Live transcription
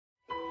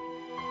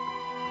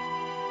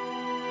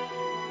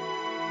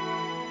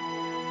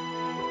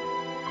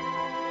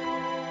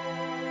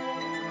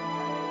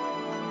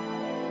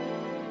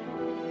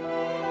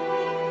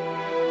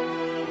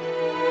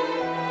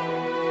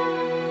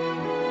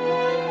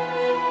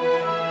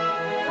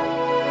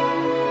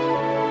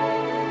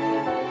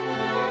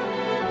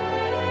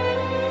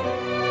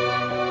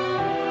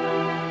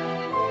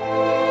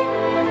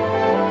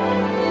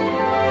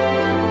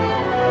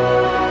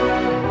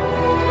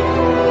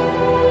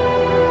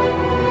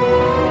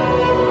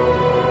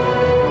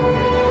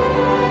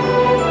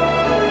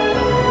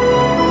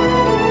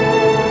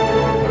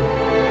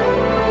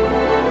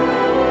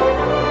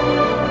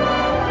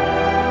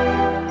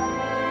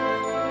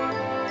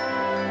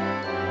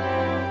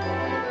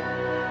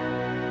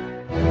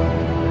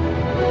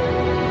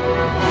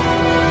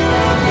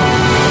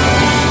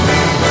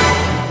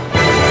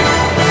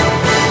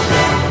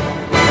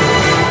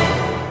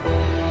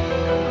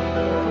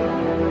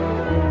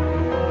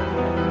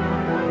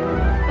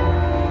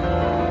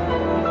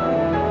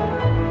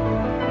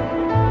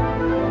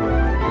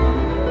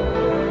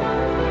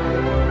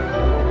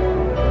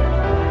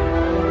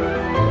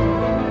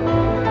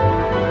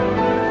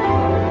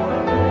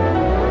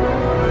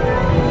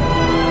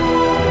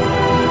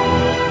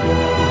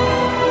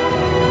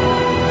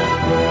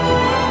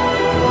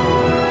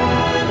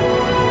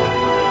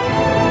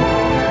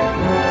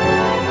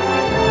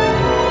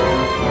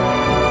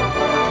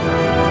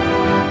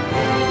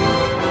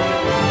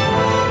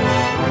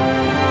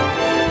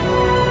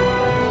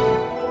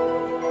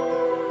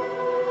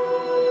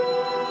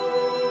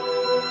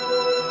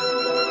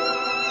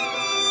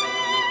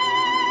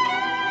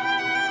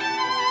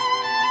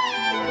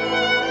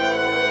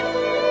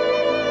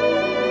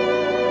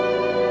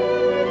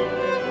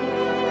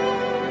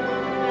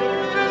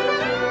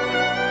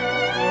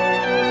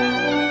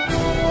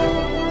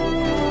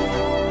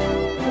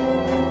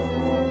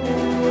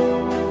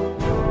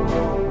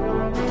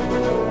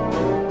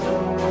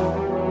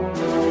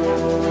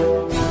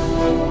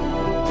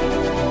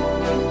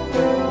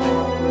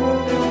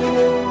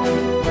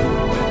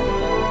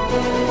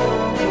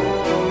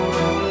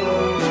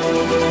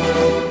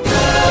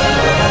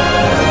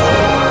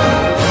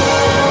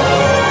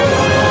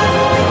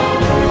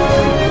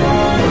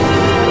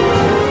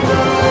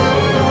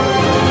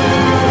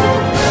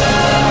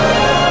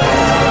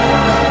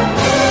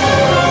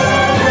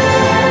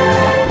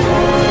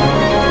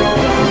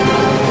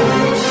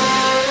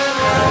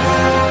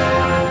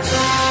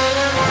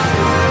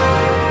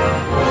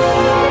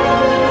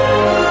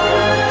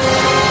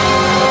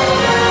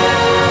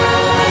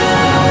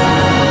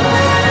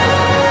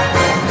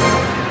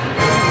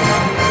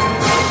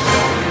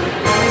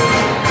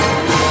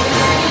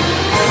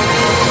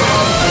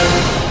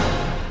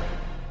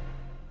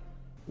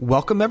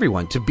welcome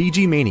everyone to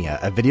BG Mania,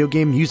 a video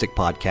game music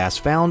podcast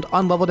found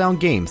on Level Down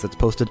Games that's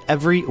posted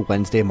every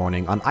Wednesday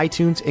morning on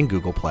iTunes and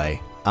Google Play.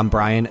 I'm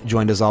Brian,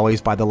 joined as always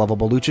by the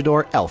lovable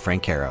luchador, El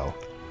Francaro.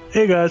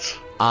 Hey guys.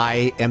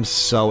 I am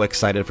so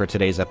excited for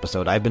today's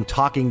episode. I've been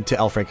talking to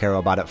El Francaro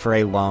about it for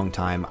a long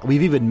time.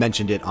 We've even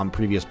mentioned it on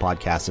previous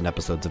podcasts and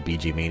episodes of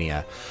BG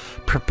Mania.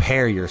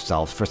 Prepare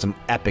yourself for some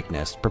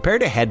epicness. Prepare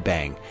to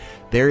headbang.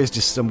 There is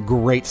just some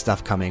great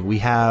stuff coming.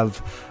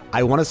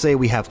 I want to say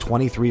we have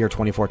 23 or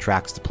 24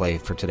 tracks to play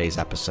for today's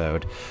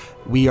episode.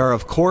 We are,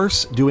 of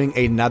course, doing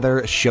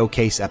another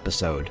showcase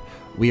episode.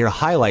 We are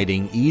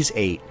highlighting Ys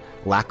 8,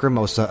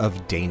 Lacrimosa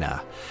of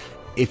Dana.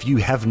 If you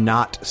have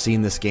not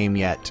seen this game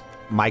yet,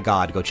 my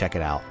God, go check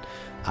it out.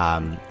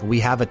 We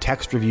have a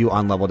text review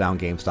on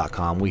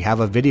leveldowngames.com. We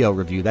have a video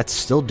review that's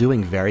still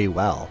doing very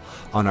well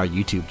on our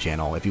YouTube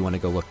channel, if you want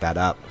to go look that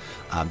up,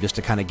 just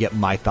to kind of get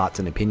my thoughts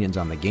and opinions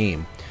on the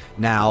game.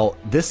 Now,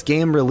 this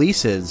game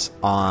releases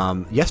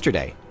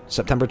yesterday,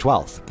 September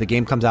 12th. The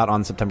game comes out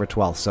on September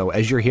 12th. So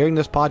as you're hearing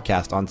this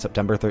podcast on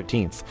September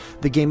 13th,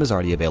 the game is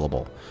already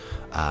available.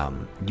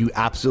 You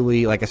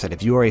absolutely, like I said,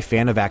 if you are a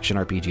fan of action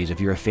RPGs,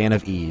 if you're a fan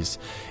of Ys,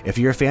 if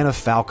you're a fan of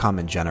Falcom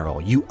in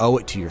general, you owe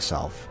it to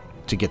yourself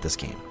to get this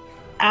game.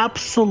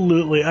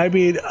 Absolutely. I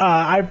mean,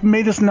 I've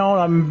made this known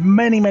on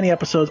many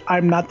episodes.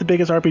 I'm not the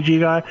biggest RPG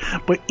guy,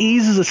 but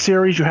Ys is a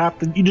series you have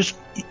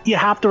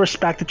to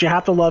respect it. You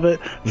have to love it.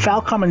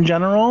 Falcom in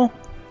general,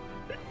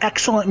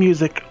 excellent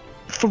music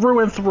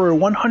through and through,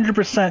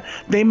 100%.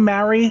 They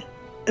marry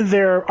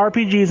their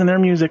RPGs and their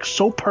music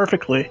so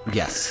perfectly.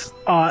 Yes.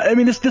 I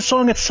mean, this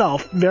song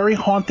itself, very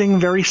haunting,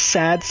 very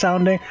sad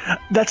sounding.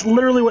 That's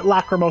literally what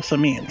Lacrimosa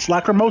means.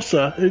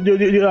 Lacrimosa,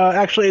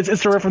 actually,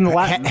 it's derived from the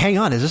Latin. Hang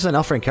on, is this an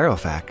El Francaro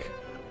fact?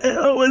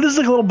 This is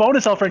like a little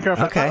bonus El Francaro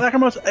fact. Okay.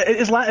 Lacrimosa,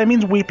 it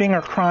means weeping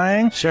or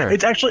crying. Sure.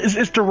 It's actually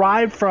it's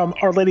derived from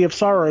Our Lady of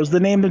Sorrows, the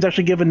name that's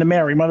actually given to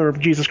Mary, mother of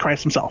Jesus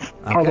Christ himself,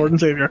 our Lord and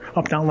Savior.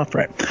 Up, down, left,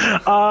 right.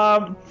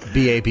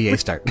 BA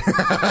start.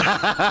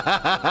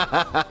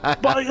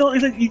 But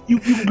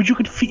you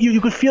could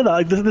feel that,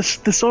 like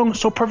this song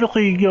so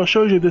perfectly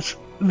shows you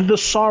the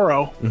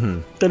sorrow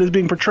that is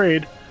being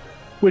portrayed,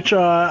 which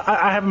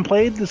I haven't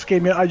played this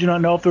game yet. I do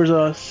not know if there's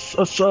a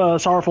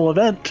sorrowful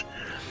event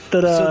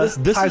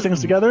that ties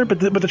things together, but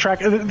the track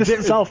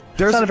itself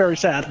sounded very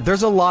sad.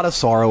 There's a lot of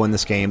sorrow in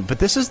this game, but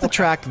this is the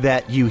track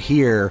that you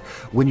hear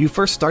when you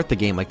first start the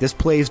game. Like, this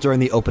plays during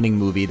the opening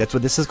movie. That's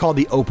what this is called,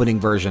 the opening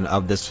version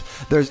of this.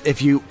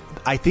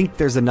 I think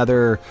there's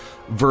another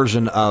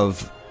version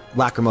of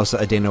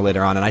Lacrimosa of Dana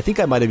later on, and I think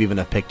I might have even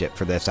picked it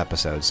for this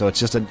episode. So it's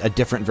just a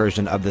different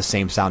version of the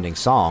same sounding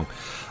song.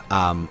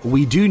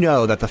 We do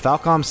know that the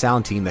Falcom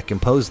sound team that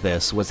composed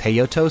this was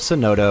Hayato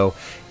Sonoda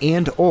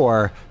and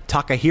or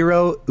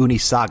Takahiro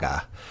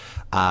Unisaga.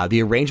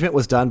 The arrangement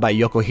was done by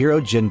Yokohiro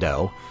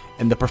Jindo,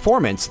 and the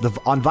performance,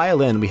 on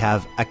violin, we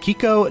have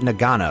Akiko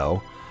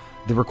Nagano.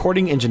 The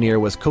recording engineer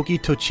was Koki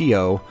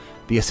Tochiyo.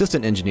 The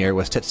assistant engineer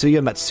was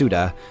Tetsuya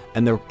Matsuda,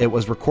 and it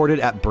was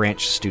recorded at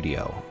Branch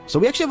Studio. So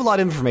we actually have a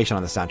lot of information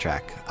on the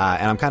soundtrack,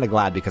 and I'm kind of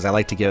glad because I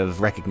like to give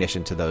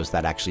recognition to those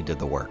that actually did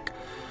the work.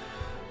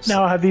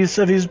 Now, have these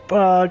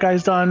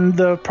guys done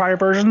the prior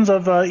versions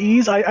of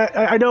Ys?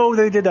 I know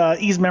they did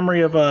Ys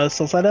Memory of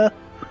Celceta.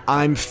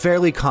 I'm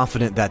fairly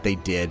confident that they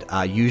did.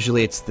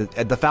 Usually it's the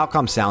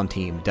Falcom sound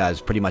team does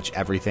pretty much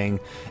everything,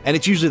 and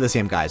it's usually the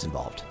same guys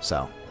involved.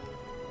 So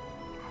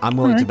I'm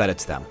willing to bet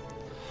it's them.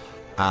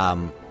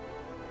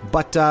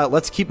 But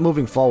let's keep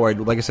moving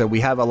forward. Like I said, we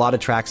have a lot of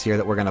tracks here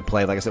that we're going to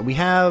play. Like I said, we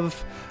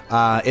have...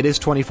 it is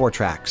 24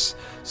 tracks.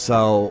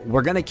 So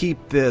we're going to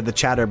keep the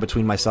chatter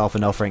between myself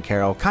and El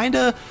Francaro kind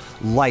of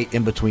light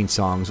in between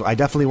songs. I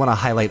definitely want to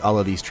highlight all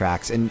of these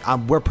tracks. And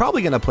we're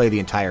probably going to play the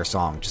entire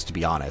song, just to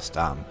be honest.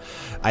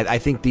 I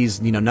think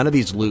these, none of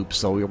these loops,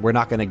 so we're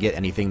not going to get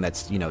anything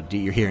that's,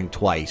 you're hearing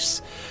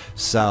twice.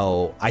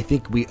 So I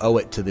think we owe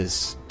it to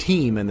this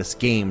team and this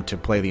game to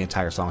play the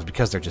entire songs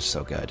because they're just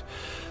so good.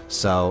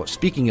 So,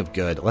 speaking of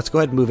good, let's go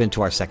ahead and move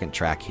into our second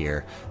track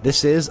here.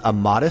 This is A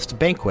Modest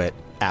Banquet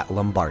at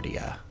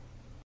Lombardia.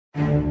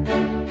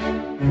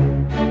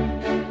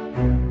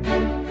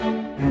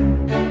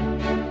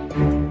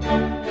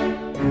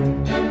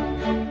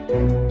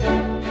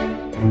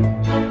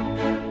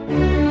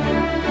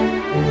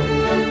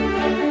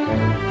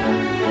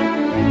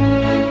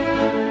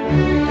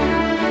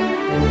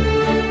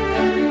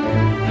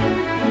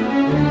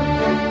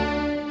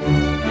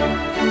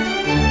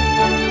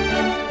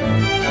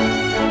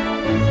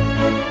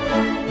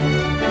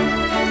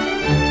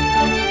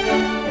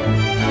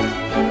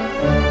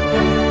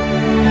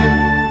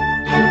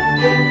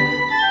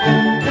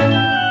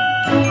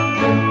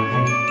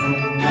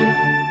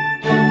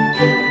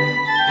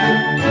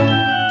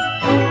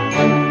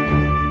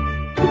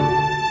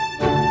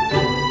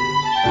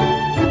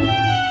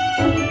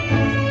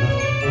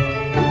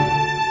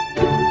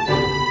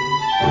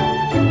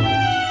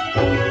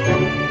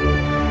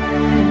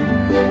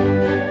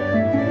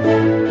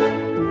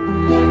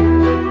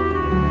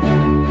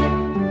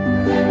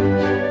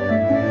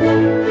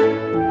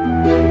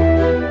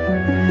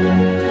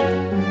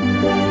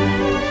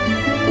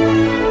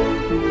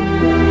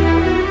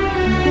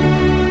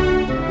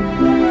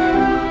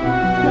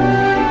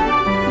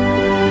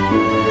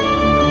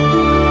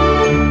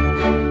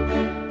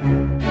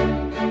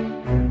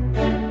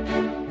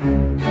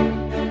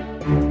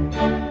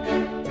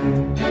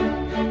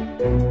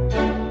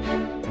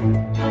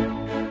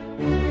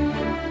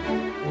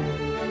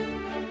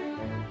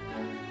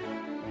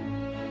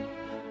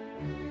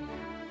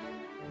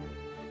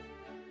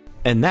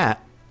 And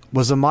that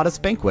was A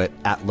Modest Banquet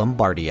at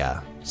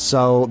Lombardia.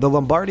 So the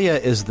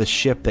Lombardia is the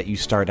ship that you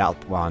start out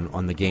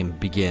on the game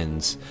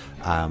begins.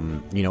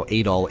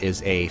 Adol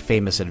is a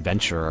famous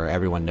adventurer.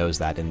 Everyone knows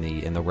that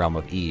in the realm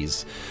of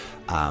Ys.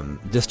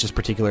 This just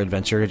particular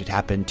adventure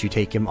happened to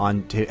take him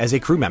on as a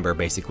crew member,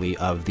 basically,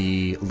 of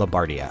the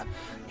Lombardia.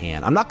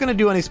 And I'm not going to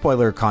do any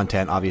spoiler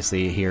content,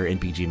 obviously, here in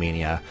BG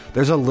Mania.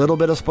 There's a little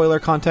bit of spoiler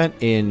content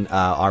in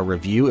our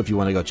review. If you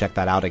want to go check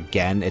that out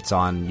again,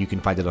 you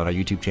can find it on our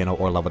YouTube channel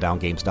or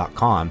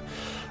leveldowngames.com.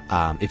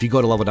 If you go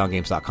to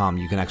leveldowngames.com,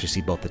 you can actually see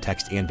both the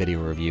text and video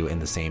review in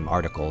the same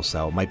article,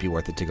 so it might be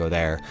worth it to go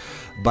there.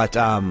 But,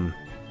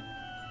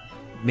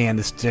 man,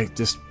 this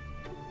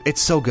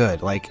it's so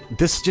good. Like,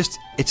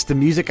 it's the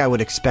music I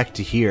would expect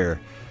to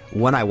hear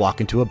when I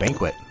walk into a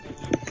banquet.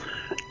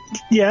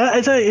 Yeah,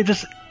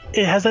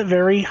 it has that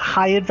very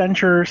high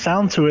adventure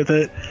sound to it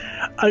that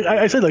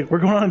I said, like, we're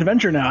going on an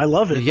adventure now. I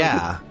love it.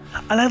 Yeah.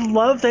 And I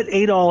love that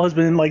Adol has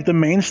been, like, the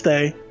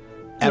mainstay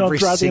every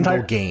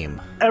single game.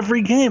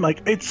 Every game.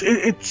 Like,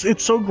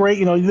 it's so great,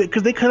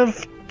 because they could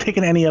have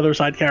taken any other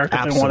side character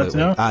if they wanted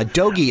to.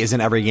 Dogi is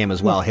in every game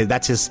as well.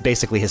 That's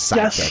basically his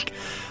sidekick.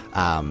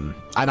 Yes.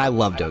 And I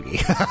love Dogi.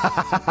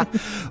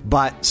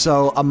 But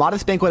so A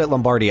Modest Banquet at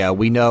Lombardia,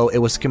 we know it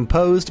was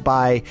composed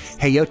by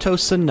Hayato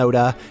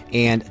Sonoda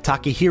and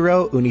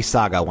Takehiro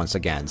Unisaga once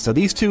again. So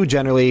these two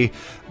generally,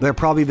 they're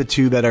probably the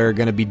two that are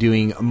going to be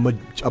doing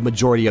a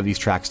majority of these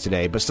tracks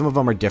today, but some of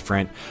them are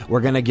different. We're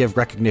going to give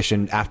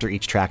recognition after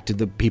each track to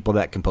the people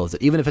that composed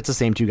it. Even if it's the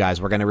same two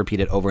guys, we're going to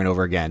repeat it over and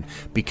over again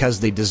because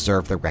they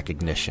deserve the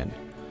recognition.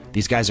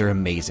 These guys are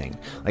amazing.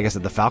 Like I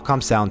said, the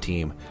Falcom sound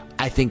team,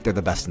 I think they're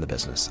the best in the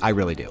business. I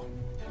really do.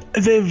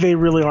 They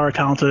really are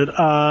talented.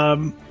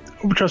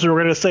 Trust me, we're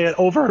going to say it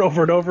over and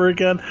over and over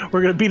again.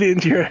 We're going to beat it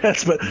into your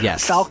heads. But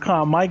yes.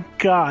 Falcom, my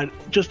God,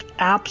 just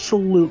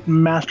absolute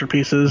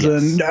masterpieces.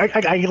 Yes.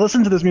 And I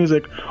listen to this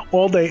music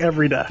all day,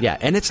 every day. Yeah,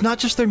 and it's not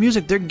just their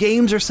music. Their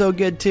games are so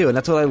good, too. And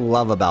that's what I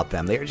love about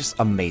them. They are just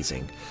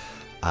amazing.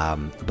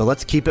 But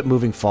let's keep it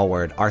moving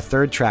forward. Our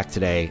third track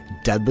today,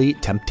 Deadly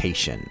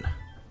Temptation.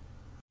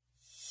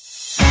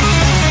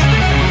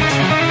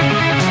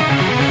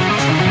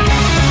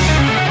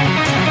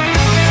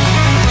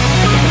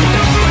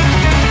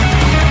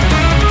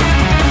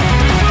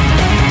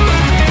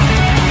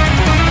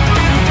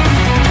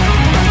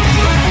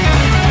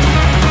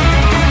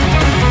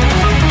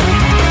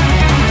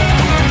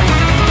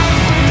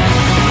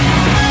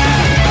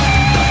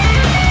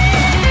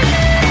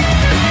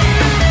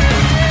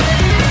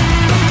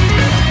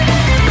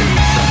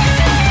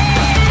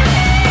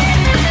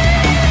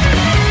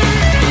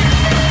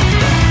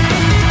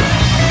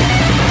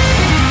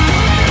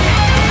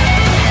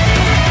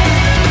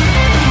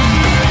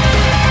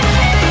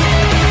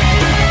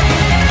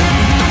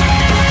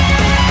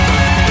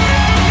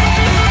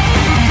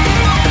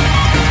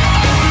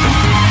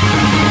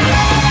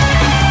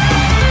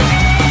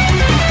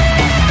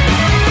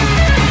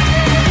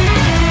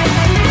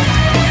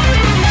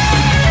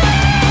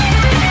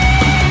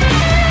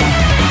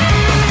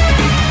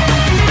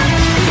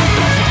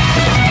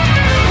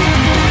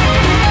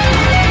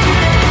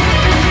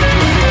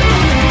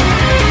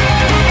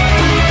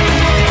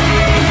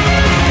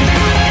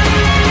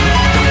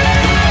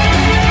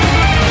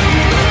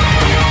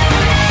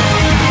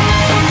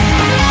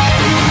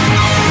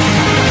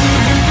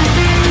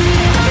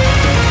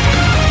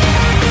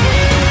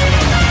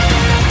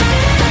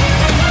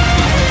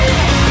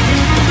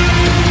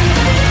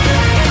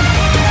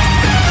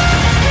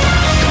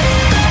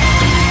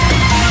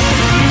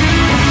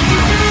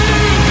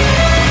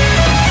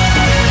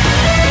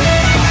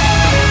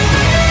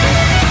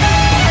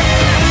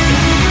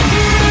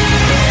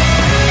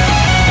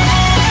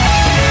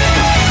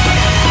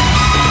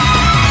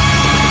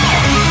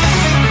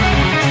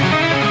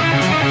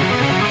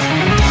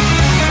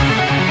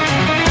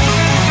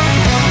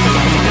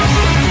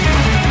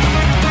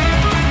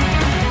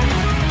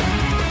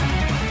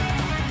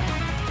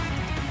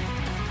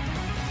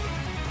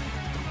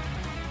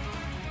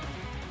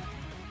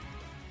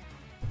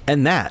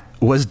 And that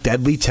was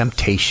Deadly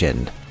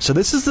Temptation. So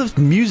this is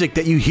the music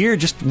that you hear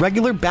just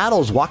regular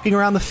battles walking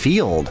around the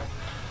field.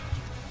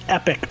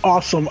 Epic.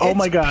 Awesome. Oh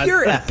my God.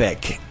 Pure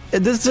epic.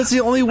 That's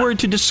the only word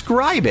to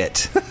describe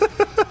it.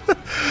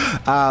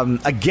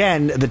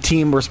 Again, the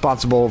team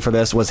responsible for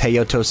this was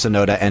Hayato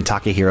Sonoda and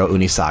Takehiro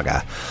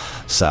Unisaga.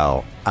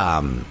 So,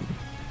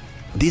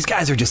 these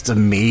guys are just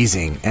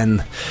amazing,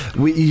 and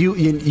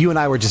you and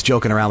I were just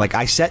joking around. Like,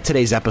 I set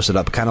today's episode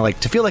up kind of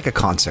like to feel like a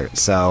concert.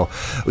 So,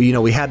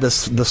 we had the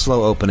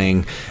slow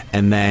opening,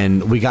 and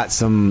then we got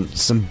some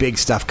big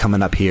stuff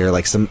coming up here,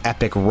 like some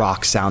epic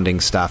rock sounding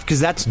stuff, because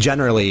that's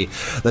generally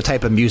the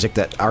type of music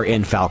that are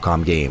in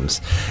Falcom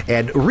games.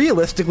 And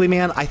realistically,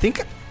 man, I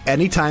think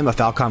anytime a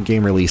Falcom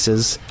game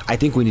releases, I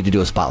think we need to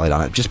do a spotlight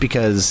on it, just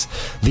because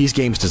these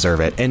games deserve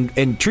it.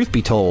 And truth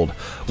be told,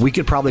 we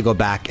could probably go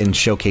back and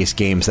showcase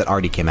games that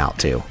already came out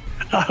too.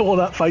 I will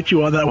not fight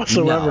you on that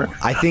whatsoever. No,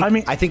 I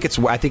think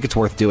it's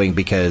worth doing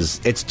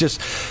because it's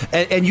just,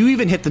 and you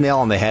even hit the nail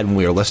on the head when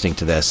we were listening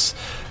to this.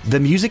 The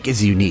music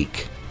is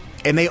unique,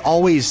 and they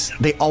always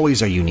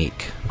are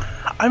unique.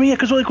 I mean,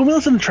 because like when we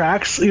listen to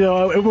tracks,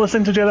 we're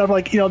listening to Jedi, I'm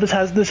like, this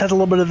has a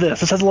little bit of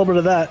this has a little bit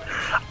of that.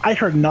 I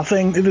heard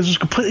nothing. This is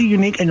completely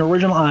unique and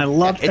original, and I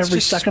loved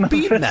every second of it.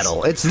 It's speed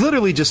metal. It's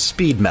literally just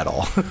speed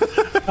metal.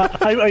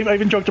 I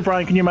even joked to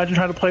Brian, can you imagine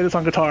trying to play this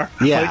on guitar?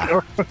 Yeah.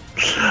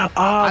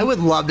 I would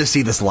love to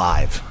see this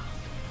live.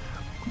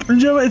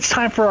 It's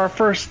time for our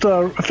first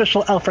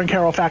official El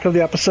Francaro fact of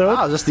the episode.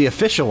 Oh, just the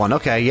official one.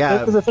 Okay, yeah.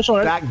 This is official,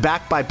 right?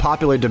 Back by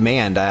popular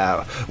demand.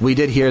 We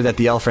did hear that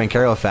the El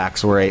Francaro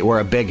facts were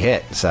a big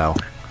hit. So, all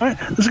right,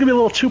 this is gonna be a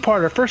little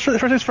two-parter. First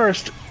things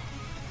first.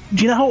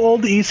 Do you know how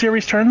old the E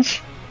series turns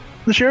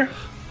this year?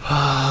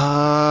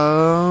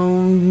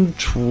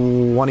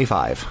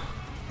 25.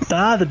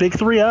 The big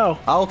 3-0.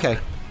 Oh, okay.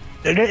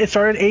 It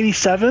started in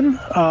 '87.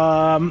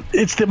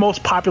 It's the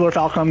most popular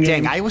Falcom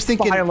game. Dang, I was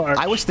thinking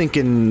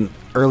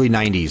early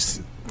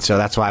 '90s, so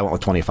that's why I went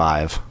with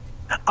 25.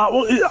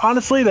 Well,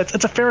 honestly,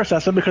 it's a fair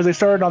assessment because they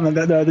started on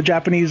the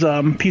Japanese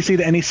PC,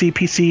 the NEC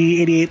PC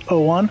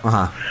 8801.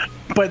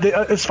 But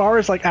as far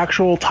as like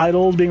actual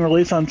titles being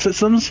released on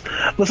systems,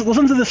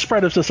 listen to this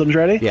spread of systems.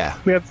 Ready? Yeah.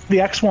 We have the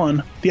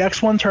X1, the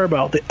X1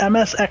 Turbo, the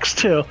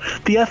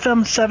MSX2, the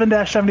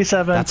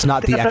FM7-77. That's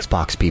not the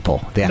Xbox, people.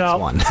 The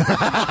X1.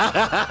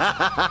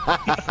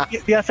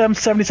 the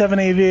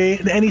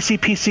FM77AV, the NEC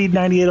PC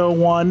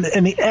 9801,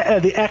 and the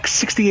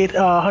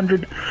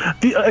X6800.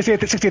 I say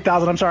the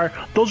 68,000. I'm sorry.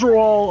 Those were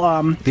all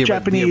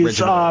Japanese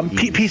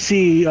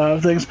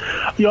PC things.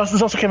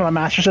 This also came on a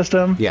Master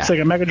System,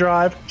 Sega Mega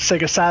Drive,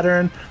 Sega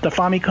Saturn, the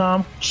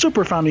Famicom,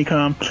 Super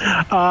Famicom,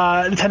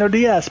 Nintendo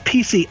DS,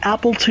 PC,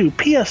 Apple II,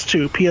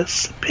 PS2,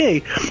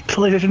 PSP,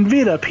 PlayStation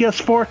Vita,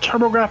 PS4,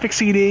 TurboGrafx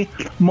CD,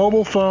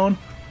 mobile phone,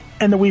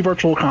 and the Wii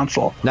Virtual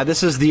Console. Now,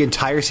 this is the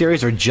entire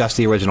series or just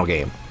the original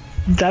game?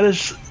 That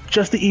is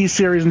just the E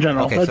series in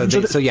general. Okay, the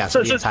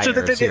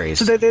entire series.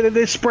 So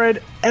they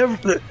spread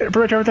pretty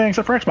much everything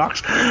except for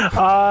Xbox.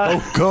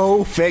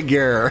 Go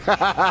figure.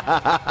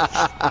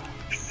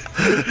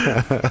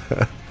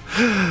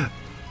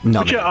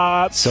 No,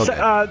 but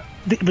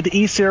the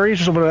E series,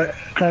 just want to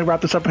kind of wrap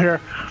this up here.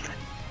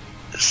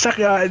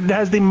 It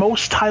has the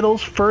most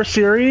titles per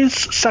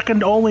series,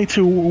 second only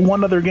to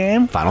one other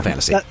game. Final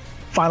Fantasy.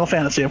 Final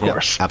Fantasy, of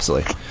course.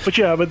 Absolutely. But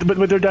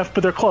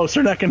they're close.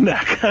 They're neck and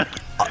neck.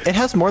 It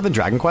has more than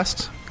Dragon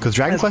Quest because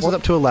Dragon Quest is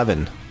up to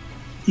 11.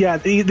 Yeah,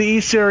 the E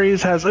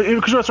series has,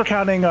 because we're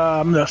counting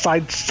the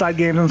side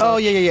games and stuff. Oh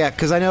yeah.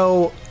 Because I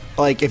know.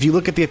 Like, if you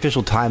look at the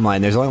official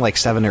timeline, there's only like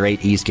 7 or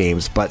 8 Ys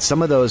games, but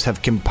some of those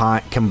have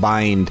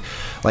combined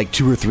like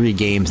 2 or 3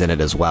 games in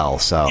it as well.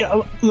 So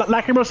yeah,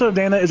 Lacrimosa of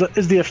Dana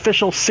is the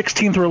official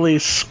 16th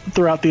release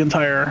throughout the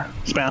entire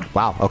span.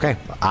 Wow. Okay.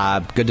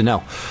 Good to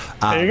know.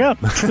 There you go.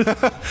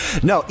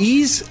 No,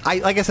 Ys.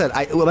 Like I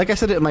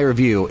said in my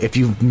review, if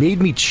you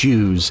made me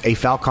choose a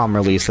Falcom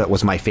release that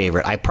was my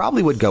favorite, I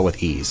probably would go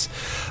with Ys.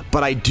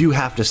 But I do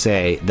have to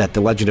say that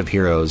the Legend of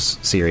Heroes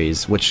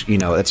series, which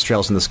it's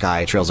Trails in the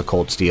Sky, Trails of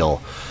Cold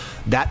Steel,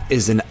 that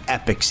is an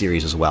epic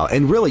series as well.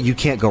 And really, you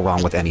can't go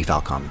wrong with any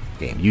Falcom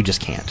game. You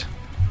just can't.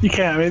 You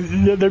can't. I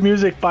mean, their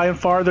music by and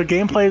far, their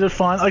gameplay is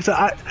fun. Like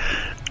I said,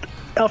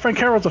 El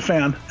Francaro's a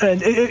fan,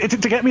 and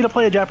to get me to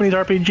play a Japanese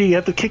RPG, you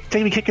have to take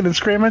me kicking and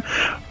screaming.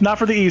 Not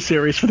for the E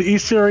series. For the E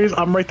series,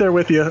 I'm right there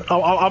with you.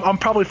 I'm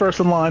probably first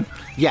in line.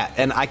 Yeah,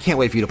 and I can't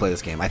wait for you to play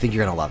this game. I think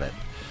you're gonna love it.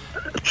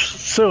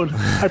 Soon.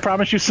 I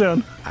promise you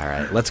soon. All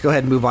right, let's go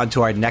ahead and move on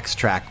to our next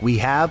track. We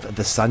have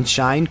The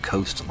Sunshine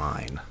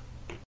Coastline.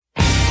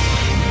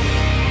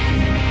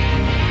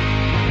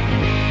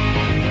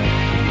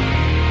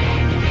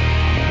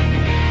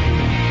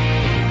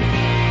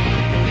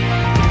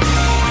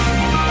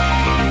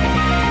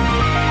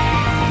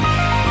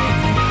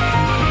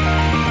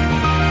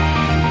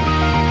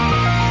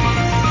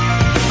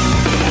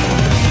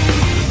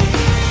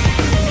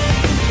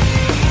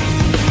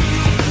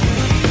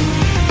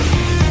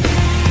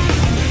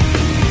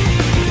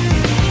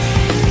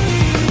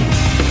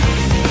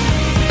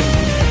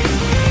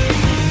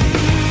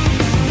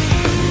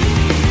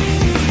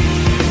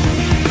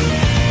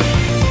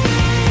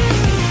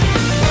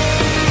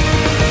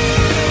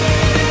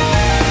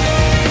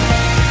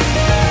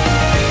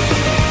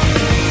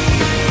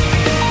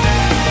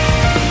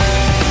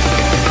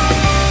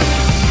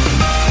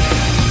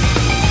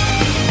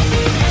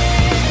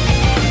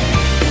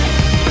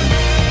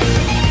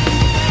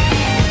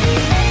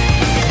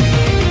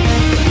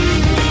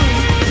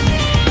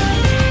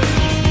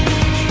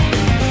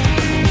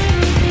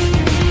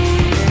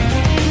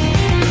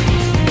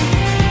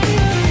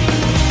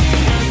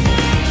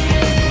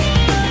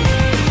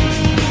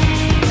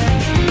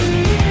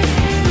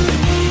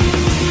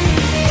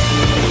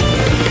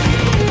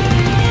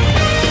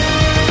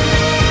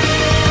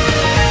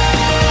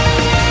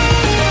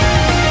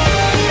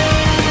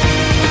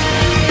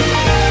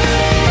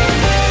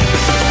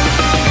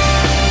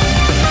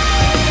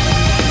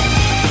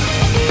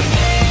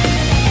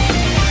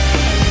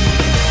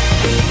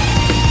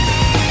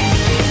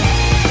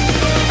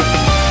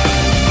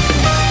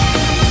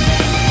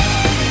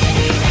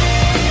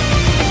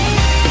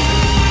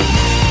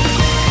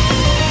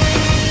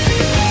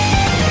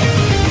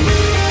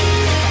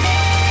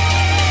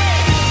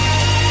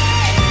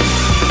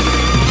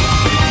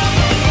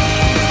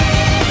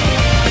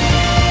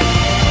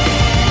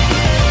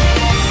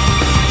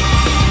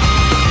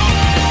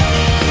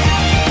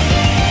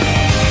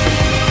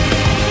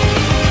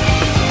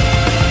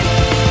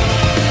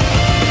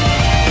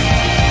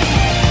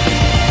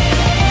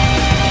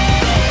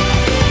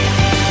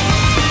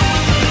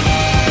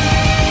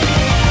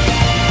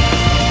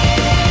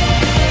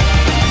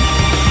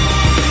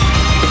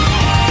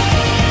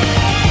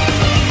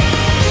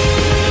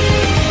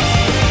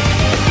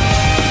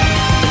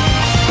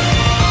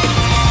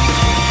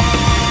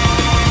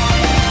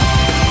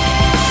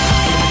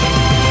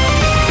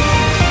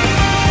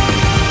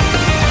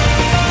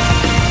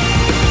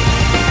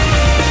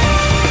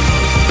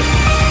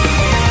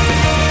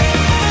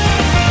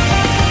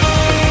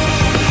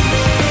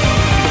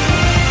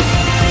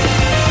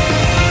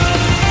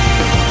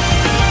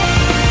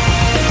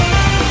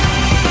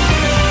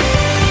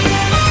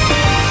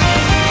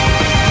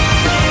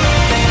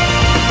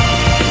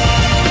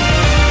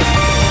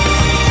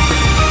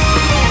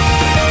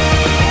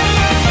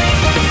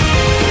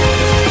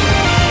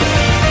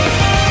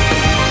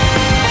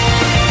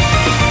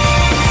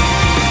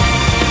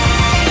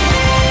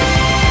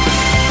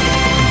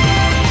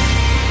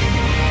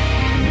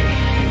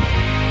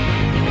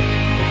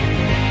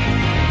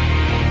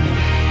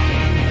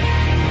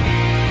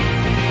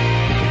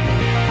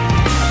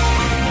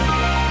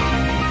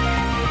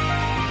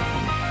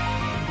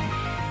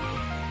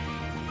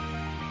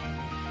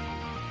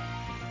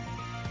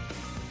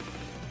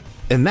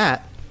 And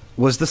that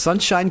was the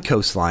Sunshine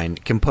Coastline,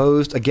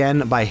 composed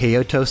again by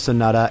Hayato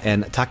Sonata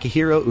and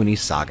Takahiro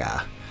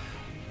Unisaga.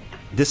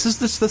 This is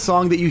the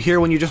song that you hear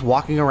when you're just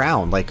walking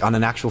around, like on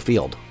an actual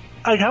field.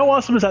 Like, how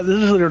awesome is that?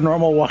 This is your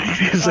normal walking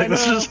music.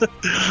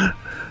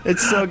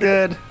 It's so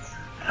good.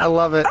 I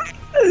love it.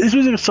 This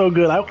music is so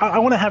good. I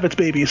want to have its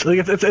babies.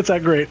 Like, it's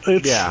that great.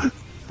 Yeah.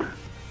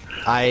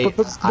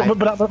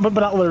 But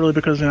not literally,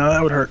 because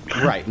that would hurt.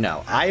 Right.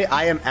 No,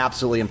 I am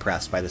absolutely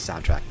impressed by the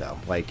soundtrack, though.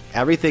 Like,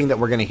 everything that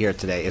we're going to hear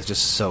today is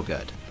just so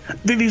good.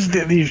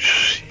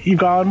 These you've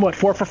gone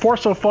 4 for 4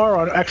 so far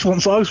on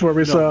excellent songs for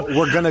me. So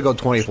we're gonna go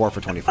 24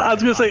 for 24. I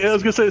was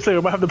gonna say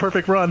we might have the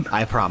perfect run.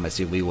 I promise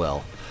you, we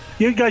will.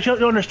 You guys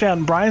don't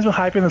understand. Brian's been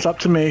hyping this up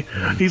to me.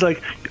 He's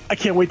like, I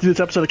can't wait to do this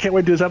episode. I can't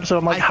wait to do this episode.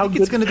 I'm like, how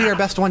good? It's going to be our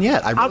best one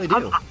yet. I really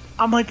do.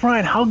 I'm like,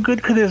 Brian, how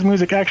good could his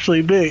music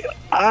actually be?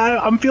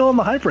 I'm feeling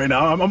the hype right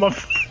now.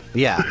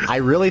 Yeah, I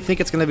really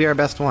think it's going to be our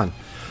best one.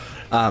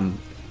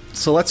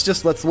 So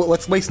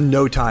let's waste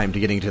no time to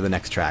getting to the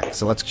next track.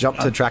 So let's jump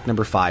to track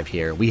number 5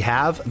 here. We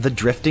have The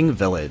Drifting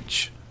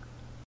Village.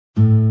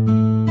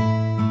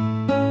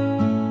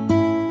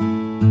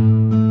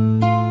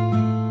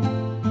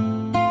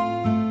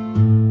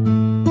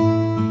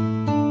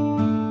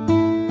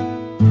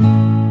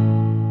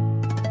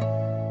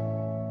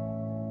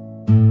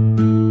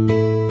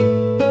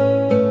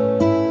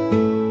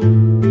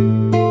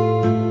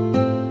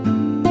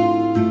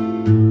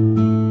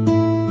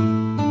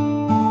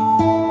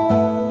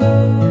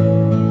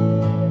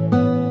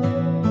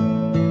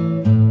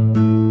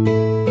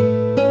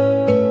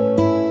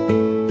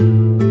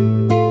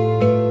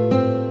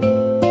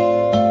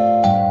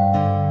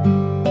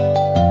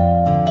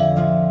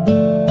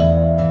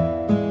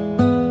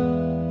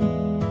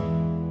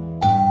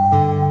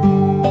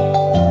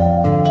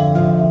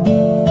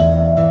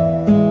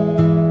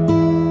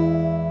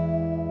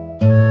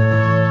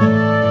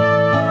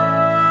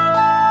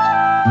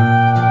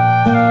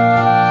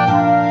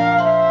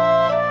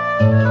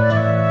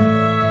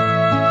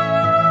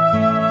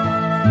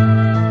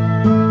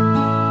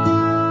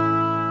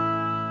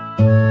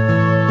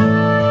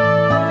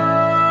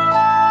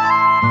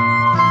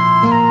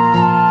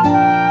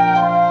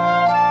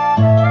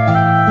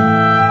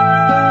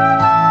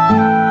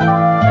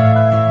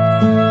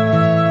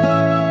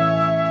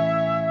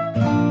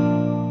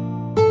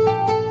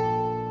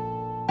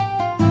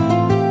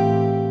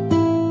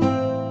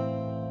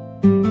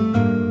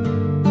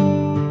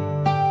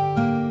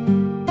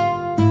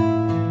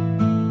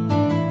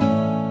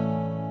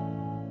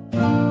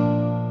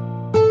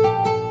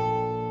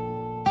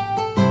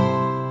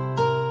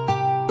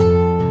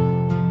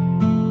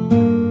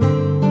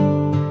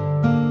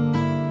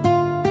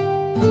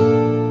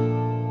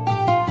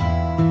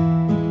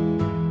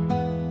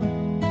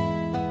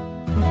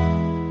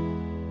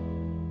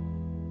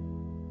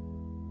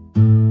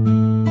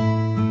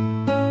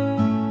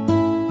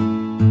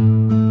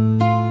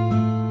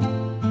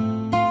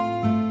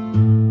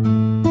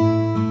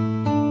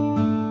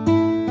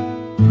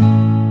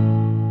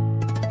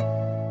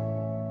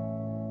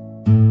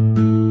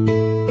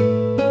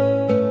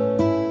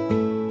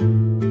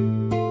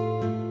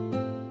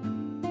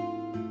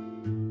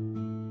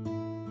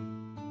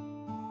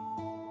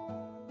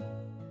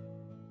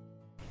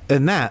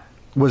 And that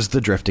was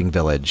The Drifting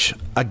Village,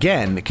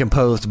 again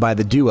composed by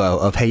the duo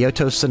of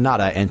Hayato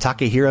Sonata and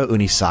Takahiro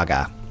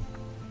Unisaga.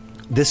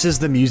 This is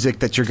the music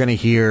that you're going to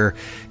hear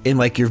in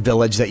like your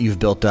village that you've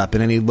built up,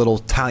 in any little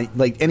town,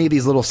 like any of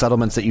these little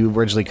settlements that you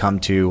originally come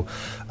to,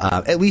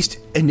 at least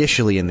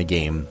initially in the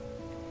game.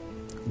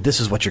 This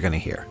is what you're going to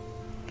hear.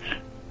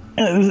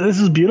 Yeah, this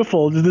is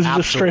beautiful. This is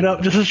just straight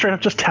up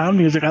town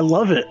music. I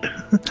love it.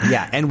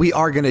 Yeah, and we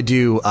are going to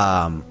do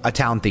a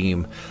town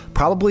theme.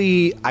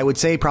 I would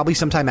say probably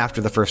sometime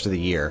after the first of the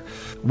year.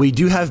 We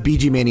do have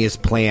BG Manias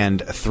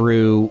planned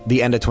through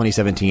the end of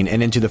 2017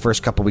 and into the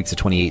first couple weeks of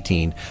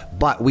 2018,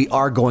 but we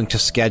are going to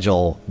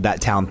schedule that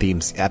town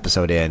themes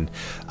episode in.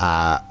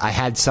 I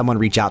had someone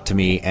reach out to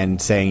me and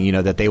saying,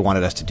 that they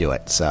wanted us to do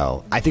it,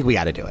 so I think we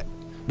got to do it.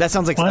 That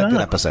sounds like a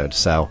good episode.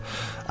 So,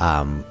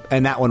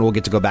 and that one we'll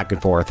get to go back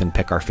and forth and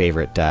pick our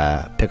favorite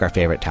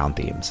town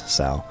themes.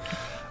 So.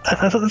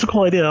 That's a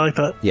cool idea. I like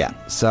that. Yeah.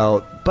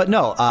 So, but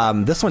no,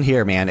 this one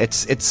here, man,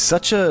 it's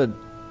such a,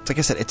 like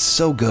I said, it's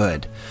so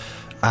good.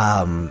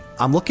 I'm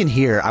looking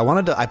here.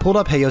 I pulled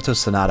up Hayato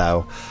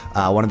Sonata,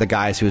 one of the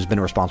guys who's been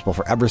responsible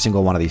for every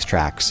single one of these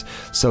tracks.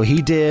 So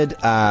he did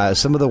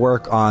some of the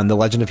work on the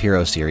Legend of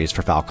Heroes series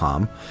for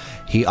Falcom.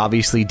 He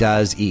obviously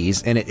does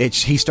Ys, and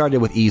he started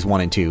with Ys 1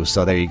 and 2.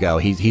 So there you go.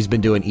 He's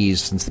been doing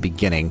Ys since the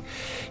beginning.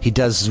 He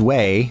does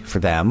Zwei for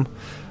them.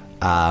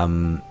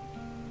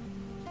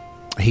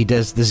 He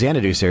does the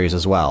Xanadu series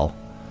as well.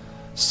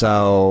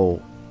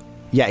 So,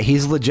 yeah,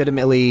 he's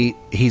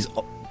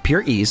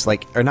pure Ys,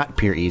 or not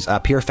pure Ys,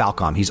 pure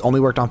Falcom. He's only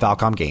worked on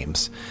Falcom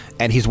games,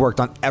 and he's worked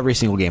on every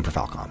single game for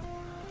Falcom.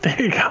 There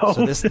you go.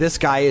 So this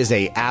guy is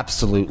a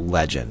absolute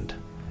legend,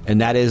 and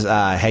that is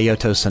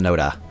Hayato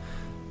Sonata.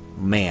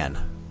 Man.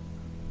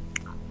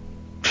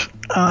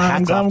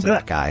 Hats off to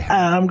that guy.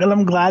 I'm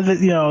glad that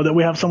that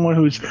we have someone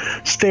who's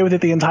stayed with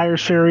it the entire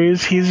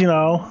series. He's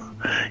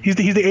he's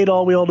the 8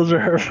 all we all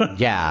deserve.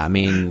 Yeah, I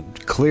mean,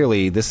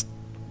 clearly just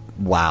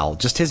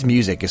his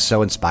music is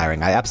so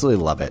inspiring. I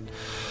absolutely love it.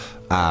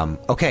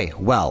 Okay,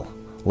 well,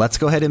 let's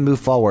go ahead and move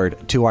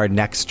forward to our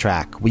next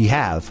track. We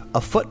have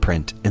A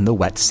Footprint in the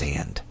Wet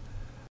Sand.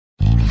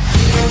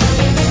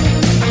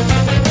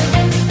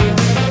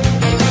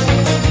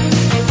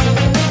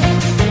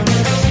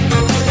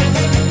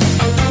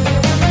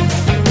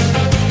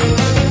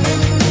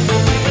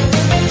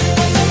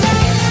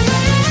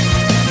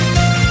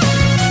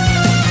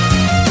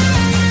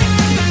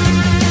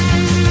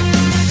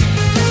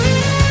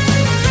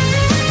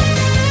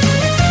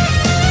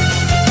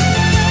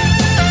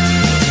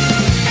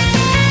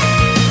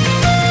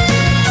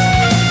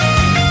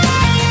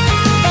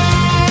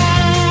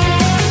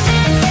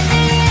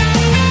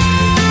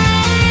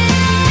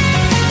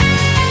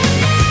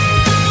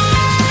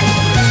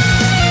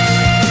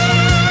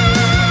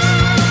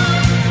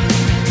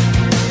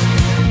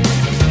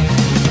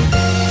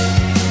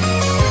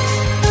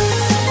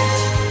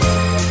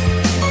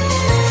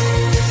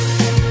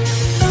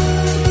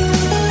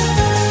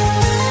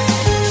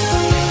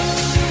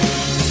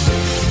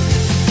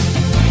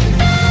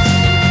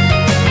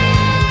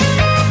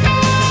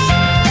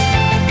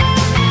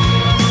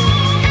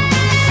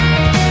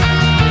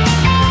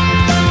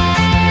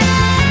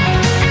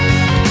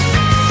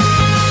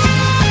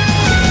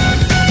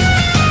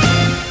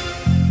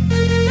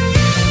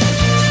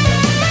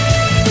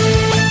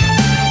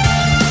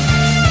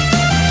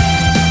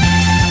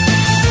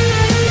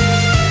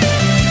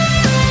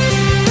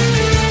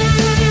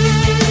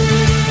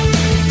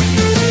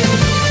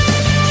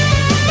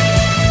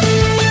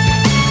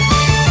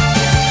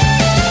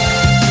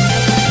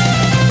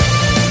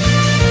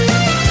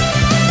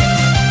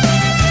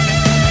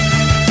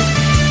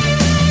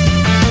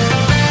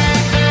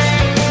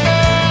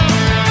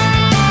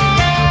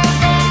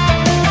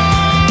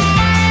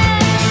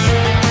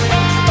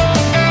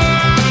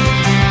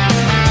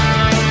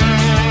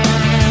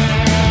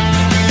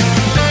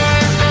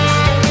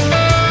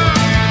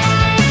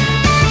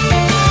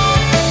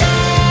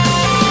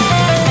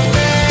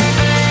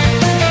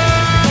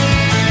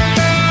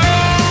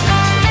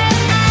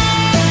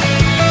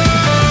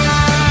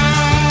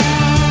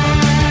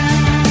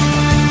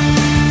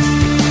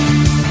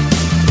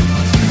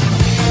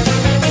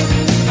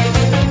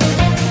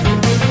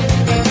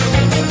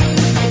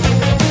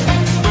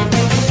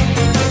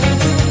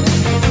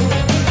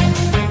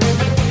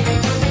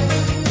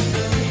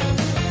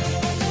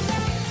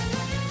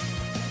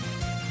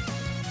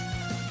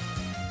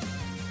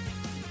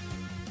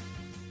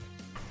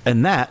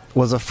 And that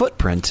was A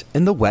Footprint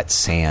in the Wet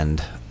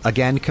Sand,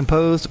 again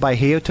composed by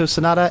Hayato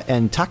Sanada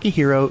and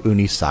Takahiro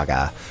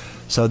Unisaga.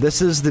 So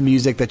this is the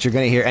music that you're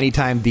going to hear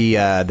anytime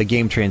the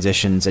game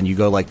transitions and you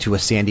go like to a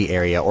sandy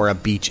area or a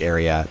beach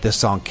area. This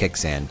song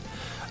kicks in.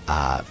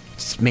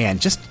 Man,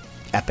 just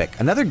epic.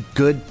 Another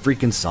good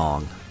freaking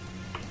song.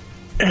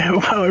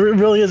 Wow, it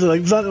really is.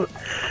 Like, it's not,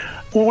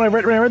 when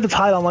I read the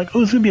title, I'm like,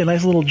 oh, it's going to be a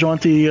nice little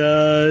jaunty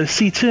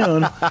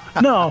C-tune.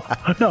 No,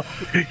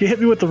 you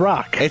hit me with the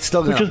rock. It's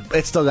still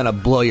gonna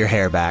blow your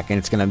hair back, and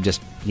it's gonna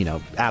just,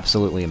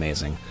 absolutely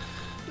amazing.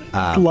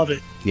 Love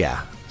it.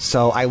 Yeah.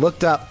 So I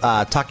looked up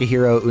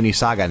Takahiro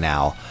Unisaga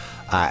now.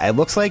 It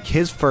looks like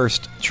his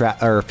first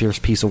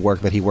piece of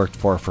work that he worked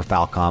for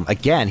Falcom.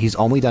 Again, he's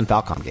only done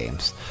Falcom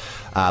games.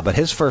 But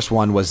his first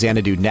one was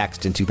Xanadu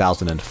Next in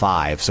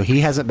 2005, so he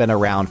hasn't been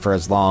around for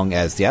as long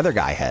as the other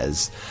guy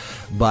has.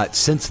 But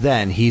since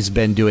then, he's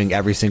been doing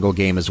every single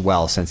game as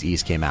well since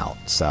Ys came out.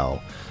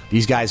 So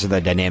these guys are the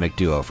dynamic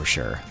duo for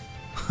sure.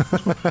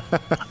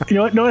 You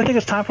know what I think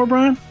it's time for,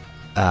 Brian?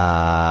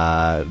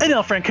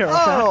 I Frank Carroll.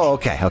 Oh,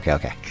 okay.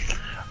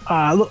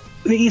 Look,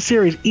 the Ys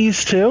series,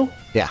 Ys 2.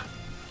 Yeah.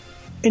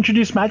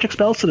 Introduced magic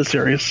spells to the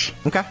series.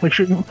 Okay.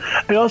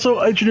 It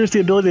also introduced the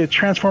ability to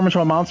transform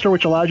into a monster,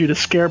 which allows you to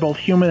scare both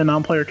human and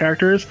non-player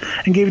characters,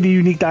 and gave you the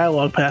unique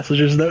dialogue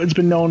passages that it's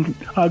been known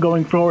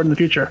going forward in the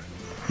future.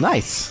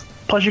 Nice.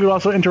 Plus, you could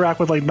also interact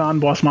with like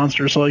non-boss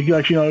monsters, so like you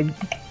actually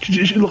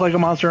you look like a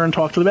monster and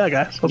talk to the bad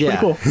guys. That's pretty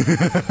cool.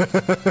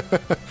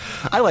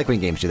 I like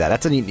when games do that.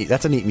 That's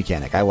a neat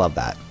mechanic. I love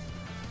that.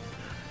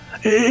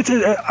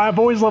 I've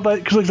always loved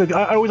that because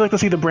I always like to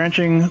see the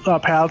branching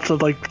paths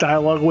of like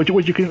dialogue,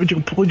 which you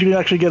can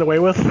actually get away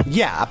with.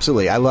 Yeah,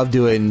 absolutely. I love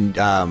doing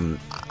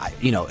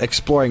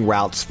exploring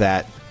routes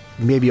that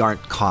maybe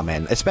aren't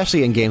common,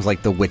 especially in games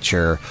like The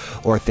Witcher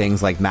or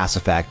things like Mass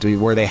Effect,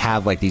 where they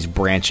have like these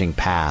branching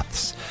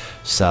paths.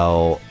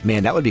 So,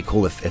 man, that would be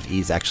cool if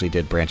Ys actually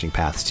did branching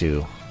paths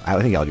too.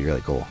 I think that would be really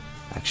cool,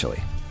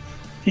 actually.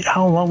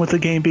 How long would the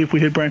game be if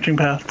we did branching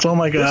paths? Oh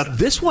my god!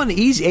 This one,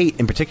 Ys 8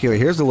 in particular.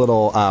 Here's a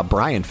little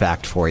Brian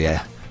fact for you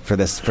for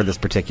this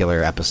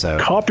particular episode.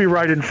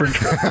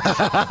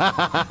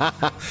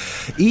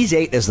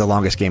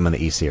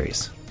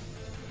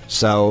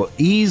 So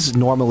Ys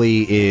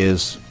normally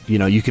is,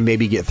 you can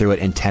maybe get through it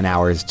in 10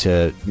 hours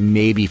to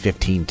maybe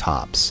 15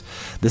 tops.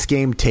 This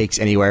game takes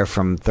anywhere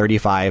from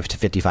 35 to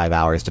 55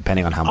 hours,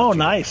 depending on how much. Oh,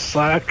 nice.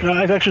 That's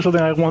actually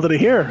something I wanted to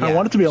hear. Yeah. I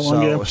want it to be a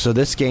long game. So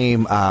this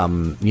game,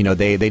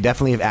 they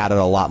definitely have added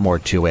a lot more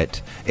to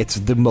it. It's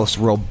the most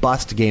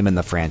robust game in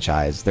the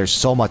franchise. There's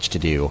so much to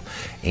do.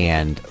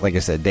 And like I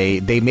said,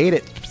 they made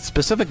it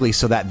specifically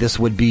so that this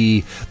would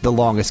be the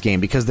longest game,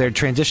 because they're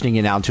transitioning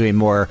it now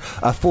to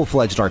a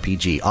full-fledged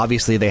RPG.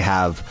 Obviously, they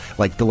have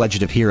like the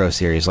Legend of Heroes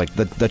series, like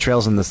the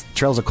Trails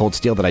of Cold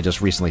Steel that I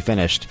just recently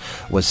finished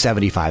was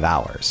 75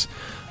 hours.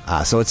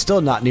 So it's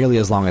still not nearly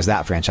as long as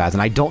that franchise,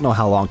 and I don't know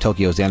how long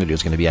Tokyo Xanadu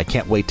is going to be. I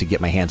can't wait to get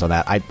my hands on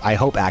that. I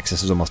hope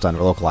Axis is almost done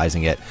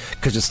localizing it,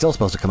 because it's still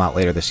supposed to come out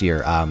later this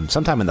year,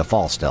 sometime in the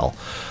fall still.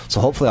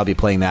 So hopefully I'll be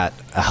playing that.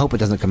 I hope it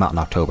doesn't come out in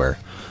October.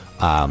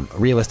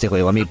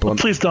 Realistically,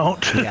 please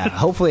don't. Yeah,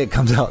 hopefully it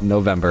comes out in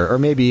November or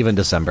maybe even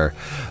December.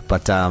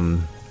 But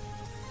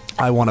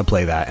I want to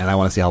play that, and I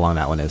want to see how long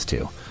that one is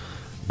too.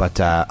 But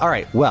all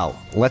right, well,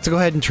 let's go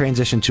ahead and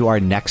transition to our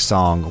next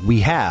song.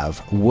 We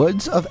have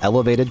Woods of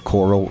Elevated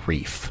Coral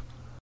Reef.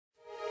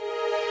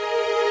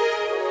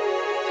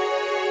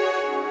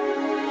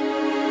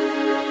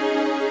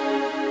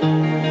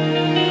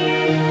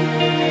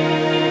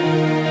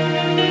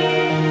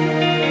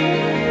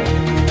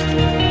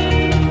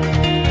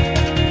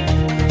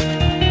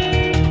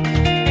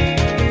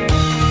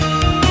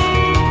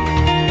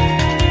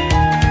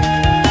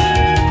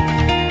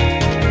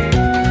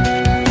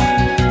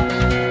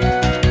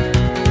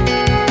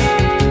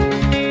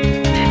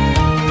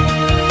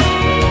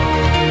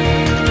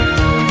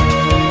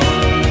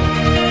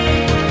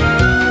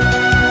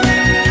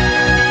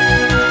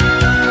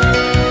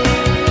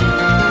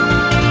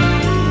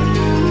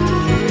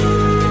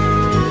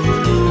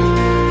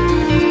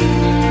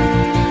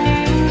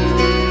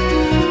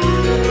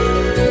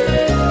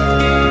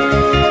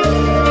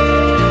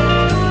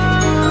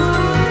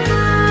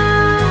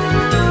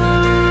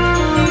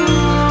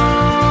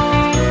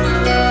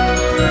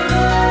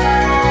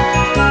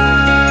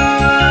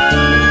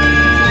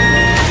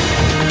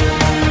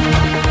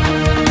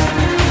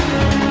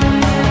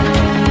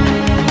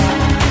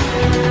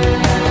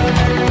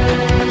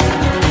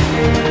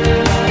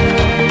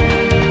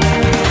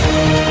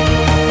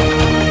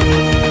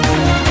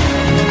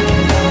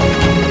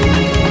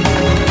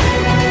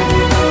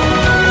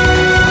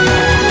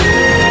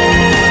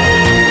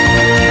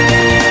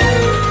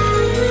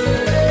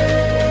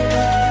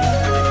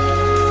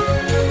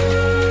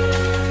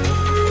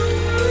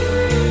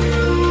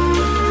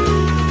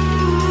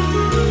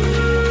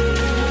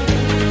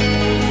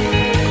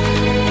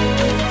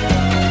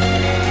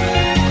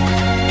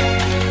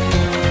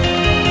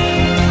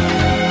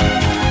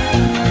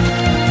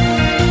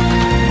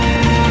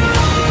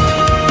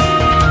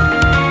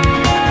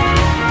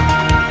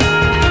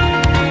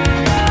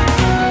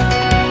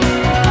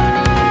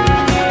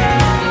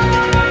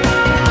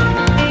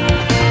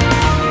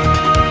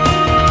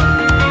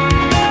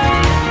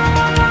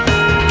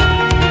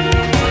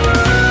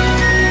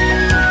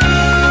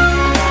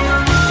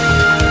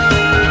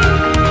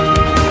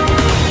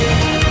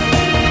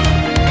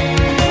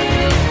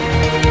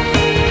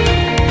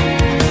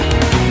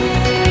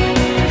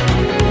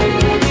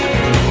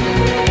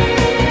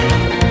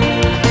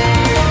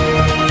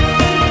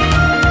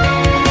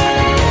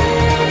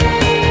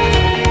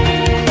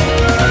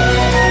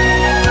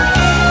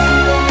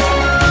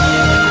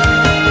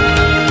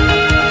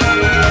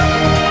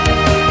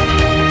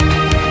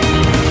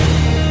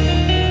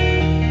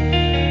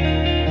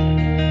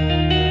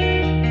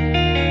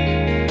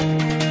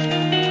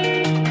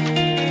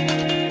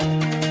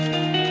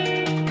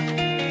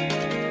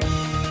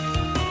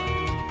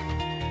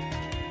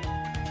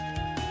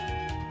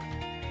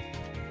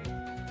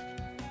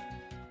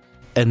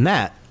 And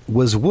that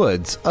was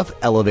Woods of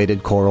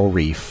Elevated Coral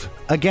Reef,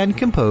 again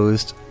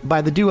composed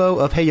by the duo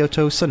of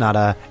Hayato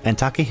Sonata and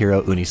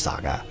Takahiro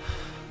Unisaga.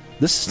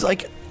 This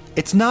is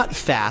it's not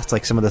fast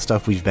like some of the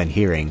stuff we've been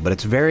hearing, but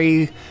it's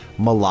very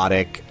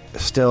melodic,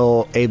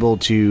 still able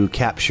to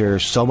capture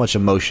so much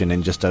emotion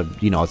in just a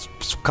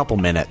couple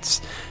minutes,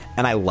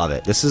 and I love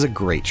it. This is a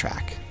great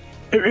track.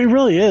 It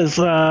really is.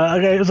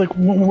 I was like,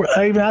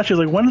 I even asked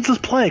you, when does this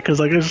play? Because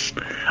I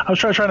was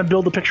trying to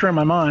build the picture in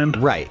my mind.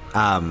 Right.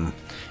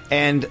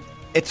 And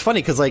it's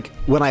funny because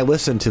when I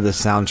listen to this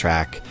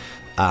soundtrack,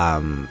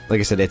 like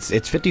I said,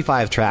 it's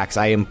 55 tracks.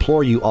 I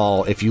implore you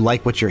all, if you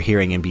like what you're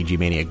hearing in BG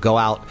Mania, go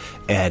out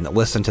and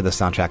listen to the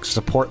soundtrack.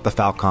 Support the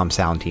Falcom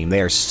sound team.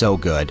 They are so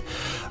good.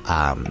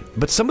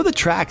 But some of the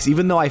tracks,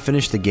 even though I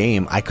finished the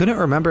game, I couldn't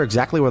remember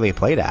exactly where they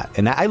played at.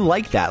 And I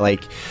like that,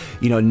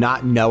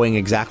 not knowing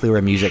exactly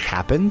where music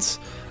happens.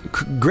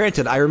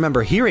 Granted, I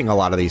remember hearing a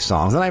lot of these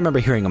songs, and I remember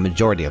hearing a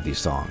majority of these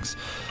songs.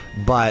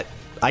 But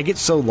I get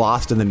so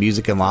lost in the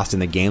music and lost in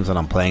the games when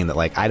I'm playing that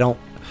I don't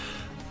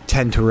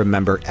tend to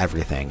remember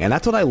everything, and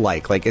that's what I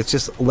like. It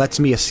just lets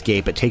me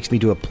escape. It takes me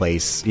to a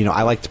place.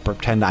 I like to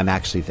pretend I'm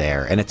actually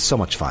there, and it's so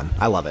much fun.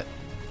 I love it.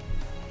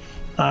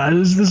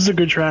 This is a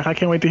good track. I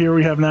can't wait to hear what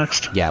we have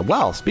next. Yeah,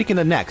 well, speaking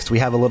of next, we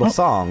have a little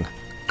song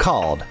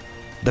called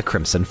The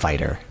Crimson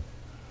Fighter.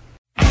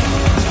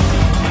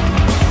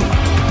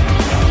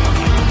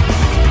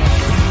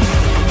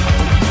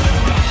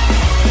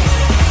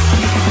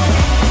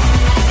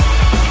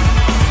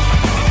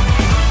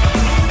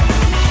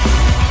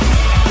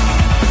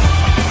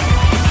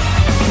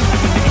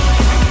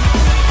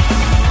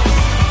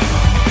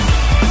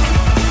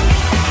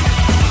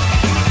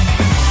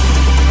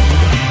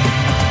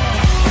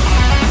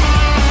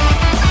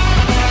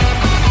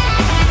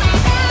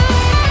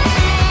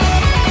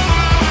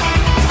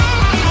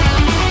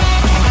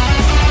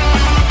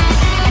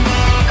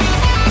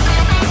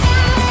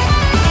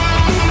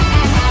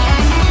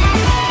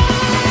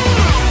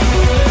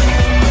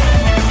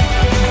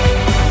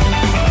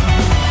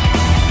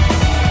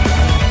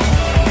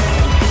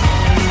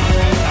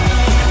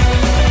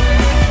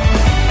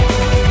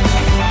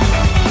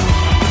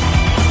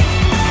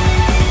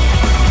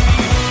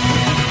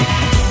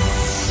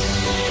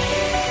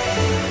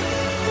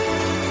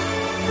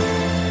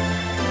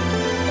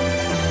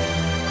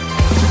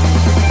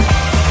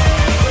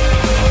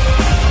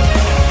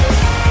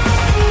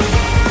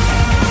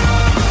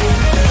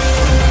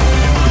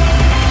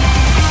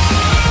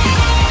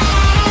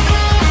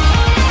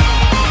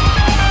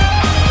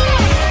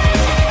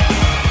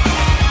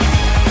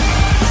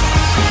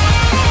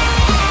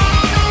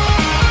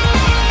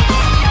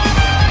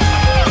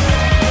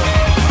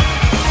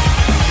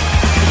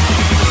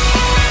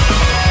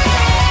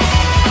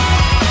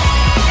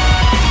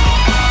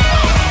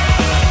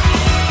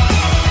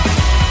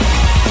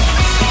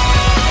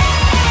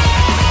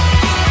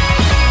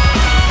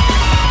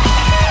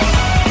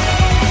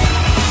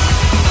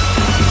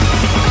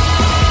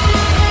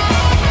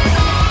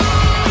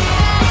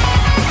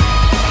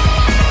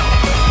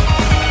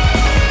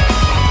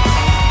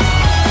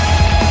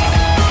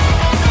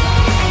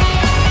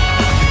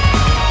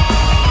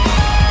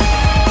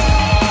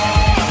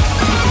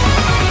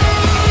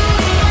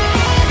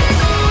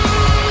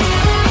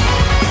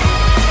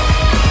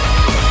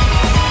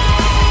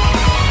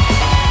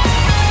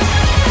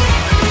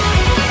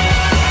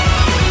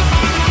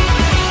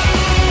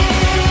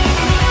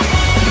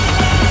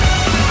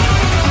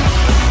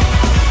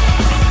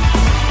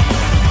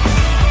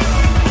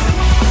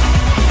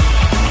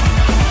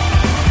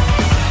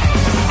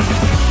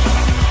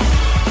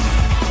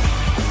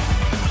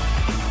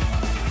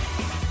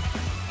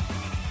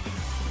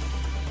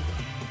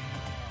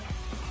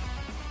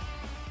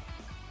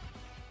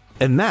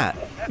 And that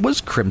was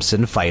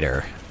Crimson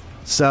Fighter.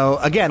 So,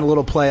 again, a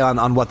little play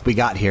on what we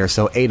got here.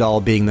 So,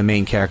 Adol being the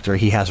main character,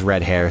 he has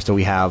red hair, so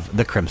we have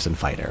the Crimson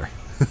Fighter.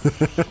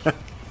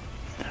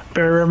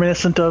 Very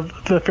reminiscent of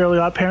the Fairly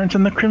Odd Parents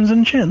and the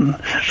Crimson Chin.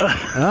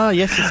 Oh,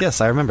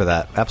 yes, I remember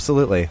that.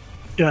 Absolutely.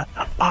 Yeah.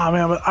 Oh,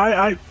 man, but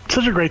I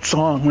such a great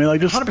song. I mean,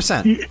 like, just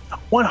 100%.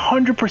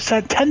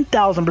 100%,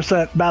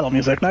 10,000% battle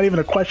music. Not even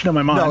a question in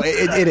my mind. No,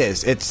 it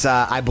is. It's,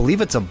 I believe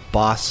it's a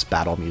boss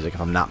battle music,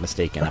 if I'm not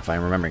mistaken, if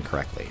I'm remembering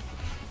correctly.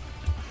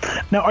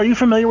 Now, are you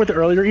familiar with the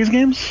earlier Ys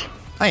games?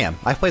 I am.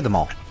 I've played them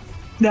all.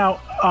 Now,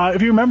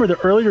 if you remember the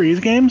earlier Ys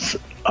games,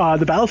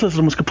 the battle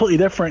system was completely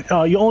different.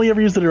 You only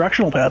ever used the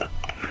directional pad.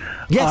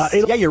 Yes,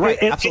 yeah, you're right.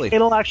 Absolutely.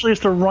 It'll actually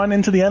just to run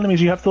into the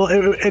enemies. You have to.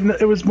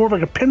 It was more of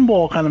like a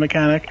pinball kind of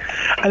mechanic,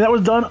 and that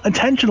was done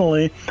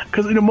intentionally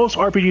because most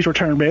RPGs were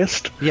turn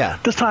based. Yeah.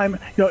 This time,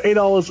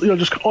 Adol is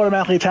just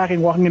automatically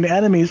attacking, walking into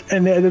enemies,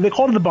 and they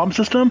called it the bump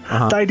system.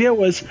 Uh-huh. The idea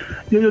was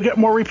you'll get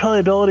more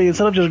replayability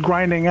instead of just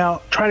grinding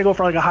out, trying to go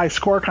for like a high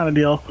score kind of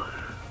deal.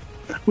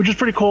 Which is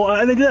pretty cool.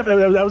 And they did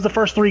that was the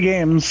first 3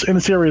 games in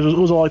the series. It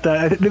was all like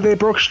that. They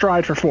broke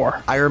stride for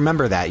 4. I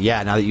remember that.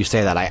 Yeah, now that you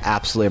say that, I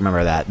absolutely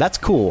remember that. That's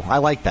cool. I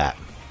like that.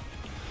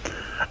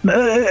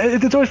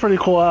 It's always pretty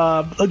cool.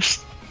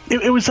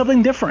 It was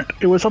something different.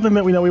 It was something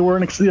that we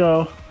weren't.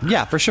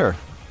 Yeah, for sure.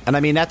 And I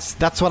mean,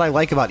 that's what I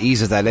like about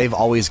Ys is that they've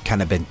always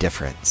kind of been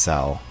different.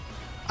 So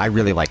I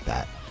really like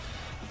that.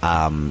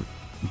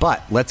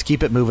 But let's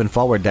keep it moving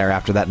forward there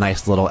after that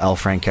nice little El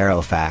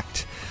Francaro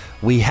fact.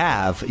 We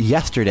have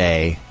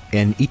Yesterday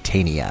in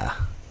Eternia.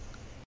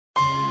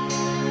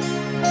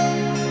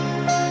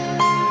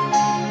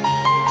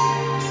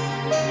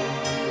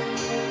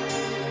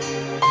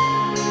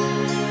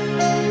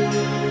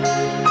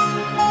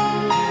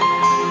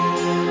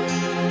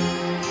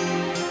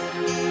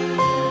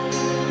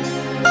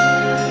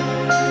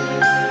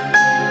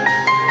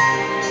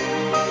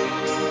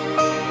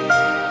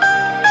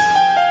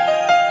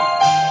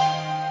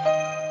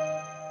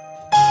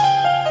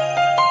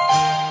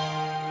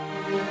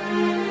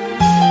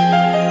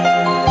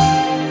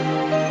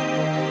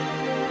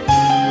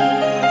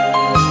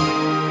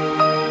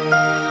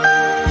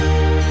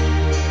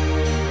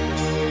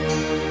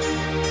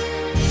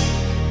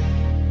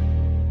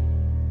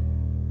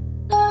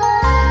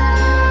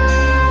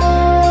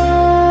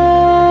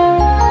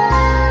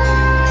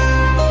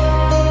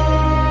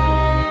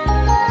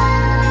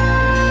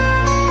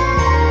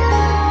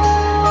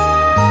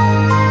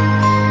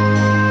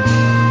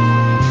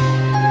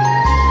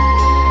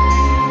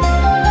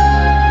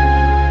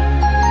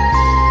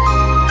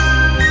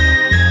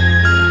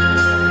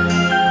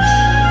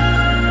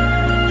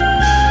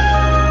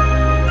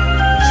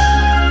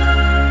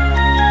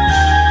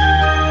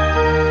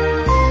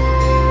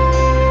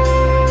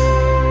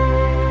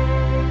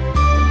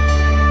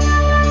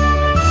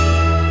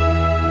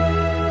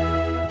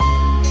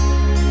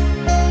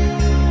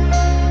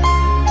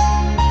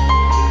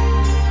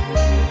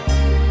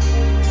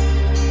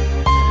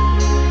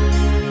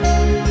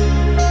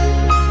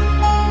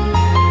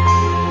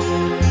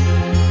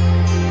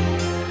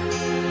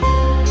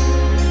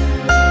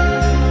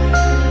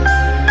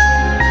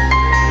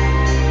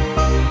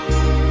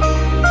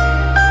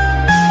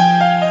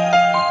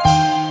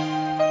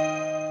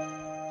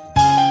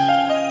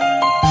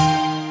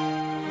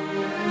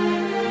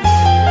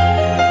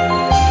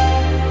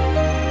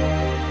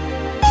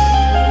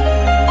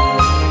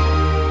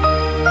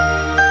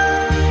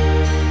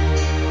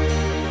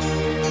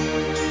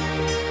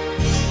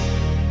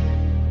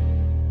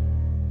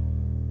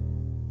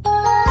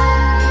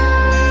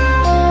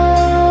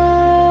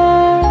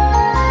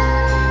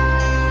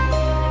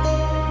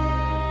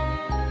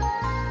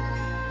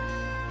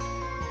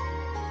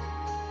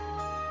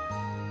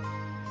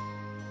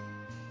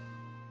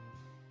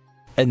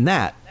 And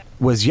that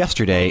was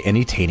Yesterday in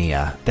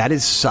Eternia. That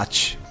is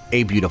such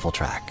a beautiful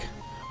track.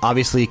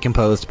 Obviously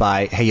composed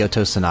by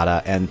Hayato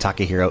Sanada and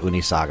Takahiro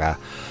Unisaga.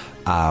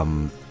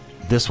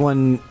 This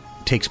one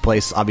takes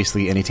place,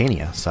 obviously, in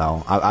Eternia.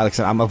 So, like I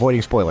said, I'm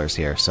avoiding spoilers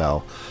here.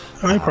 So,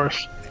 of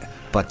course.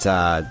 But,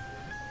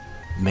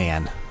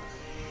 man,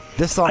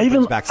 this song I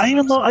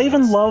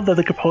even love that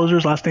the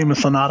composer's last name is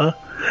Sanada,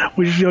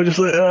 which is just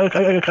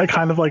a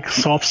kind of like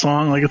soft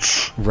song. Like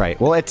it's right.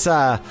 Well, it's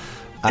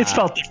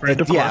spelled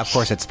different. Of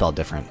course, it's spelled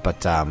different.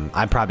 But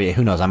I'm probably,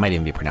 who knows? I might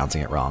even be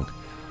pronouncing it wrong.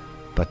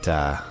 But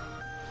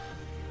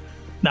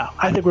no,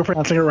 I think we're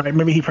pronouncing it right.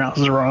 Maybe he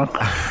pronounces it wrong.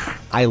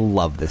 I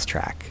love this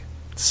track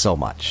so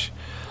much.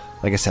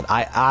 Like I said,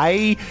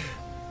 I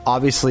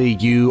obviously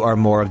you are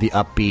more of the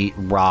upbeat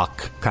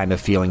rock kind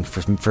of feeling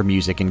for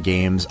music and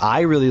games.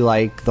 I really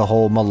like the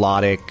whole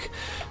melodic,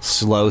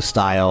 slow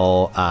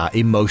style,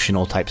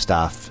 emotional type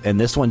stuff, and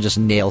this one just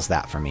nails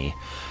that for me.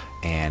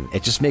 And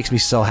it just makes me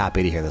so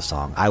happy to hear this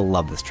song. I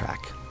love this track.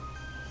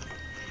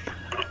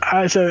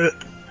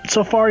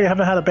 So far, you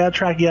haven't had a bad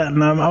track yet,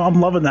 and I'm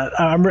loving that.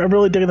 I'm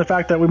really digging the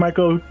fact that we might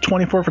go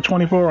 24 for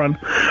 24 on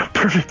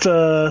perfect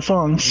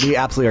songs. We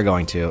absolutely are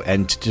going to.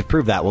 And to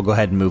prove that, we'll go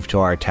ahead and move to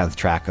our 10th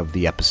track of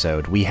the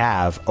episode. We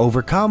have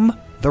Overcome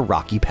the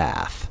Rocky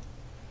Path.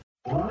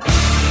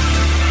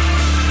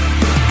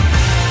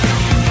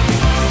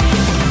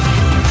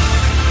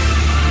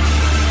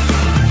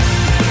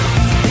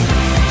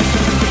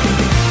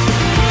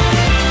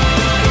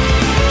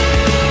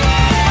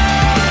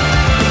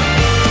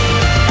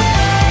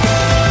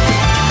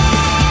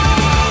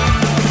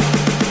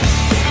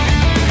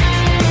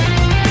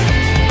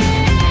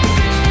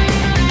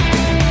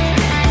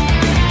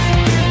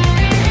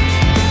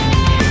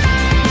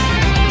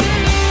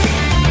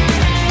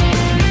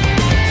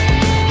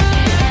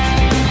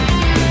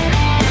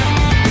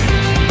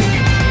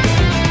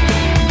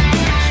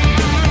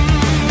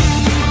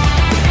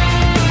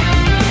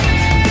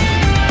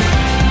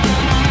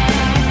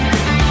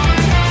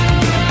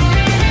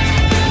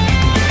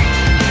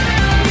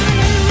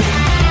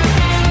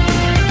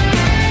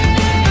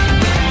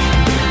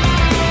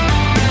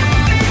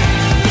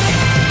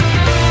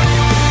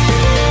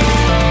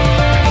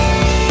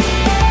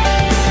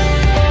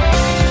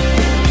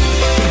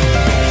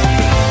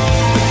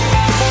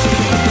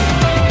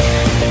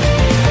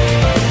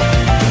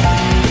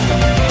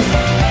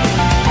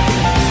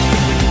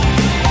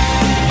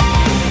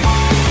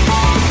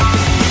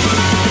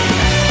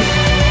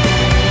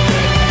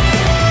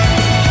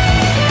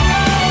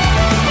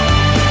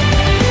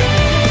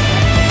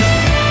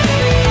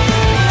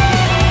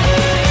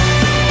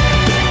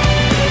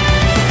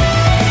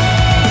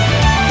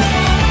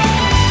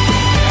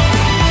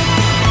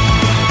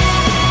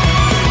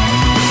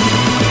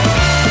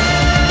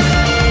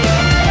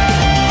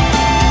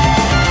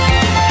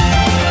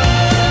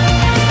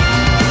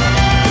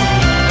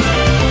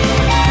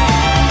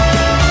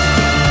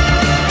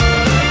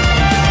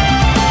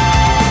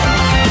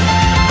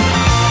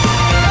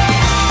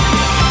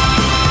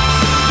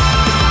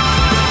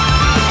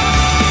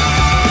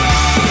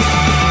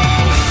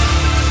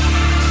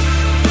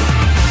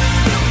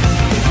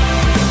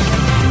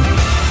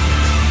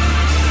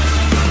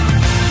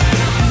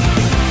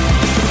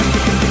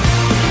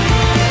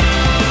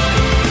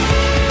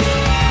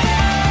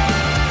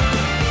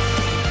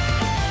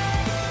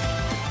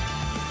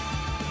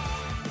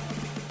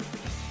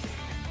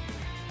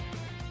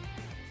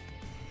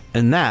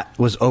 And that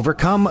was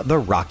Overcome the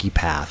Rocky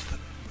Path.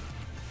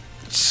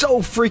 So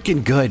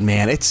freaking good,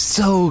 man. It's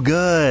so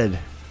good.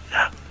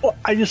 Well,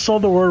 I just saw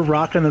the word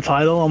rock in the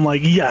title. I'm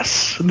like,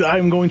 yes,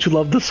 I'm going to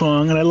love this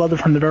song. And I love it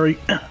from the very...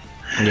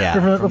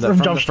 from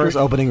the first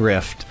opening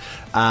riff.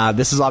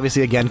 This is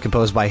obviously, again,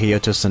 composed by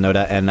Hayato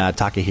Sonoda and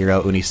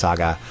Takahiro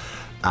Unisaga.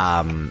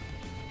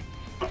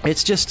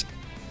 It's just...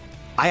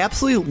 I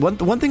absolutely...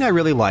 One thing I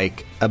really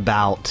like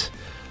about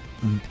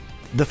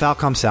the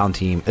Falcom sound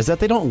team is that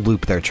they don't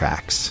loop their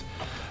tracks.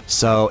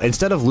 So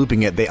instead of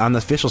looping it, on the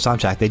official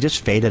soundtrack, they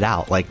just fade it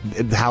out. Like,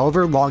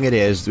 however long it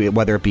is,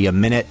 whether it be a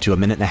minute to a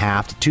minute and a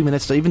half to 2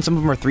 minutes, to even some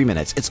of them are 3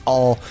 minutes, it's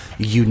all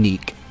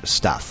unique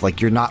stuff. Like,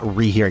 you're not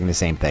rehearing the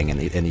same thing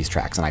in these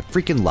tracks, and I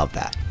freaking love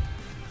that.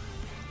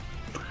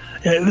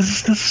 Yeah,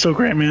 this is so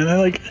great, man.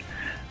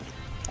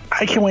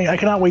 I can't wait. I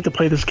cannot wait to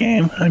play this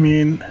game. I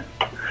mean,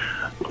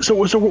 so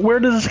where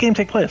does this game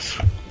take place?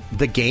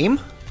 The game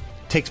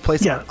takes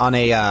place on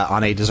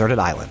a deserted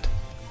island.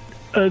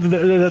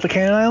 The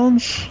Cannon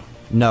Islands?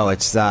 No,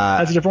 it's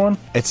that's a different one.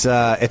 It's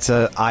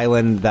a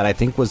island that I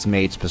think was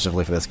made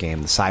specifically for this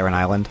game, the Siren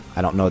Island.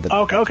 I don't know that.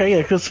 Okay,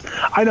 yeah, because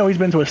I know he's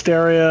been to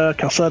Asteria,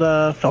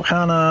 Calceta,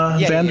 Falcana,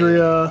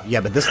 Xandria.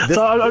 Yeah, but this.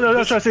 So I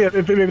was trying to say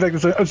if maybe like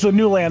it's a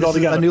new land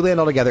altogether. A new land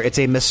altogether. It's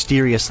a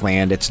mysterious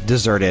land. It's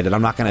deserted, and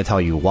I'm not going to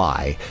tell you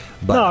why.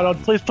 But no,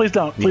 please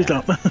don't,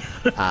 don't.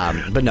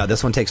 But no,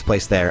 this one takes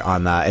place there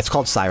on. It's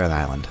called Siren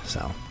Island.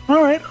 So.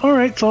 All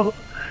right. So.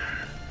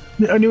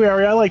 a new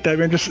area. I like that,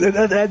 man. Just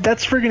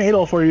that's freaking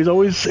Adolf for you. He's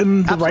always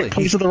in the right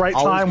place at the right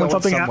time when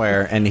something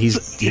somewhere, and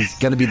he's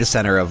going to be the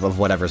center of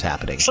whatever's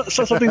happening. So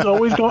something's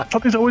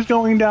always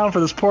going down for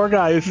this poor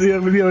guy.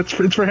 It's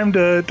for him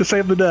to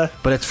save the day.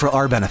 But it's for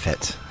our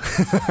benefit.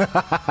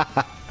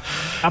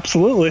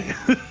 Absolutely.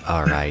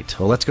 All right.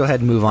 Well, let's go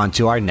ahead and move on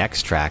to our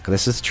next track.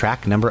 This is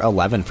track number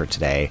 11 for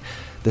today.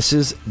 This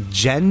is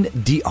Jen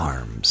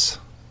d'Armes.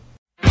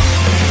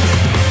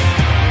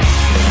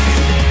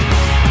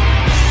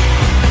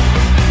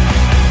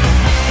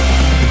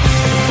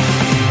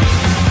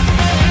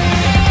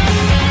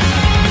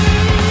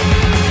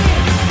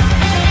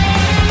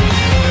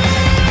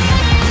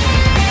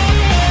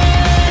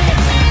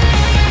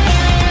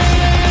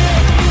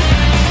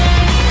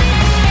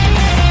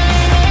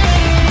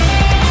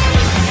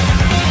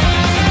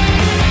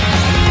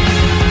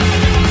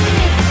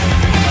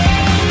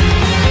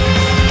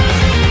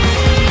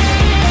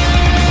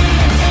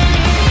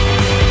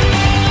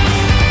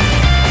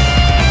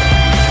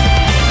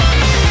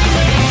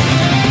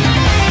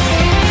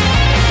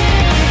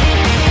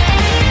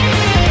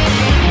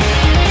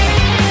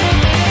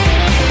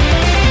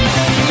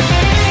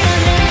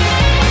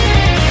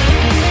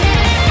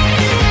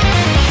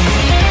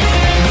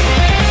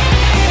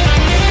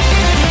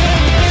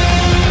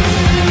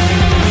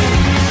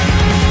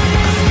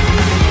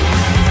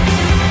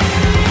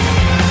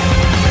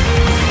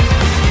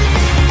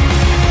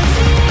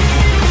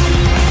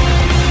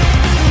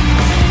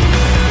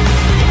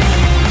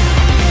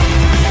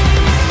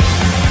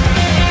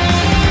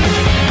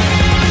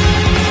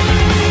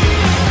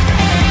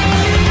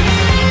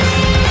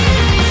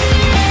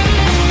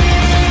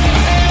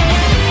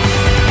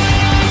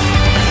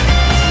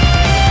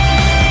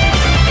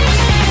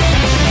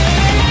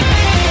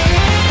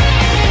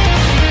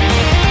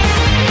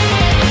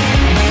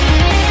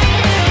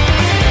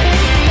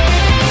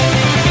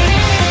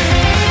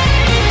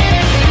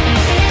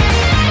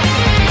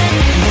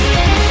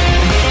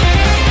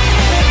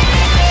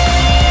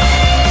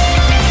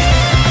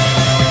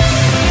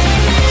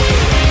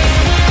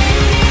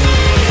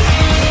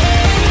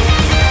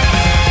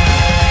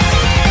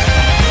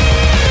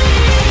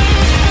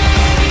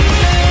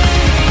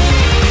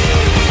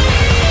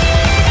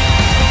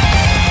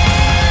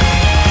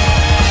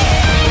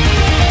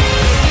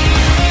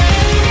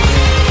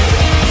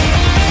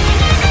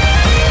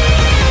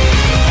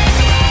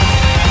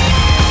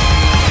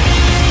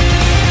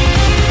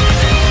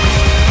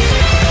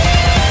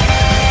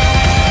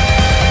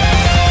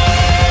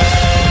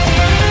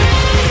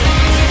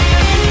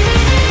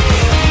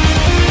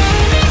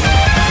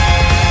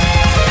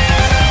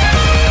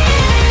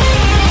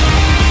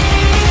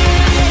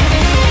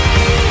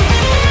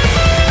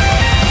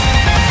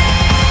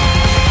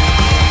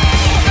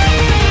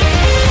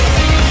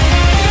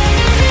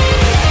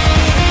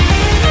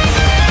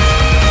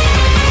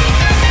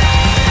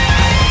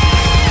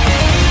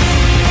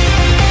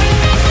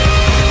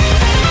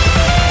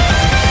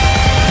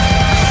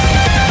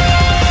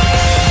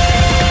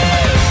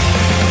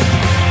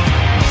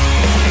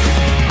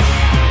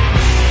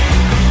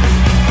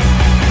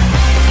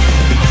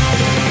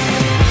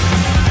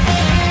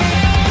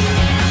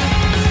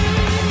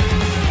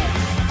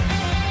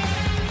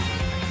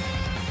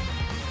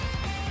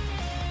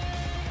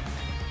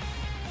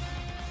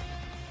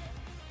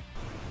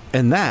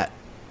 And that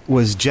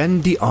was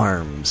Jen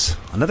d'Armes.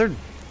 Another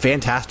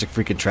fantastic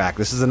freaking track.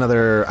 This is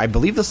another, I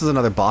believe this is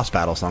another boss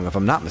battle song, if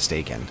I'm not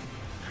mistaken.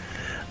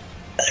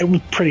 It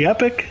was pretty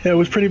epic. It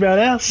was pretty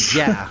badass.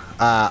 Yeah.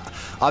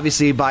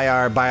 Obviously by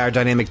our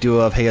dynamic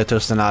duo of Hayato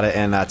Sanada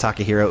and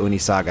Takahiro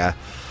Unisaga.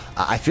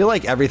 I feel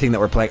like everything that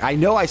we're playing, I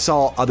know I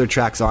saw other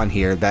tracks on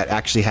here that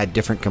actually had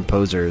different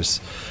composers,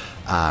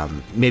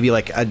 maybe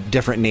like a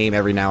different name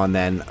every now and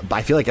then, but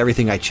I feel like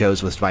everything I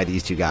chose was by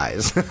these two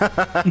guys.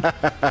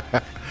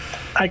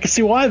 I can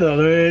see why,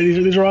 though.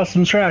 These are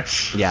awesome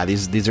tracks. Yeah,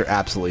 these are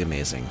absolutely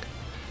amazing.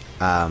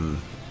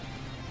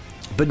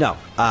 But no,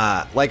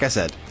 like I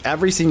said,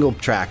 every single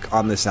track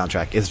on this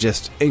soundtrack is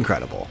just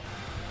incredible.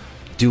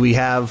 Do we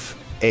have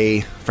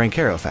a Frank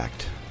Caro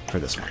fact for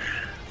this one,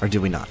 or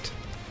do we not?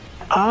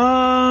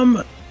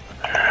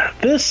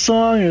 This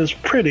song is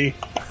pretty.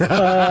 That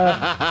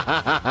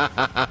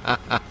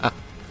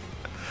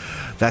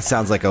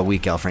sounds like a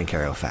weak El Frank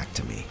Caro fact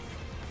to me.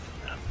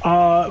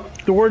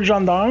 The word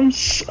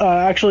gendarmes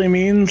actually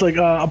means like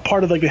a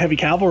part of like the heavy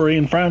cavalry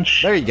in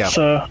French. There you go.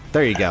 So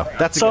there you go.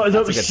 That's a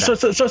good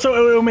fact.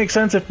 So it would make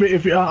sense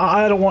if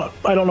I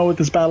don't know what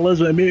this battle is,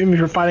 but maybe if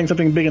you're fighting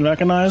something big and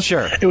recognized,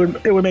 sure,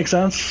 it would make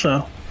sense.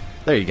 So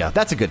there you go.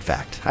 That's a good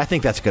fact. I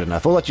think that's good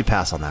enough. We'll let you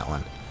pass on that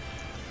one.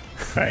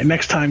 All right,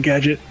 next time,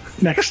 Gadget.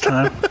 Next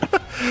time.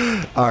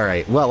 All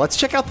right. Well, let's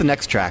check out the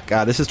next track.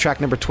 This is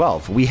track number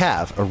 12. We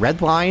have a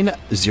Red Line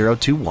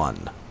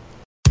 021.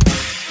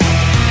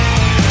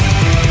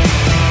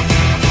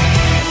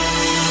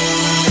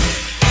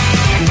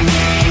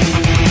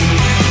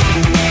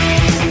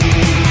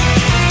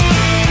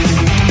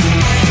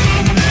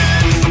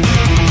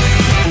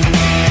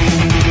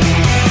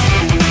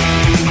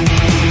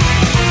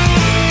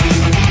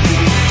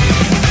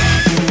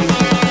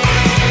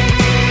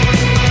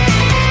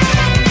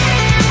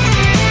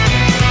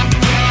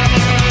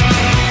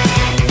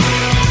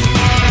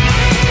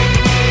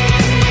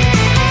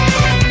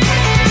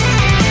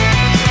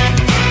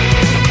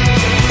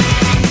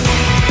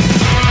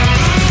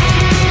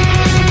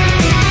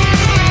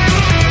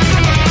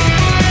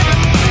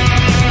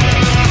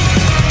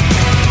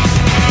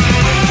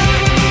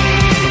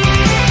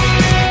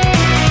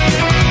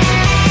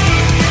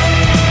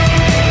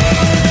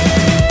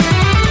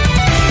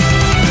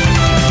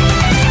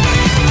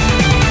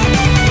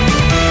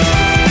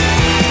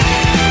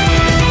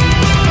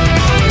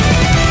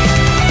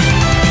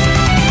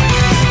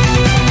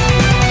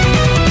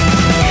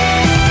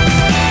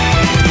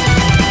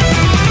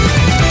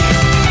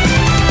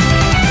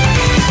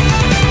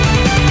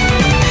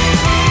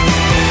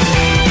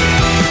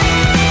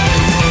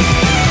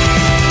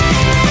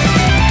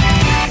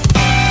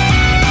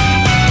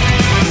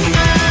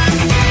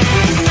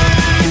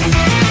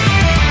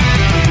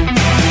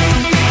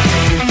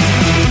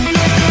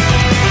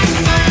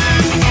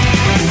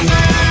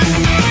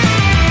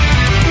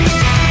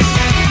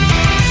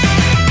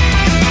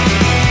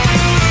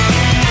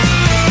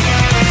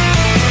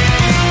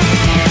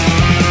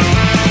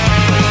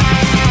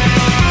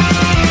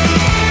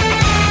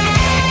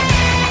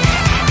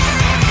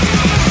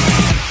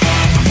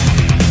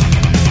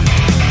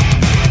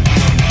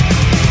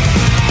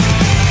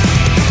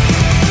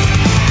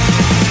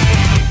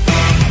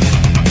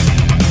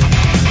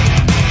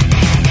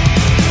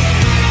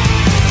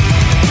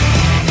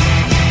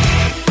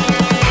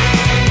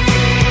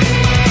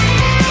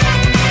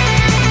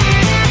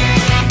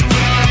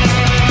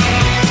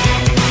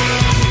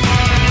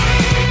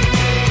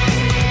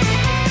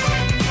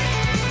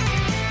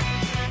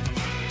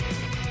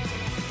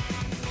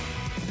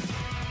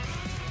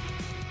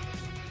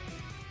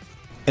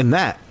 And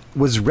that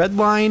was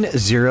Redline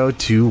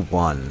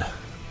 021.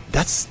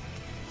 That's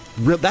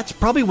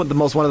probably one of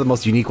the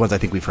most unique ones I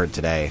think we've heard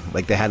today.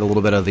 Like, they had a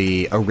little bit of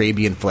the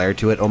Arabian flair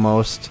to it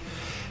almost.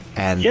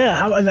 And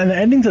yeah, and the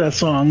ending to that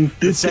song,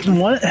 the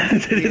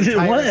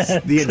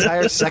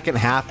entire second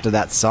half to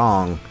that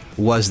song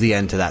was the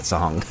end to that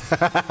song.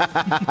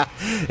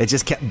 It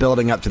just kept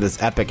building up to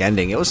this epic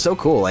ending. It was so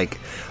cool. Like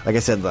I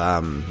said,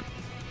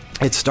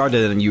 it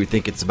started and you would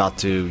think it's about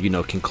to,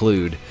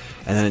 conclude,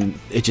 and then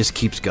it just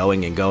keeps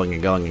going and going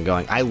and going and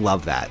going. I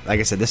love that.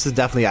 Like I said, this is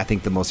definitely, I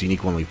think, the most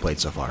unique one we've played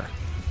so far.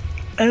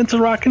 And it's a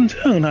rockin'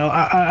 tune.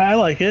 I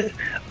like it.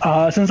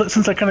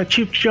 Since I kind of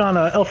cheaped you on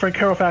El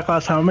Francaro fact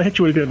last time, I'm gonna hit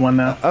you with a good one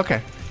now.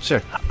 Okay,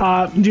 sure.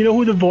 Do you know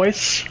who the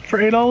voice for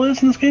Adol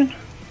is in this game?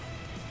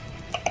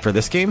 For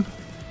this game?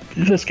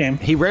 This game.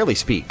 He rarely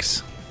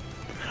speaks.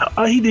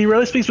 He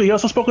rarely speaks, but he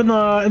also spoke in the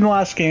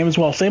last game as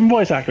well. Same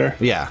voice actor.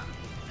 Yeah.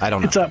 I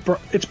don't know.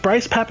 It's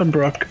Bryce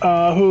Papenbrook,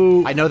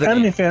 who I know the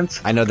anime name. fans.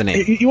 I know the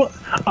name. Eren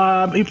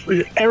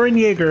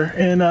Yeager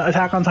in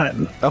Attack on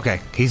Titan. Okay,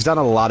 he's done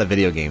a lot of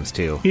video games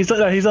too. He's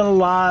done a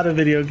lot of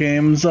video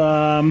games.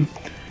 What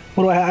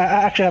do I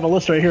actually have a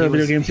list right here of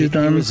video games he's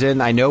done. He was in.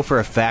 I know for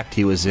a fact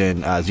he was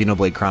in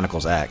Xenoblade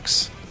Chronicles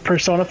X.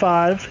 Persona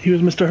 5. He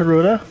was Mr.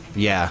 Haruta.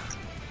 Yeah.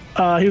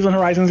 He was in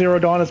Horizon Zero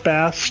Dawn as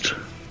Bast.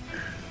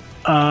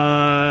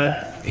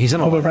 He's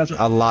in a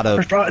lot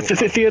of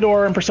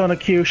Theodore and Persona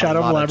Q, Shadow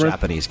of the Labyrinth.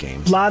 Japanese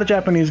games. A lot of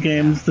Japanese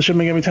games. The Shin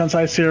Megami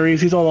Tensei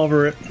series. He's all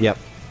over it. Yep.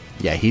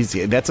 Yeah, he's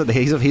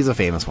a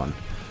famous one.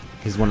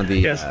 He's one of the.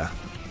 Yes.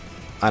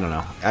 I don't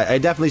know. I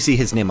definitely see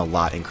his name a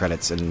lot in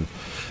credits, and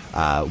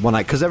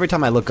because every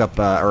time I look up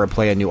or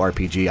play a new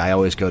RPG, I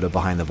always go to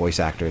behind the voice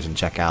actors and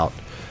check out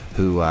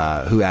who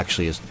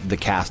actually is the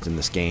cast in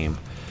this game.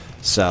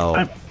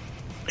 So.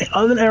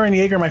 Other than Eren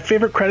Yeager, my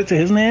favorite credit to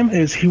his name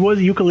is he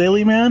was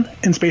Ukulele Man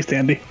in Space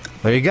Dandy.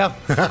 There you go.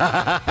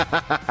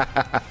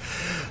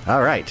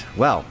 All right.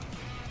 Well,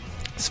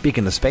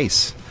 speaking of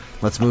space,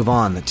 let's move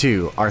on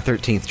to our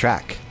 13th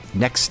track,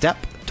 Next Step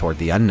Toward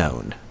the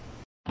Unknown.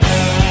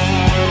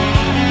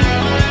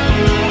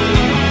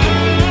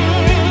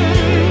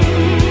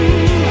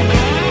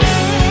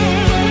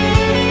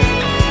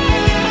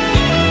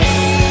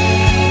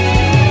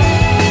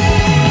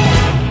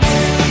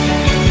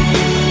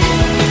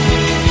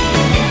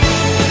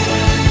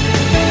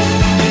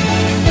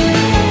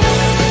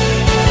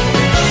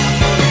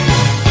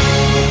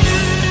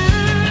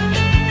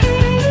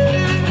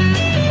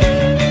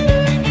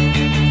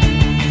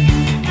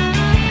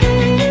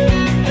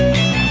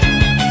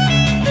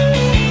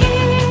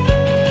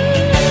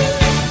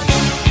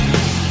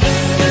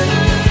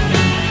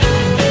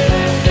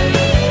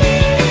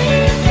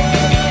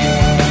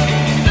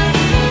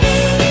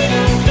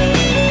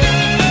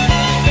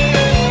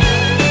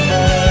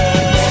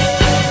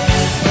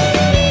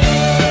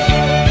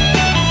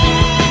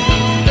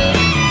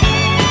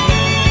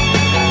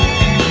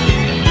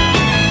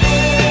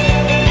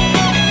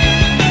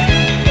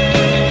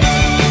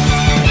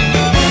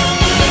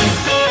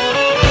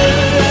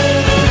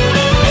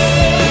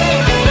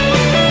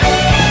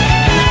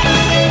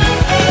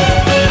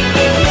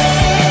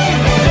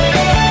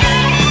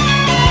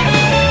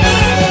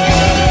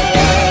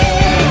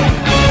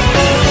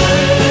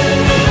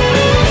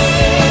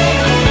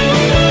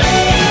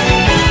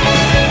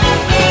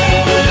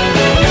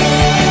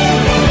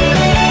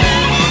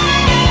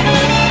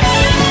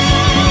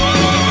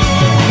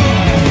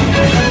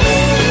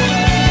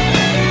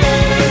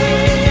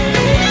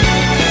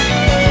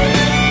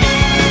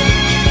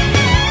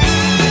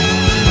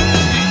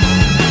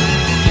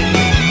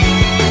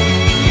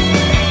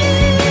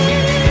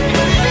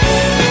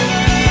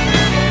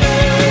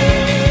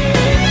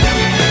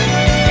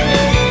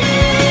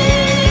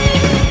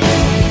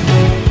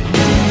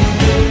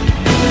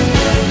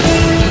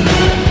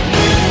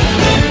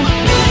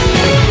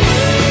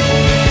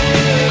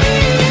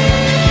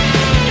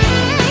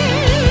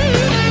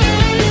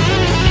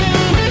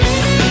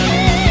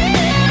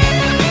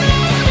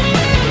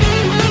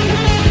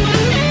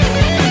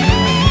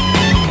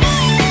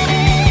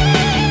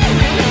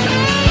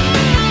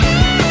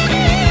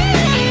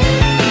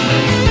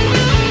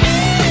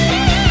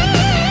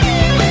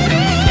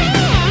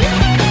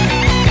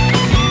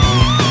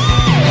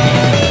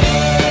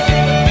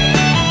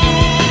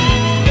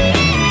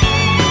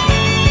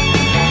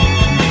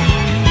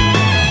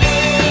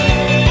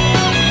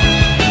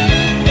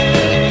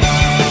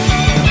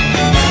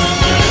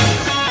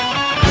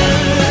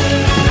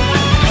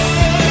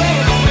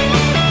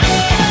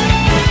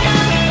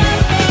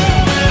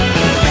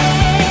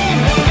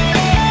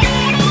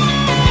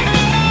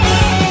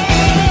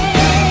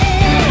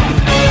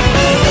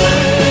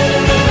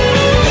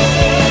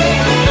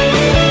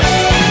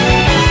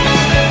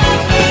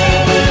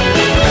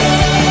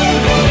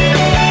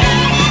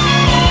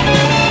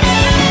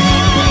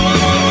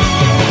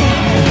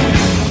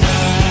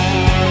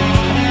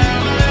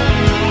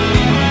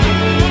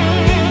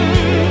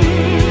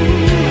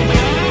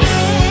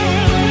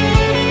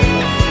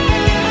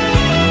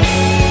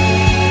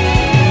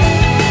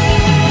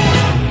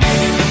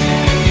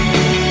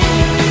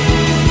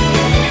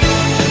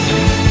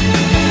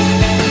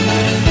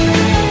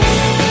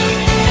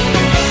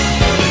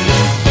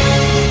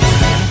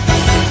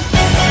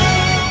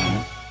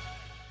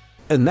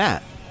 And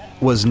that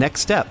was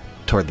Next Step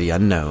Toward the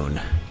Unknown.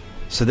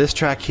 So this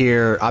track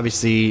here,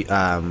 obviously,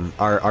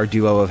 our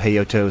duo of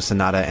Hayato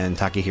Sanada and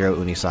Takahiro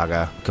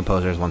Unisaga,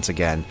 composers once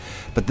again.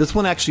 But this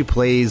one actually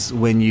plays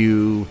when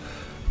you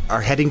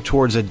are heading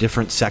towards a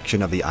different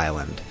section of the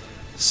island.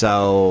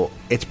 So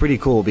it's pretty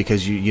cool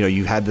because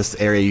you had this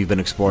area you've been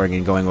exploring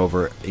and going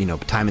over,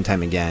 time and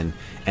time again,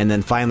 and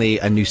then finally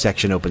a new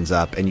section opens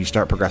up and you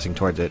start progressing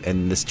towards it,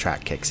 and this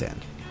track kicks in.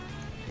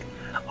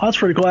 Oh, that's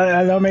pretty cool.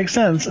 That makes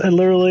sense. And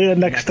literally a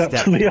next step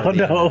to the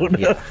unknown.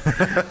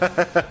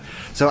 Yeah.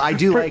 So I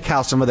do like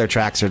how some of their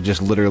tracks are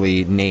just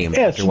literally named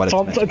after what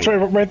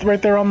it's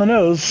right there on the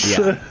nose.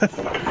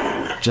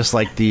 Yeah. Just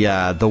like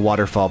the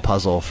waterfall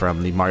puzzle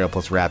from the Mario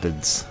Plus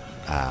Rabbids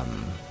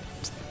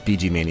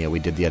BG Mania we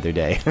did the other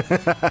day.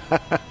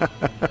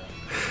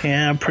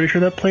 Yeah, I'm pretty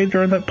sure that played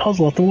during that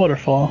puzzle at the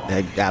waterfall.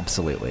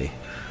 Absolutely.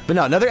 But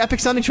no, another epic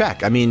sounding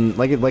track. I mean,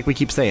 like we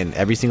keep saying,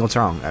 every single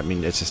song. I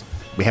mean, it's just,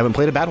 we haven't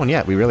played a bad one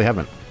yet. We really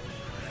haven't.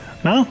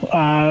 No?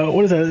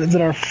 What is it? Is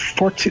it our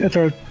 14th? It's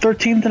our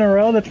 13th in a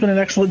row? That's been an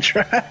excellent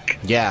track.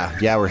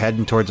 Yeah, we're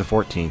heading towards the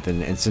 14th.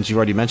 And since you've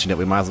already mentioned it,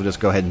 we might as well just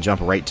go ahead and jump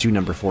right to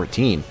number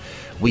 14.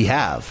 We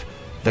have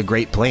The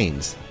Great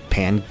Plains,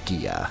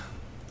 Pangaea.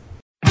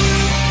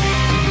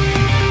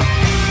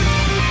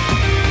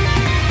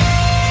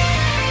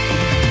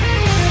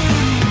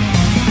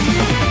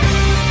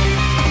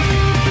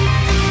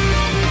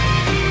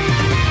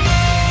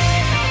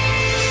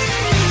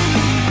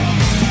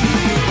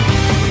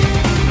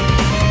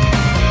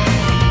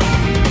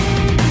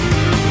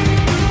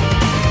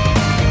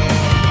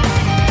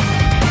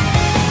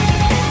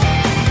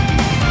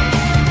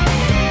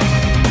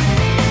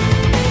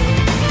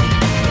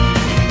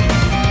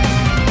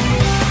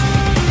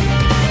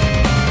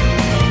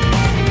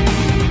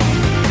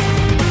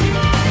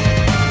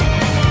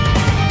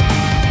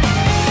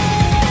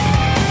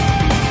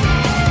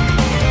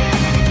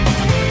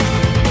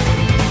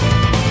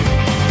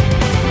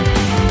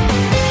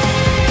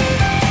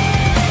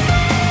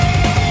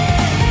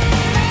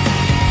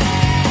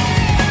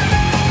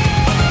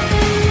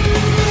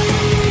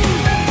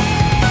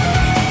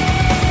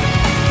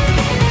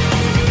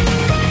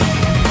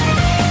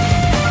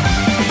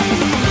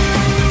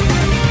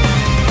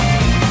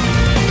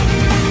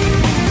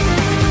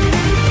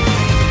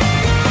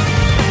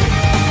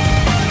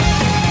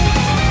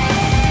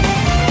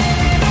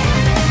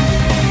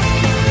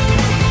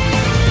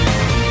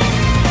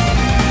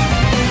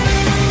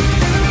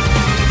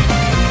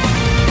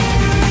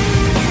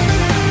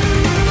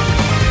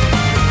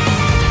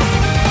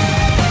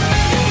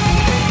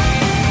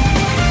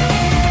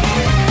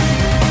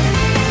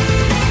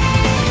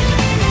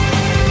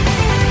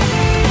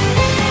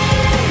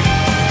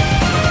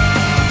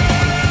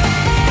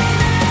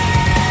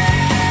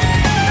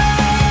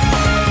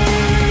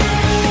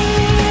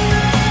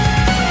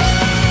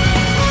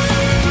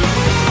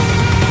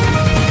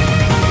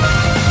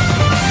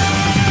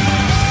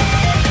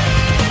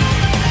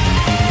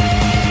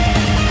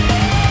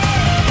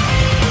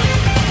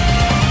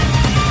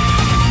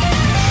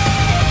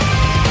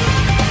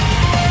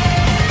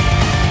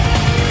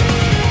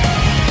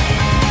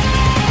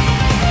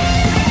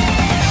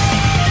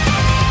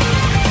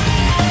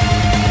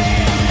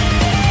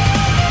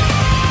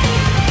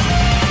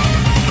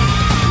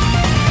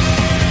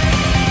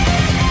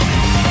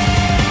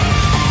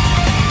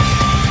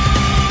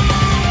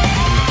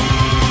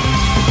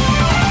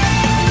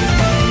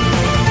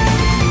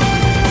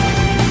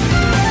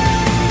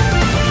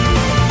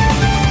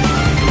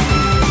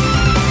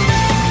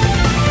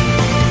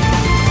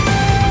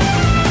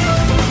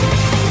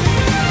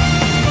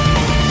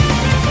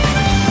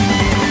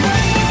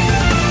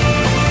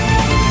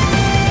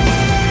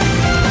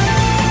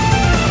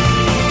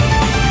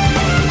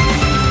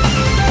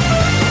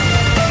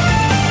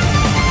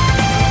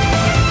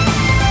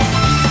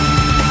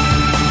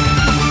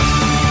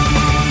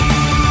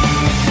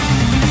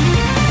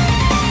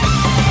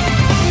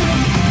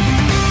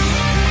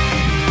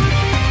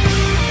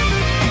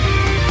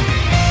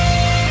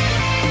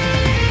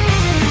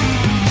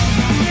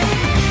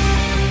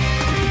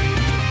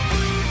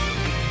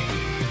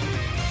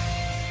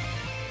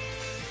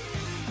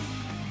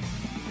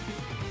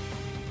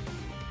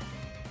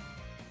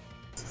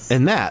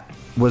 And that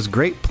was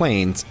Great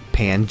Plains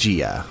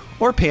Pangaea,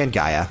 or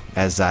Pangaea,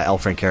 as El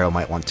Francaro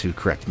might want to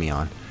correct me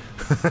on.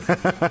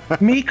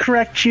 Me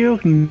correct you?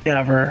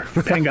 Never.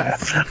 Pangaea.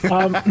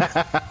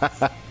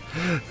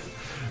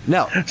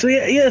 No. So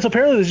so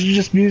apparently this is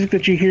just music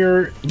that you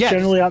hear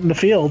generally out in the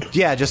field.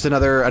 Yeah, just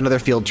another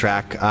field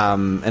track,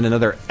 and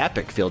another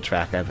epic field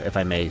track, if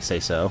I may say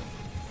so.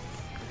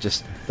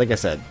 Just, like I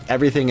said,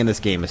 everything in this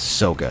game is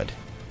so good.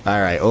 All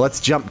right, well,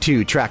 let's jump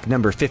to track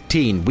number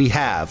 15. We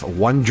have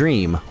One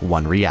Dream,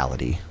 One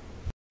Reality.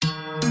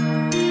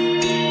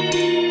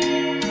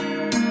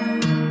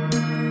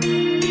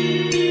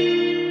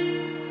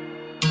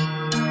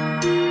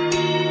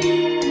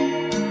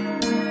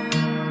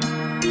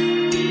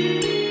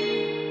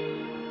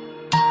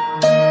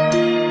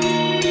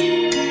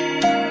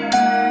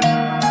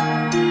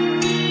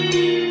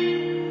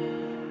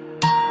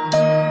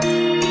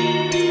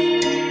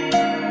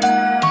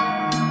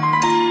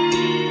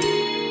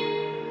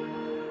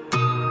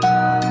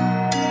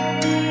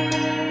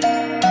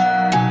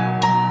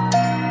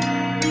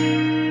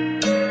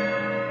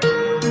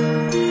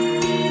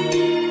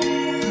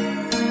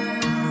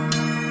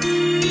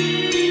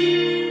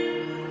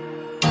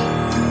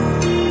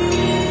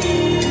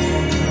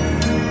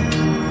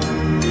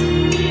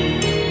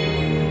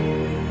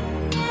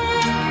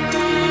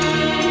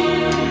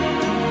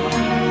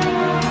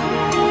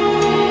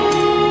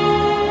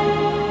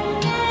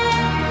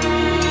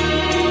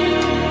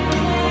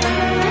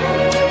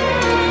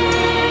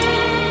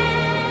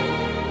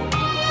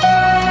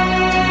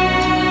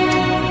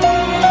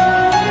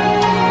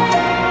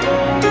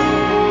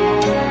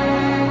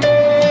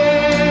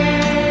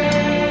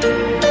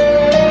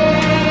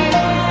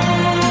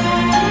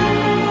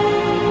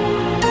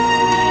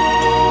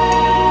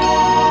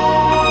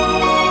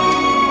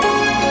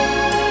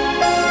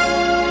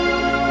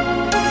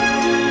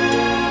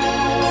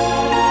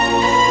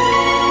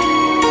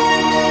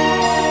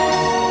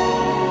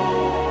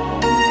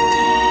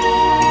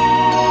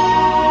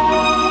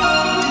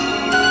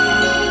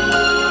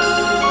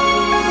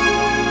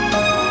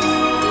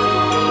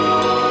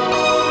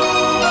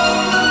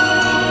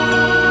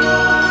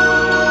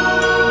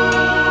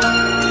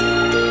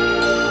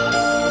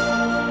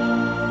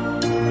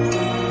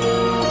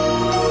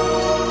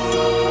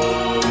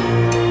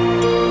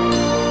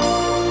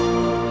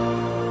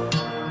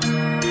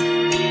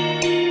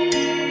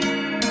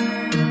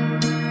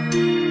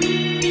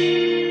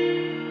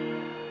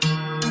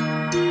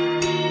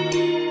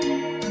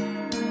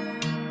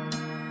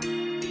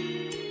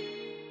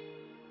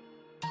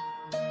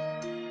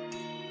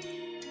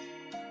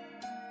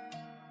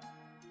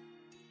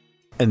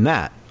 And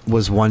that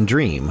was One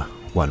Dream,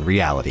 One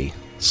Reality.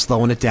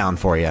 Slowing it down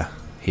for you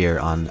here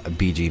on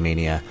BG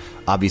Mania.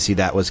 Obviously,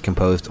 that was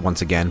composed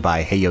once again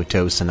by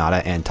Hayato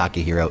Sanada and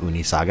Takahiro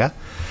Unisaga.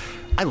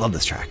 I love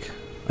this track.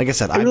 Like I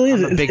said, I'm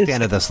a big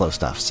fan of the slow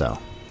stuff. So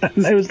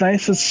it was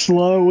nice and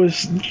slow.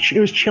 It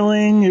was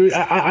chilling.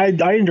 I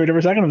enjoyed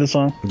every second of the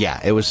song.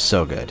 Yeah, it was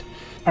so good.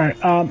 All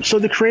right. So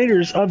the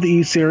creators of the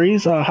E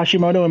series,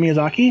 Hashimoto and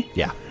Miyazaki,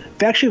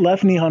 they actually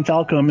left Nihon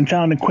Falcom and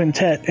founded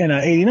Quintet in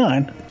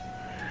 '89.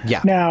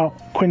 Yeah. Now,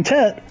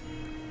 Quintet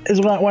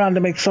went on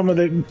to make some of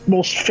the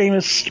most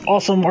famous,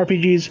 awesome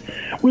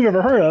RPGs we've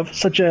ever heard of,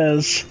 such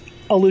as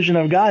Illusion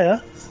of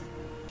Gaia.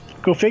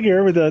 Go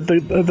figure, with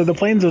the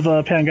planes of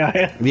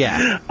Pangaea.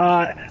 Yeah.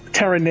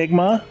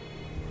 Terranigma.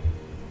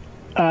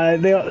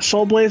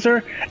 Soul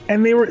Blazer,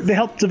 and they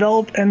helped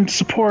develop and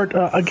support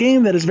a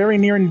game that is very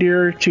near and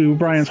dear to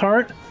Brian's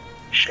heart,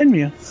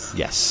 Shenmue.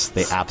 Yes,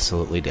 they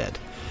absolutely did.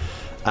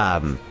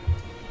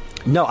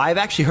 No, I've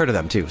actually heard of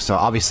them too. So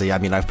obviously, I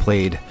mean, I've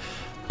played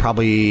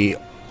probably.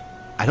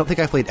 I don't think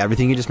I played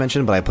everything you just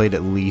mentioned, but I played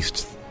at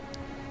least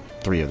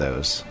 3 of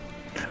those.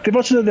 They've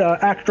also did the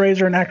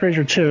ActRaiser and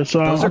ActRaiser 2,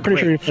 so I'm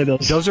pretty sure you played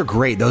those. Those are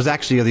great. Those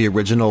actually are the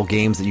original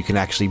games that you can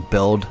actually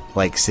build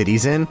like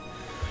cities in.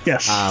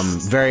 Yes.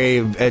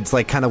 It's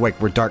like kind of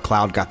like where Dark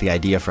Cloud got the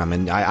idea from,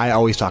 and I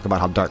always talk about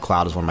how Dark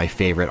Cloud is one of my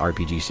favorite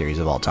RPG series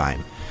of all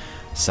time.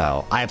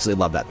 So I absolutely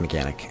love that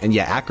mechanic. And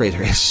yeah,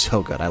 ActRaiser is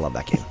so good. I love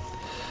that game.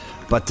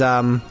 But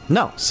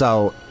no,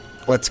 so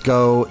let's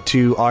go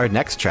to our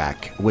next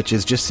track, which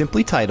is just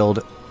simply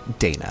titled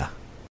Dana.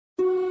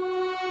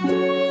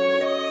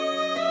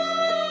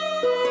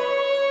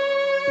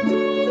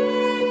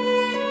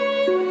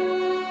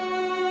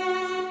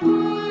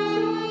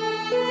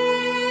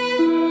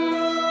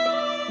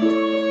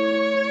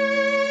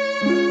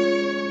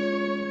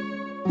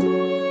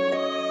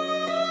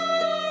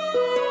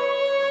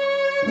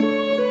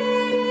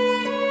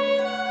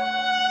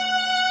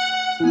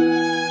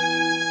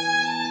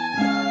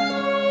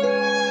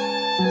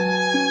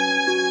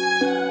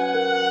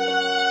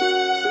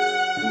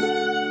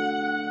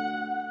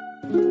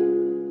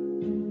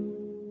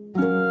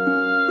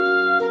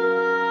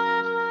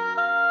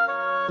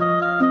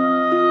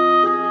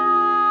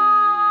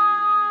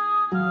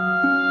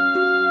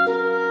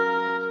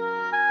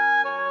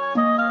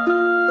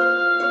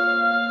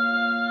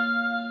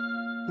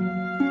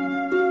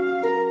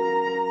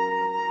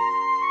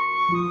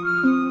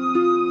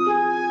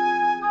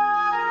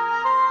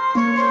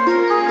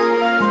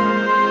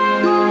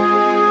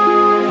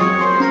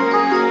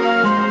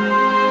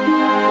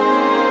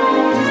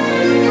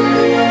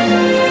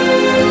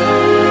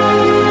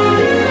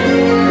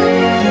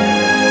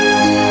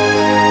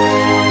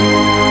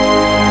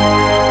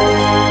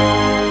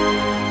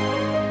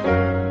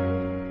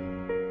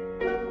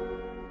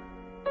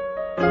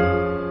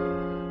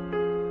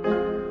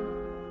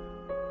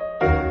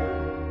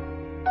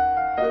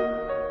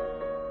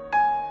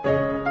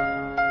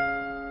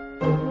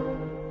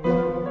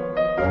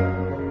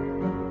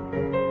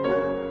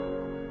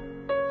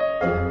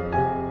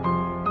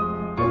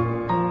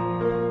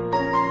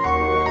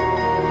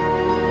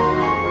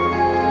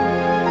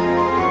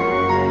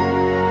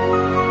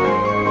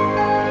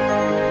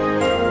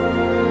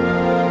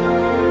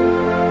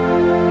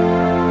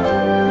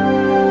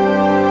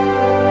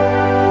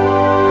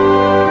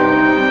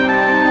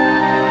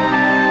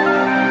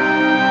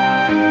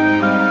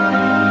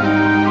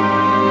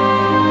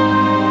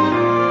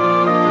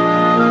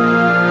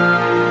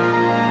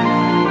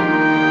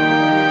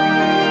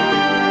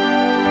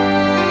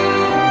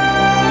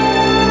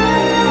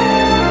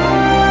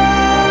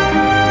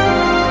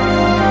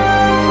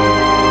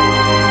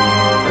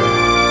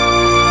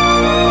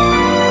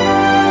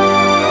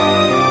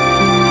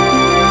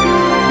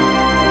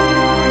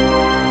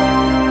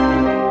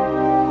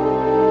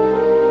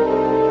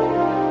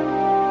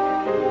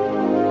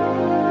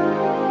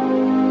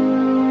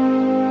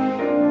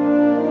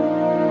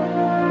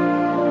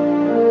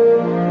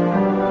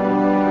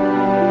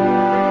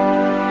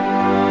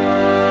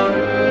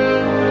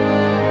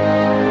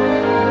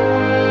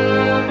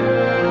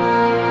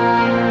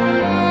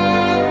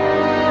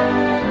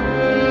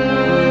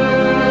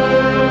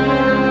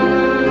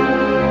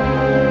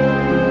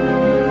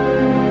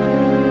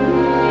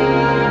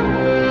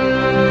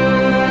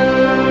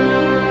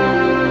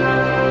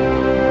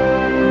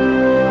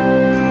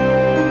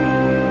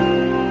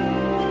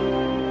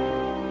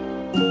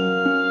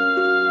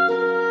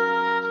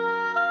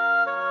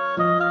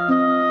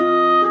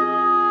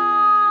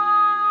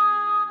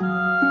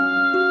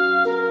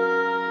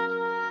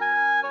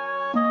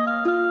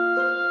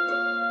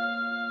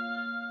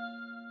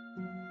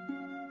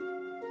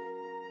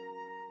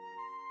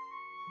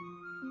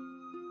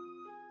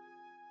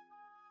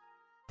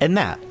 And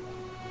that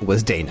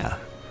was Dana.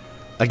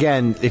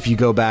 Again, if you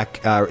go back,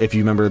 if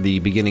you remember the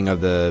beginning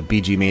of the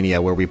BG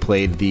Mania where we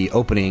played the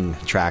opening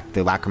track,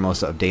 the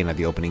Lacrimosa of Dana,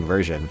 the opening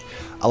version,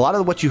 a lot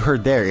of what you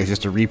heard there is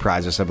just a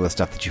reprise of some of the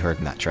stuff that you heard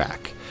in that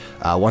track.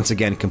 Once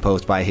again,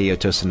 composed by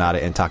Hayato Sanada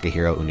and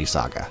Takahiro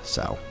Unisaga.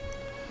 So,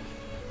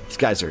 these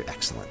guys are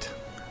excellent.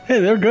 Hey,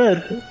 they're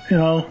good.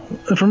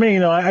 For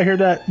me, I hear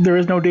that there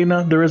is no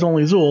Dana, there is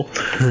only Zool.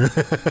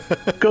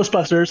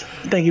 Ghostbusters,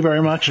 thank you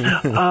very much.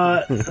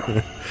 No,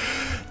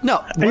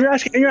 and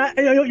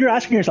you're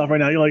asking yourself right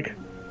now. You're like,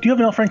 do you have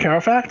an L. Frank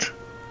Caro fact?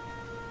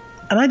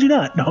 And I do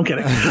not. No, I'm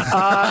kidding.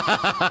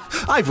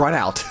 I've run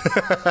out.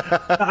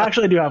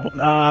 Actually, I do have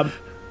one.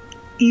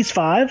 Ys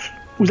 5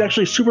 was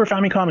actually Super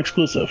Famicom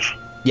exclusive.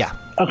 Yeah.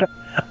 Okay.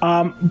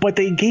 But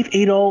they gave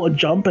Adol a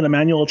jump and a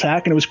manual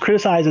attack, and it was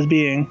criticized as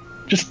being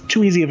just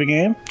too easy of a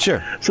game.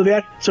 Sure. So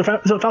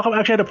Falcom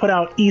actually had to put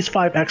out Ys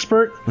 5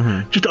 Expert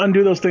just to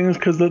undo those things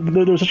because there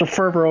was such a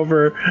fervor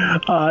over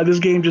this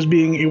game just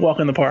being a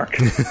walk in the park.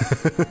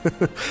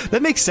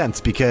 That makes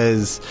sense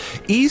because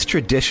Ys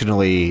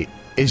traditionally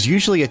is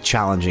usually a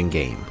challenging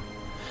game.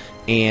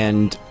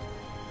 And,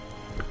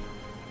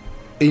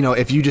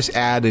 if you just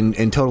add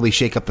and totally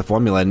shake up the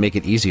formula and make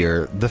it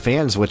easier, the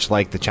fans which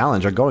like the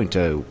challenge are going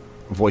to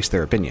voice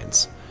their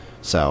opinions.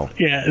 So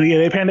yeah,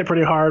 they panned it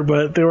pretty hard,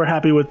 but they were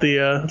happy with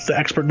the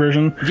expert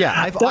version. Yeah,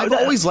 I've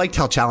always liked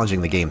how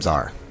challenging the games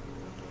are.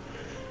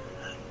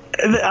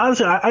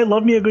 Honestly, I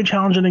love me a good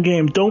challenge in a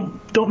game.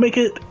 Don't make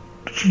it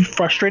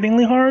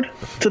frustratingly hard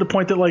to the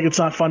point that like it's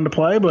not fun to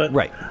play. But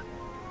right.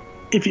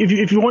 If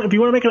you want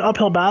to make an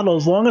uphill battle,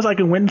 as long as I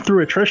can win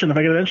through attrition, if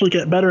I can eventually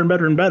get better and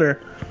better and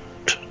better,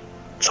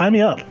 sign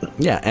me up.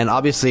 Yeah, and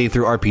obviously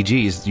through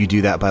RPGs, you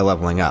do that by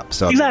leveling up.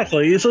 So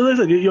exactly. So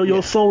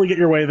you'll slowly get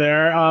your way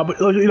there. But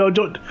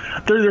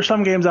there's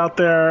some games out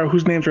there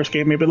whose names are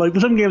escaping me, but like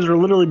some games are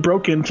literally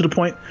broken to the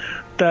point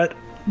that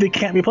they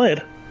can't be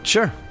played.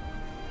 Sure.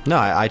 No,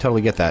 I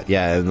totally get that.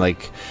 Yeah, and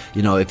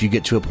if you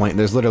get to a point,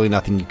 there's literally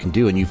nothing you can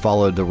do, and you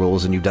followed the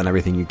rules and you've done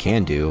everything you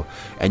can do,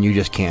 and you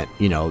just can't.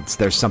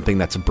 There's something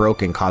that's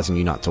broken, causing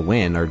you not to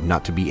win or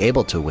not to be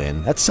able to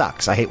win. That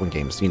sucks. I hate when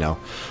games,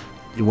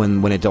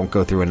 when it don't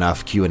go through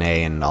enough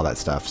Q&A and all that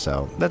stuff.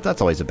 So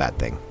that's always a bad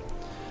thing.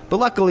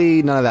 But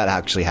luckily, none of that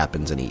actually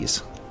happens in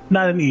Ys.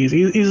 Not in Ys.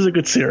 Ys is a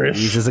good series.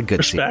 Ys is a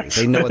good series.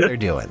 They know what they're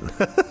doing.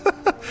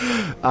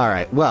 All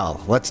right.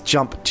 Well, let's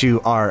jump to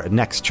our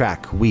next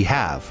track. We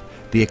have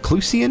the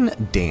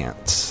Eclusian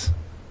Dance.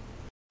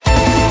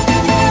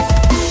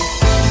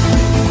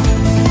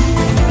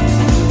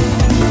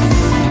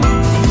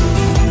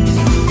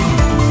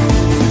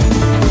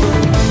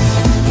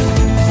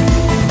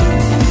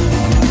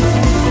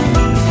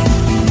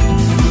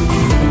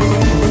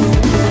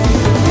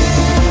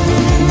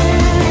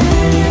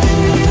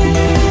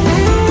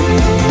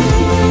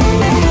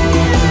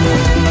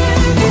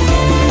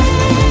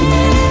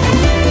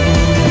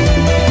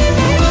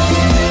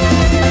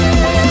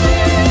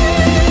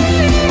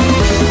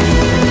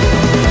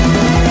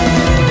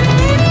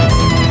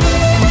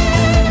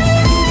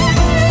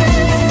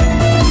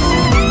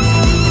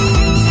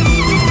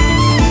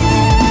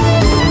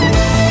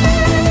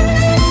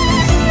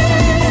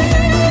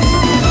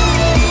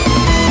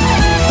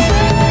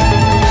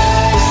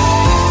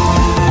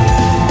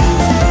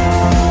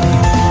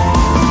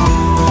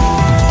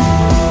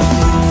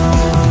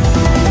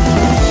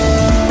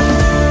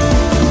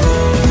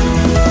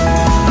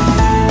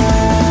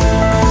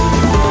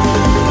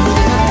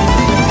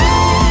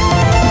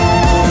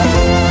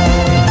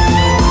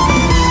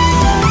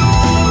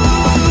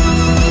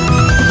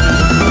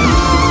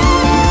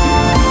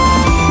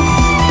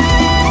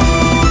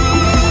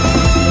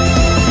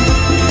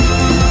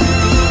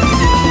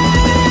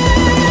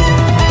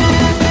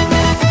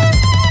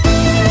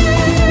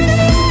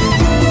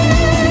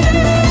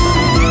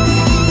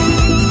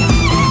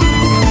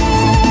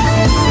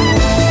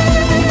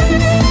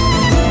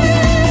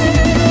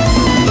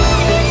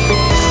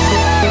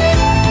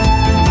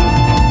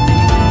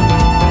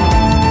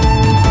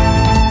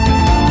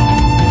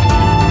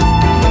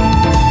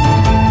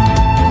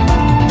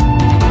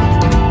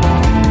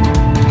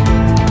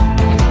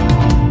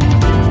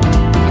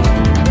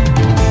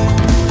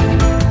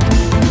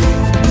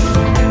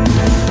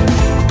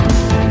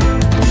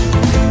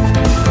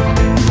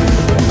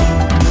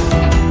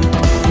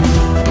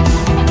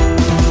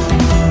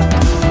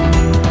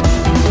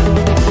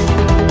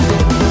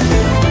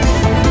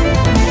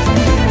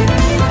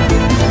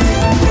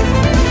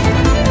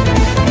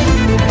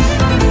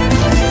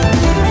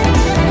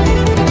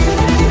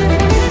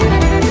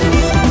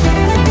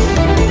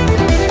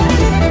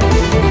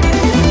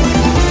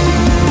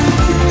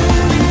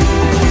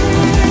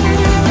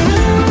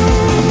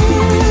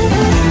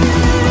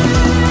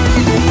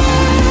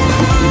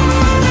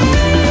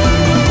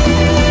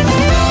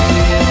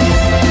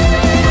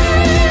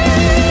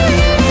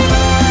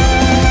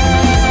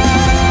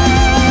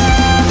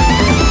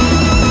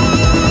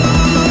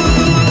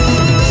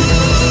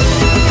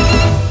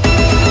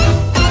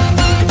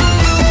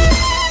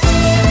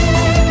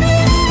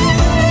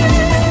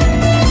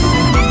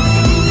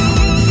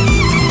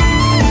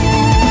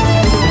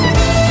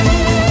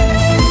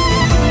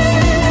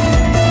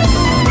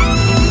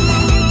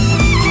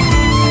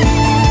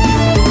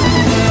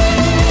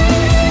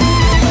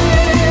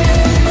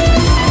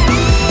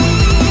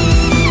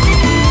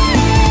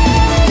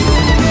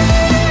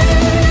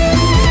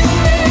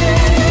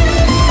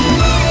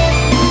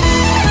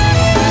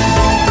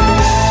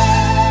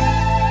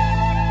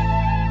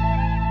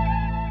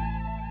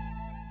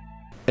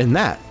 And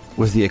that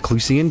was the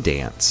Eclusian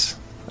Dance.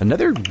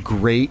 Another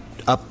great,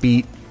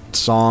 upbeat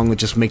song that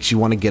just makes you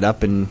want to get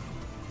up and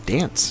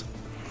dance.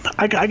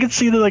 I could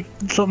see that, like,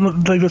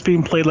 something like this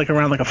being played, like,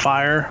 around, like, a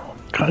fire,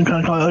 kind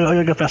of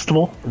like a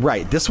festival.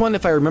 Right. This one,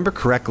 if I remember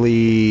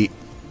correctly,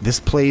 this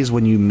plays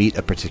when you meet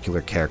a particular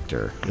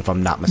character, if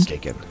I'm not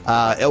mistaken.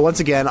 Once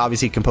again,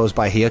 obviously composed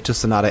by Hayato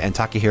Sanada and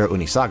Takahiro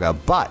Unisaga,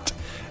 but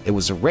it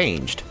was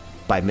arranged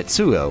by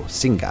Mitsuo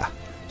Singa.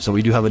 So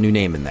we do have a new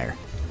name in there.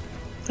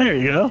 There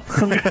you go.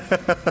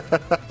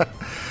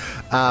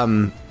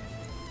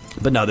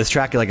 But no, this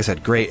track, like I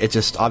said, great. It's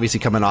just obviously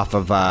coming off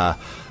of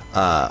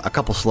a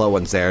couple slow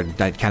ones there,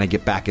 to kind of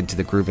get back into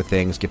the groove of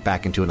things, get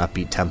back into an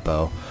upbeat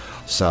tempo.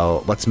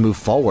 So let's move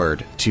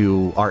forward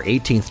to our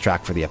 18th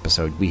track for the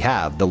episode. We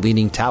have The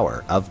Leaning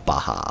Tower of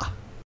Baja.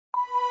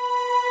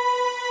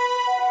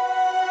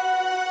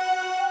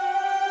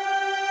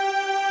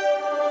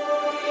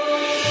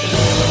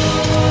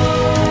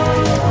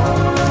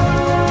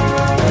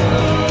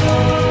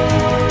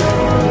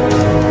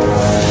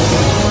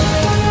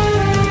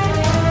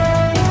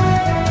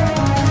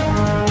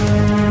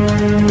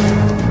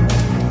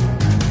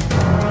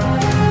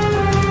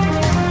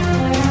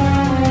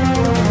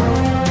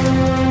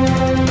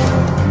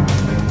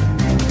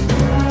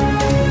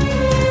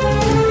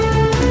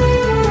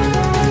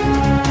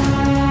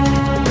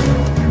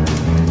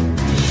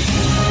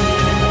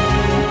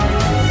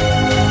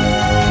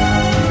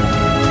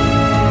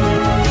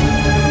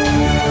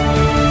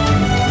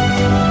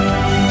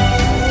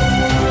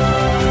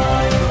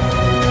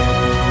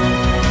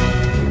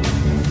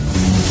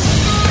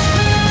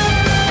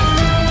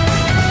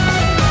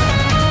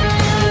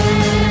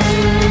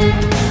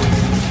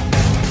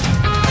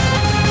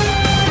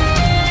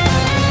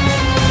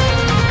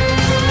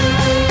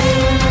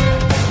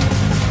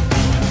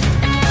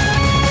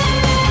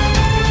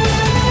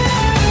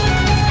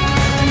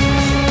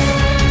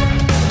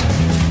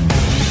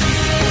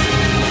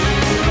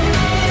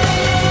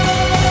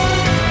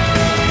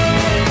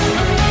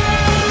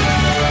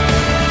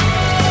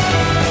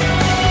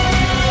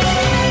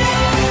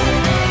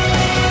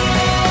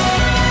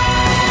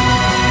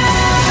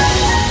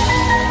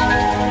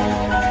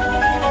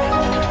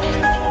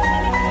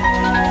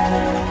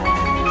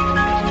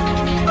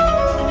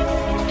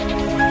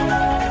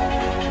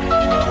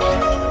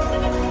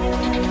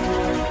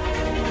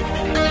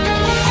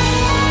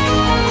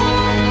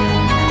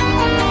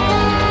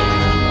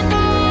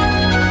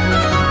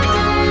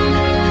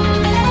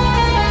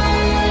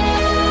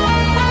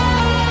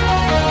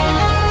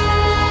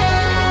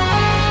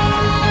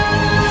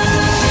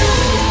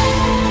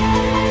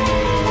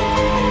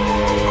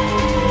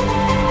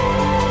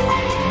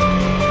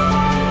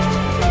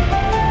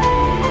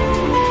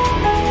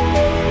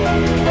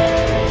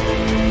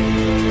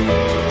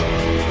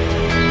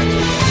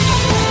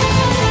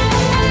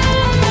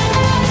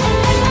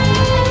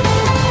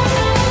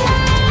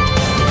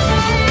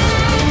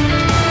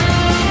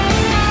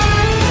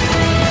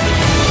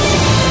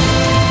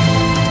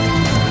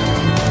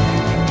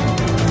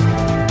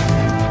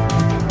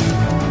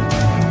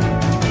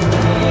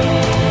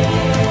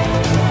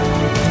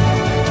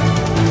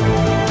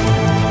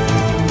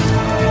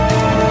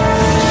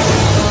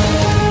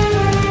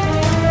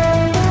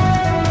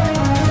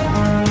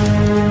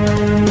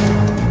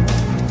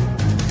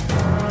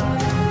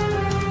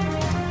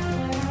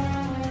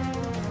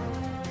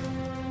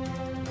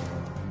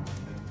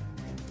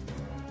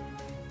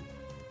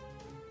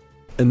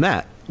 And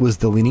that was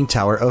The Leaning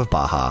Tower of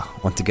Baja,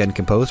 once again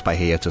composed by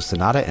Hayato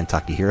Sanada and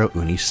Takahiro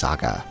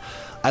Unisaga.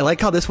 I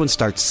like how this one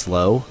starts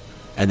slow,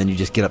 and then you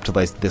just get up to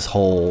this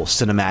whole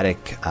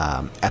cinematic,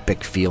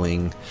 epic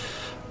feeling.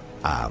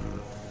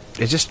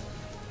 It's just,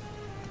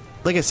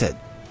 like I said,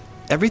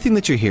 everything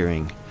that you're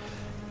hearing,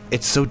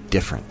 it's so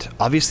different.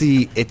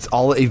 Obviously, it's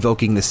all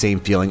evoking the same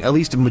feeling, at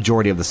least a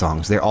majority of the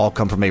songs. They all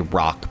come from a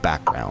rock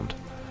background.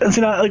 And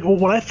see, like,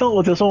 what I felt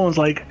with this one was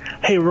like,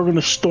 hey, we're going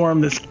to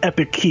storm this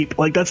epic keep.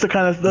 Like, that's the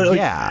kind of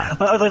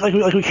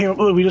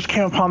we just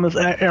came upon this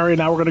area.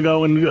 Now we're going to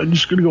go and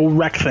just going to go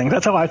wreck things.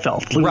 That's how I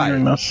felt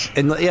hearing this.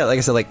 And yeah, like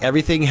I said, like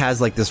everything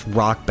has like this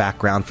rock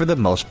background for the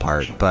most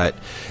part, but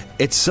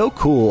it's so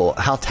cool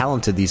how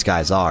talented these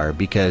guys are,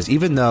 because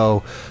even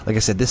though, like I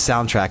said, this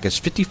soundtrack is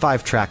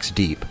 55 tracks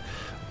deep,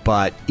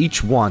 but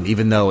each one,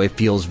 even though it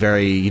feels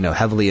very,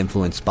 heavily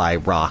influenced by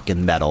rock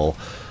and metal,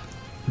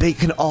 they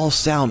can all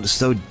sound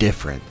so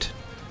different.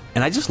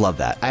 And I just love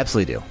that. I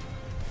absolutely do.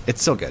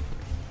 It's so good.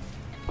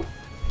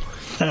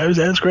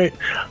 That's great.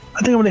 I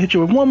think I'm going to hit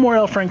you with one more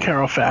El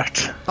Francaro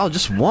fact. Oh,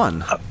 just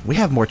one? We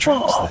have more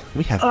tracks.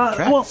 We have more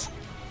tracks.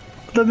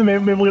 Well, then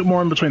maybe we'll get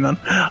more in between then.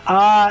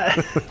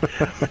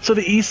 So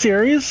the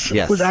E-Series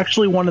was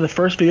actually one of the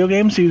first video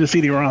games to use a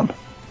CD-ROM.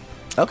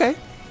 Okay.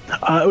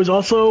 It was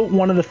also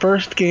one of the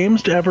first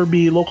games to ever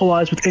be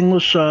localized with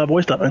English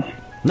voice dubbing.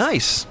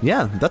 Nice.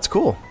 Yeah, that's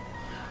cool.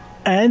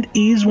 And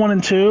Ys 1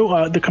 and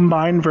 2, the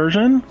combined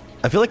version.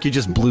 I feel like you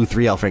just blew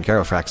 3 El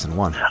Francaro facts in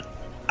one.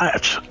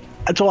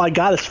 That's all I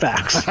got is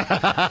facts.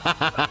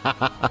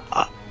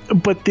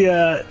 But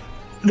the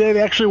they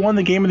actually won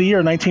the Game of the Year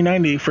in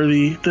 1990 for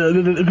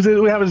because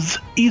we have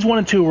Ys 1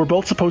 and 2 were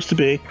both supposed to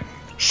be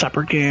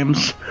separate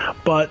games,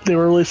 but they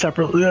were released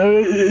separately.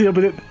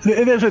 But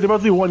they're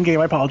both the one game.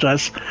 I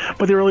apologize,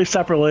 but they were released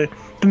separately.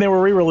 Then they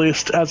were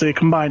re-released as a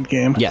combined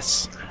game.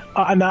 Yes.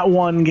 And that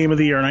won Game of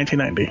the Year in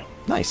 1990.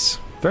 Nice.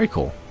 Very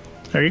cool.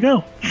 There you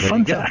go. There Fun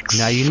you go. facts.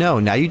 Now you know.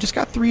 Now you just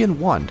got 3 and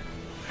 1.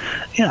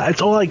 Yeah,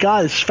 it's all I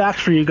got is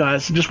facts for you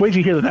guys. Just wait till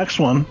you hear the next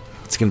one.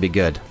 It's going to be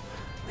good.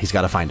 He's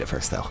got to find it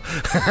first, though.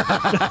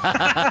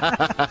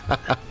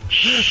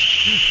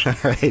 All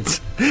right.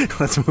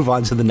 Let's move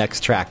on to the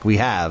next track. We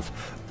have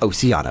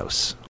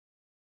Oceanos.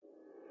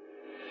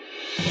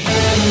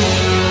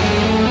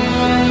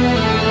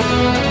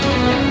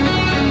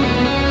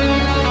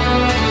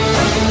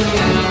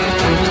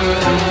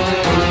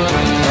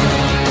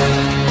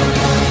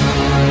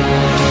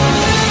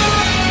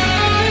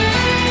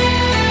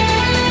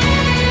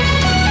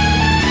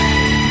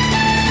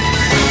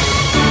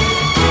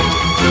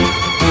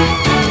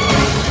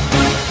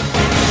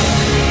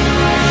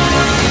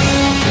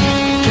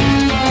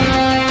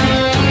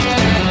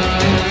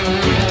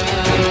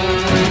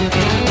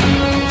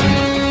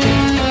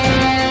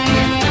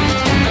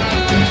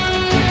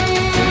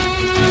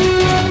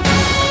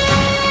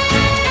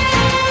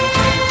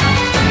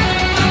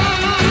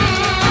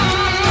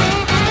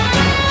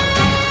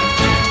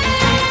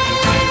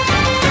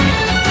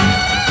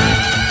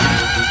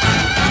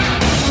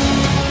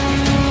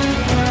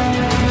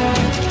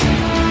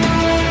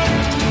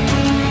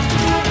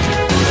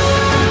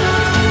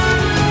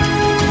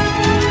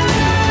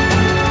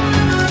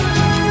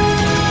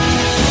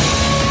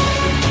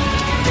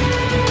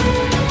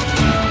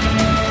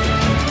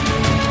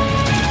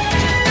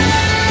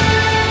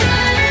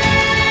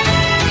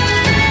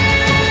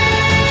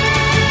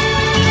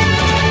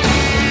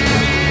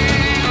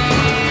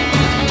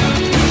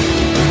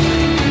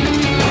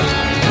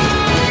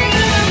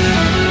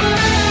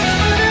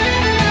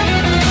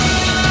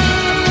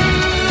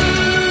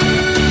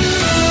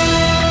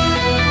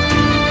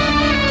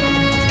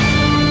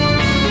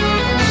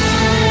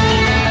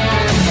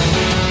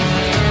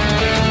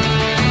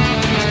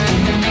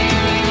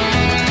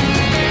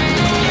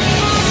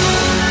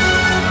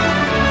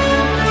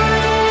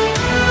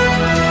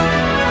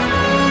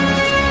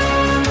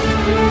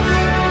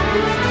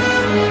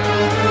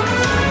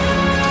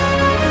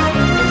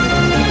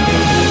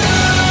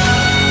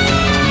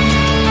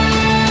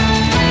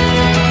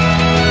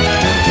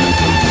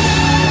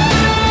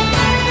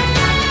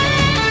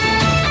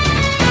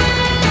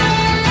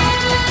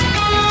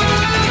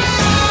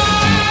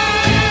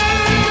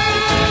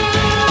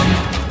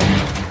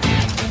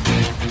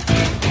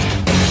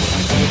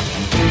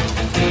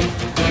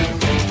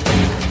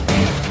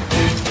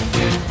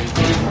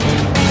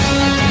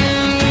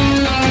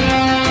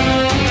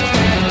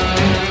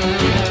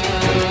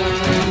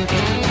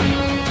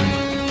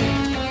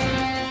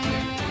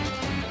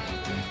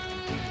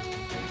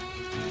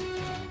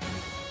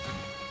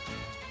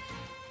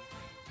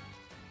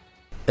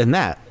 And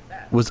that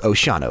was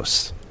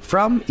Oceanos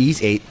from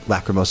Ys 8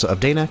 Lacrimosa of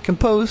Dana,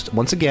 composed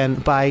once again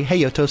by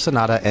Hayato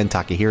Sanada and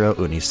Takahiro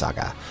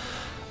Unisaga.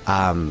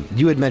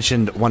 You had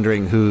mentioned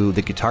wondering who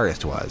the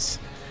guitarist was,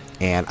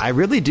 and I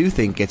really do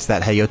think it's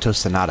that Hayato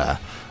Sanada.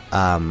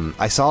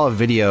 I saw a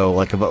video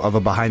like of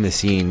a behind the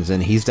scenes,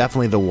 and he's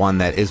definitely the one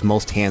that is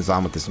most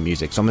hands-on with this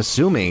music. So I'm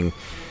assuming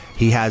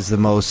he has the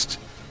most,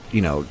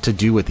 to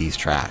do with these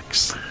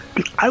tracks.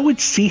 I would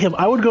see him.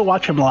 I would go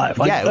watch him live.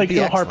 Yeah, it would be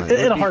excellent.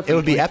 It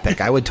would be epic.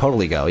 I would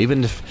totally go.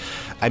 Even if,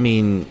 I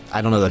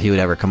don't know that he would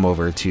ever come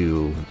over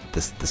to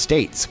the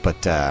States, but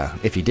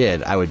if he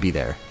did, I would be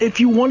there. If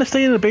you want to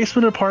stay in a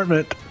basement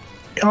apartment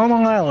on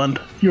Long Island,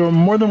 you're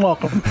more than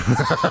welcome.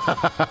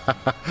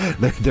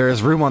 There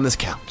is room on this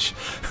couch.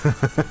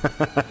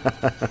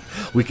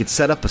 We could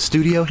set up a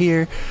studio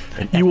here.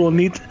 You will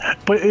need,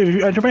 but if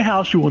you enter my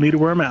house, you will need to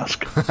wear a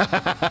mask.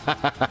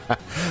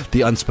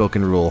 The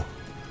unspoken rule.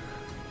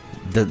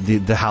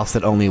 The house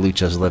that only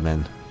luchas live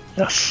in.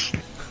 Yes.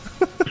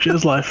 Which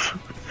is life.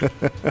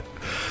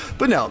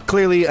 But no,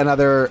 clearly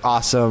another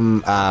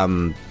awesome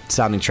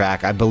sounding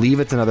track. I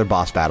believe it's another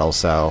boss battle,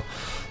 so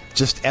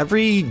just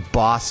every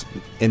boss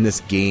in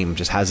this game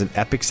just has an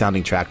epic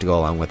sounding track to go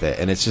along with it,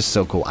 and it's just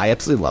so cool. I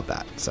absolutely love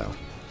that. So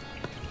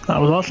that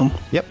was awesome.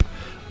 Yep.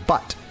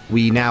 But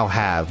we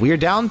are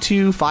down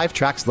to 5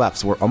 tracks left,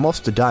 so we're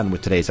almost done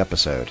with today's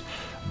episode.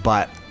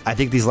 But I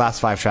think these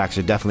last 5 tracks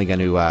are definitely going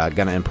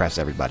to impress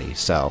everybody.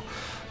 So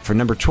for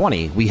number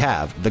 20, we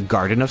have The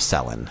Garden of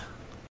Selin.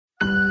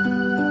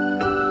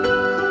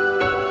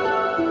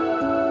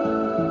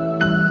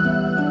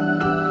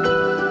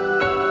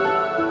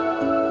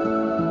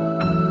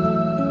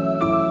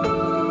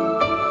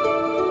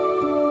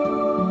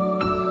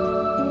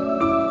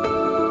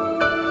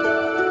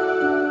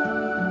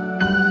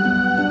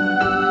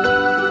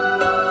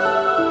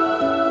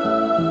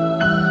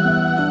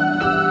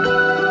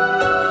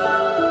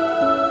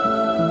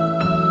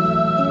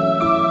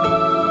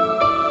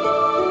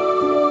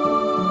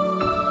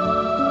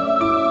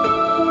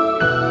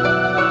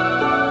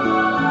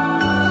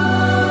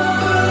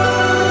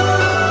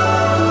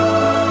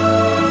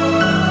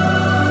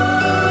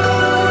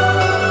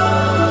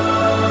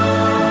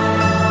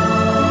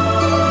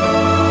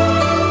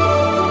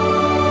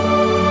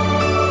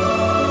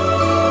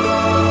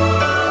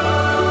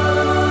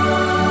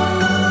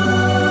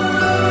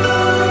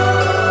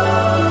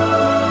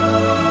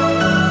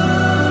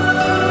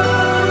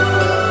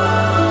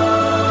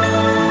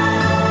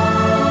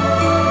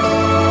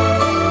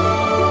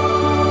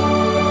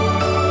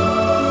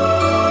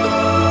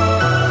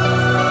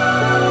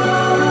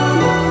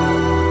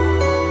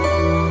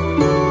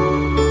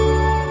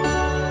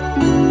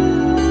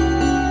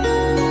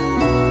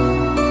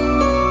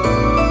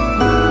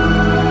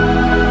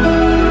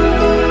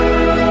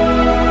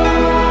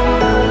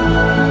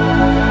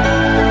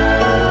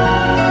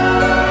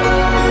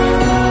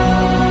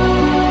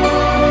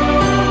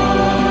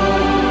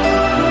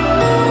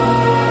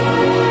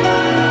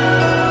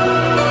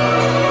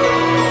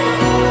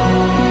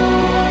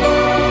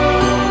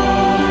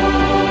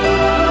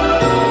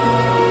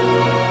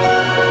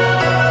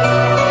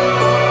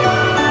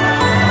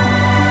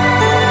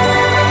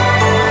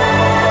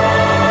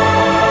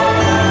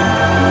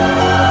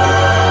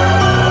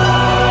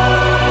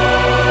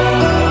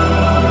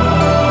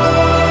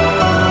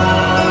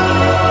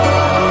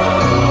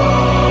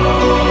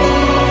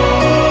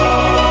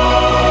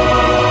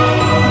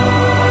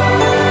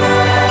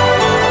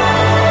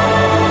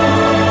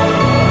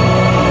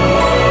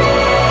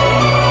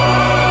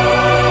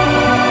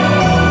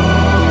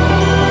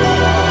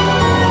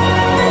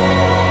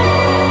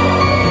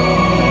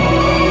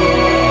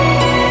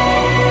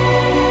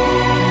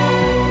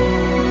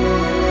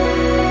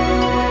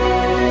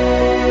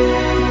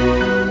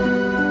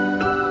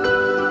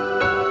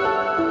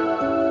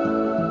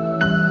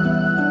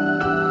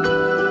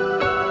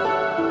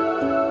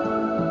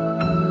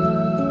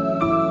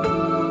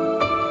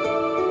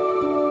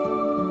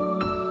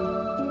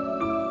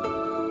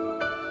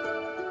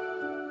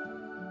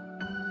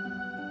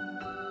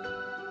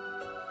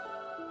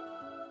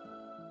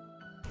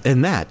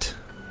 And that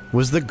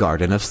was The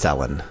Garden of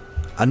Selene.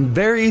 A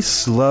very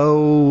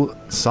slow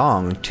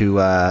song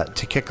to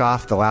kick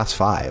off the last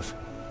 5.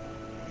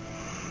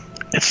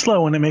 It's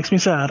slow and it makes me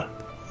sad.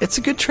 It's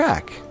a good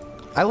track.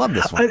 I love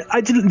this one.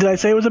 I didn't. Did I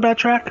say it was a bad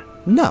track?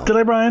 No. Did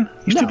I, Brian?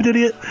 You stupid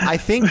idiot. I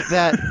think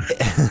that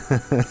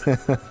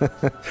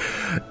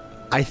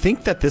I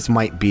think that this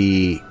might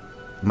be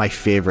my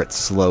favorite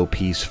slow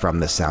piece from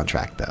the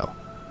soundtrack, though.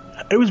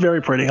 It was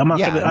very pretty. I'm not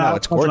Yeah, gonna, no,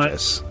 it's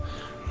gorgeous.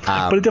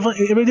 But it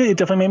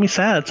definitely made me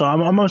sad. So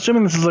I'm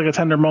assuming this is like a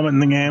tender moment in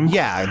the game.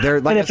 Yeah, they're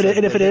like. And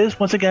if it is,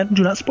 once again,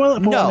 do not spoil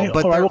it for No, me,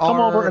 but or I there will come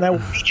are- over and I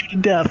will beat you to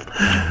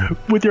death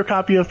with your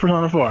copy of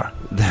Persona 4.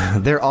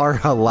 There are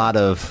a lot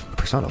of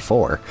Persona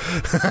 4.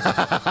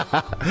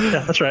 Yeah,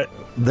 that's right.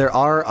 There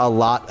are a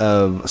lot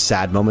of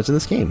sad moments in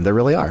this game. There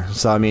really are.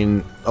 So I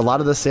mean, a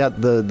lot of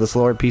the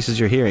slower pieces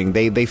you're hearing,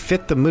 they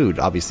fit the mood,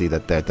 obviously,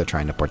 that they're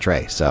trying to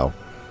portray. So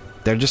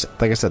they're just,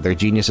 like I said, they're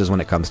geniuses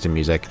when it comes to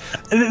music.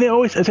 And they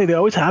always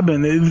have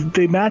been.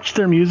 They match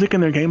their music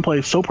and their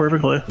gameplay so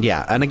perfectly.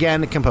 Yeah, and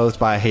again, composed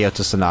by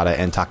Hayato Sonata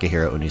and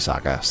Takahiro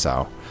Unisaka.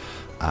 So,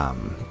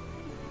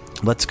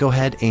 let's go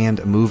ahead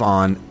and move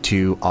on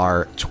to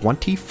our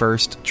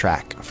 21st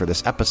track for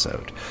this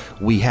episode.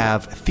 We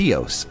have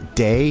Theos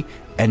de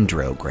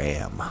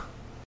Endrogram.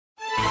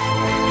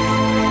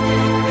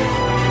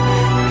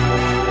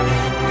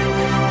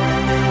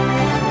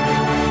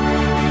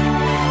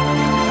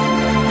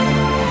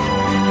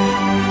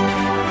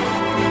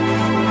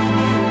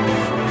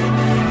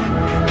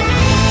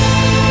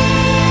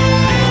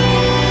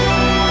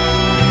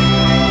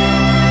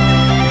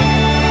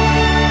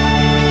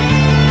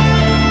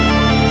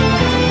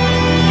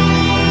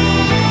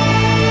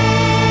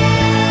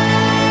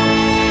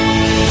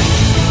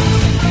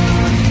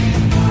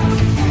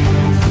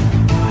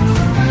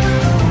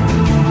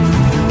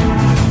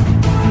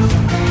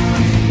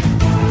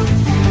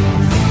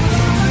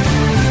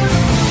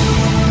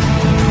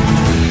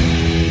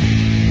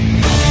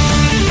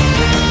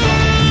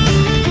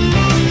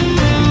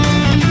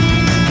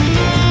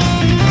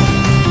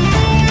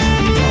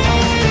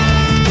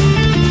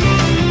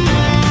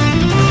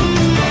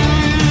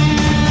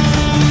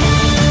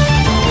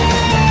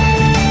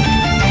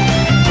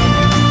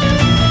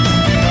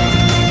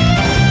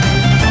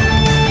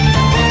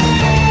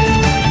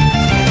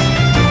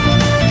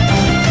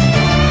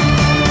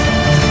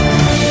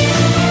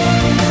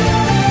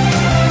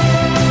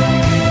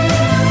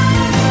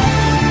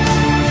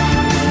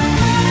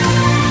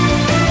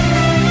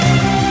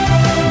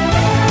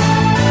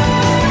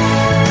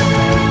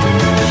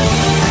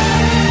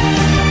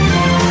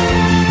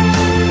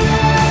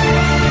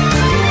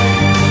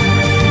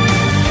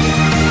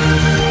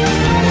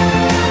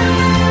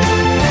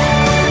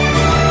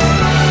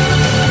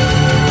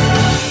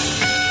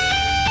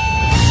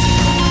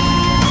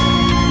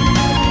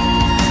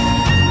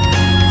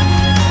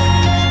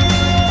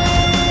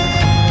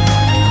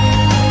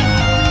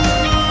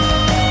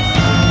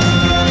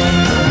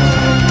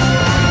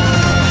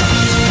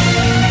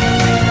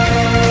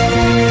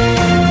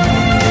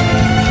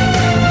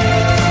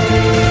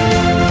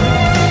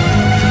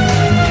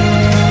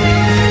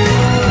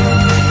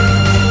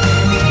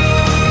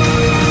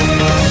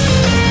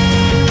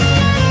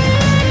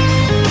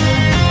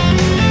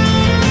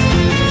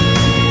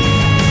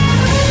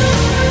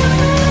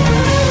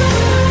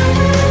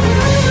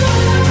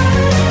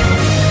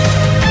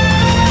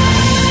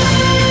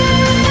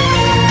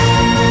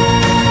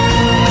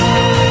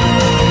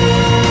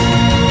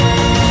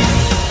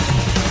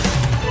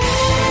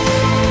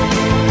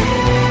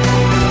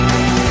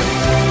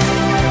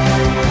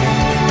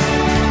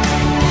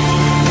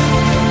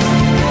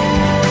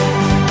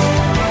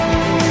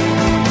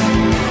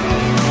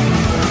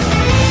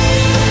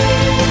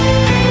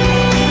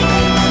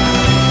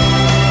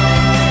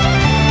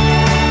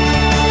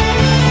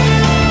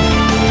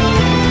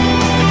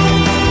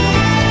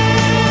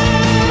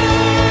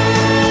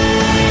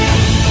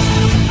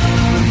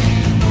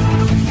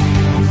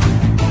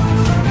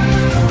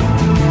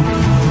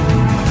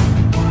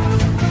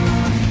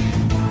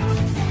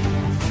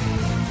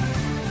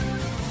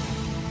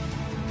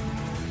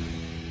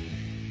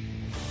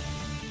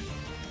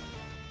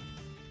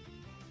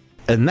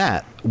 And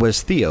that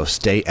was Theos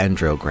de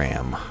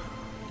Endrogram.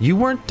 You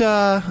weren't,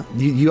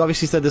 you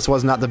obviously said this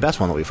was not the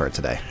best one that we've heard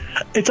today.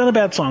 It's not a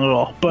bad song at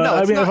all. But No, I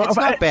it's mean, not- it's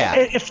not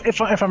bad.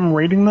 If I'm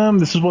rating them,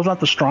 this was not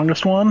the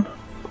strongest one.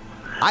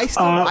 I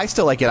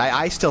still like it.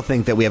 I still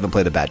think that we haven't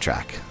played a bad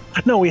track.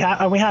 No, we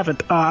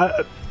haven't.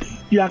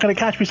 You're not going to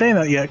catch me saying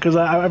that yet because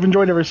I've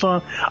enjoyed every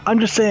song. I'm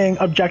just saying,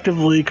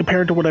 objectively,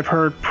 compared to what I've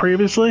heard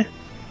previously,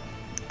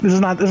 this is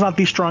not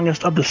the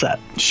strongest of the set.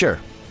 Sure.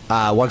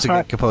 Once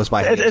again, composed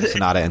by Hayato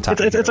Sonata and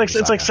Takahiro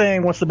It's like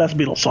saying what's the best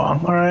Beatles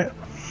song. All right,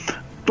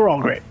 they're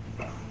all great.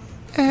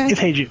 It's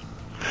Hey Jude.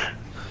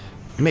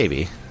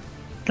 Maybe.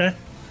 Okay.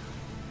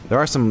 There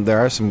are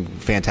some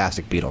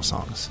fantastic Beatles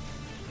songs.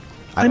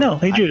 I know.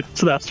 Hey Jude,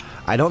 it's the best.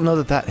 I don't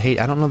know that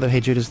Hey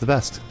Jude is the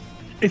best.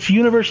 It's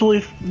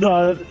universally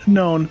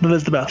known that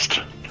it's the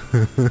best.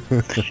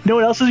 You know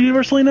what else is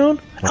universally known?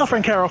 El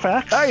Francaro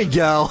facts. There you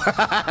go.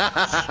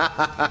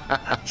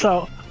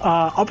 So,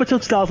 up until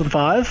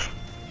 2005,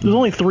 there's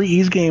only 3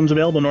 Ys games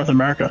available in North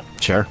America.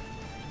 Sure.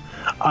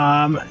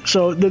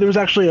 So there was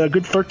actually a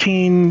good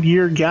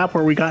 13-year gap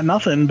where we got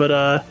nothing,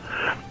 but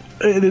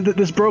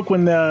this broke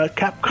when the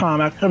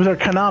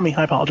Konami,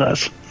 I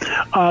apologize,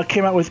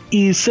 came out with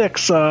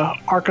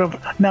E6, Arc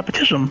of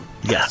Nepotism.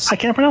 Yes. I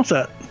can't pronounce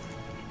that.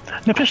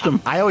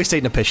 Nepistum. I always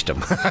say Nepistum.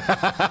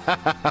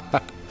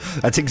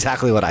 That's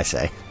exactly what I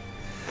say.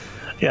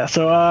 Yeah,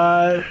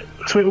 so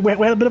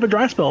we had a bit of a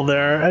dry spell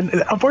there, and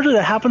unfortunately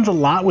that happens a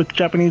lot with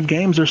Japanese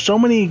games. There's so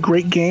many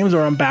great games that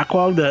are on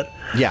backlog that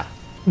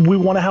we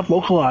want to have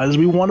localized.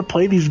 We want to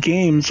play these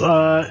games.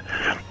 They're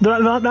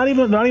not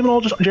even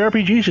all just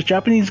JRPGs, just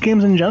Japanese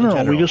games in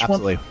general. We just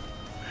absolutely.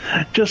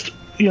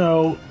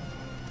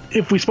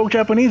 If we spoke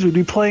Japanese, we'd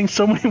be playing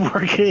so many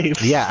more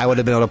games. Yeah, I would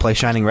have been able to play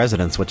Shining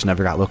Resonance, which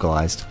never got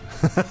localized.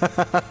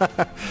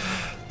 But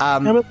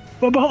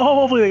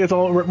hopefully that gets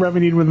all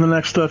revenued within the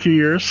next few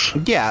years.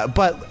 Yeah,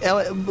 but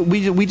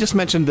we just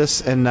mentioned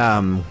this in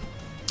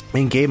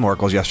Game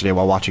Oracles yesterday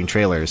while watching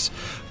trailers,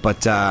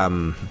 but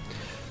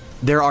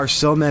there are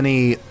so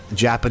many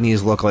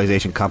Japanese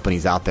localization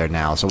companies out there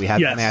now. So we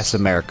have NAS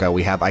America,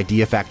 we have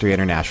Idea Factory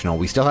International,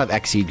 we still have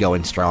Xseed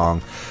going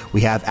strong, we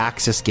have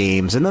Axis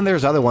Games, and then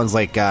there's other ones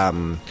like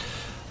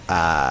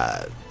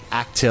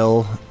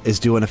Actil is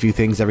doing a few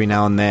things every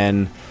now and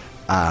then.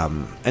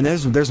 And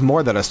there's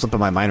more that are slipping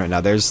my mind right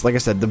now. There's, like I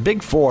said, the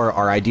big 4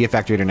 are Idea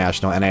Factory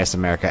International, NIS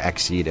America,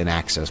 Xseed, and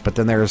Axis. But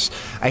then there's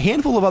a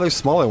handful of other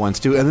smaller ones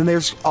too. And then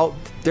there's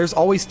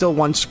always still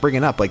one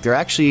springing up. Like there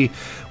actually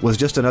was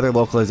just another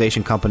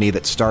localization company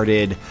that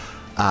started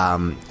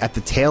at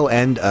the tail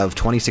end of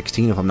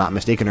 2016, if I'm not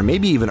mistaken, or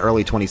maybe even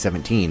early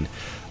 2017.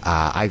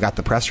 I got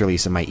the press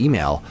release in my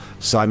email.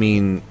 So I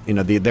mean,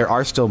 there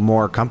are still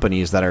more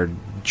companies that are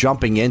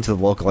jumping into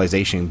the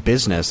localization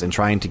business and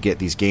trying to get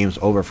these games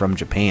over from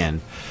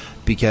Japan,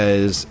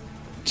 because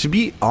to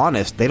be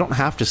honest, they don't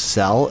have to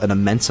sell an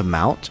immense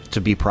amount to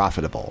be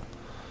profitable.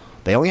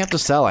 They only have to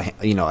sell a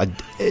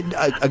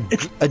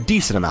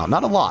decent amount,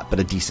 not a lot, but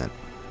a decent.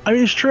 I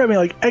mean, it's true. I mean,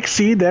 like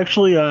Xseed, they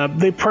actually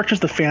they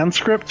purchased the fan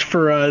script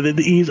for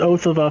the Ys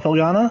Oath of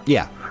Felghana.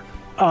 Yeah.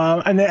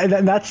 And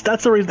that's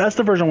the reason. That's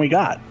the version we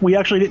got. We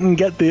actually didn't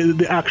get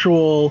the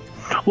actual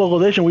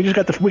localization. We just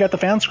got the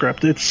fan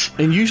script.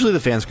 And usually the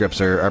fan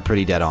scripts are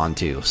pretty dead on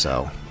too.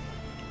 So,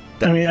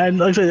 I mean,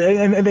 like I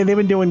said, and they've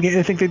been doing.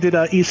 I think they did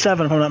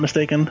E7, if I'm not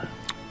mistaken.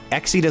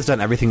 Xseed has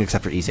done everything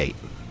except for E8.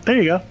 There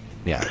you go.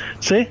 Yeah.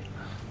 See.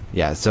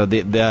 Yeah. So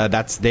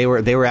they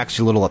were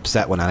actually a little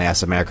upset when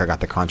NIS America got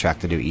the contract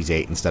to do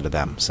E8 instead of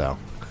them. So.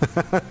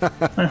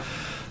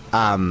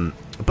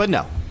 But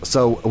no.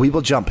 So we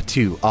will jump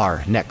to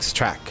our next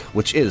track,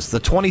 which is the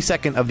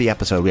 22nd of the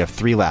episode. We have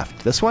 3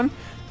 left. This one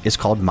is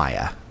called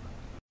Maya.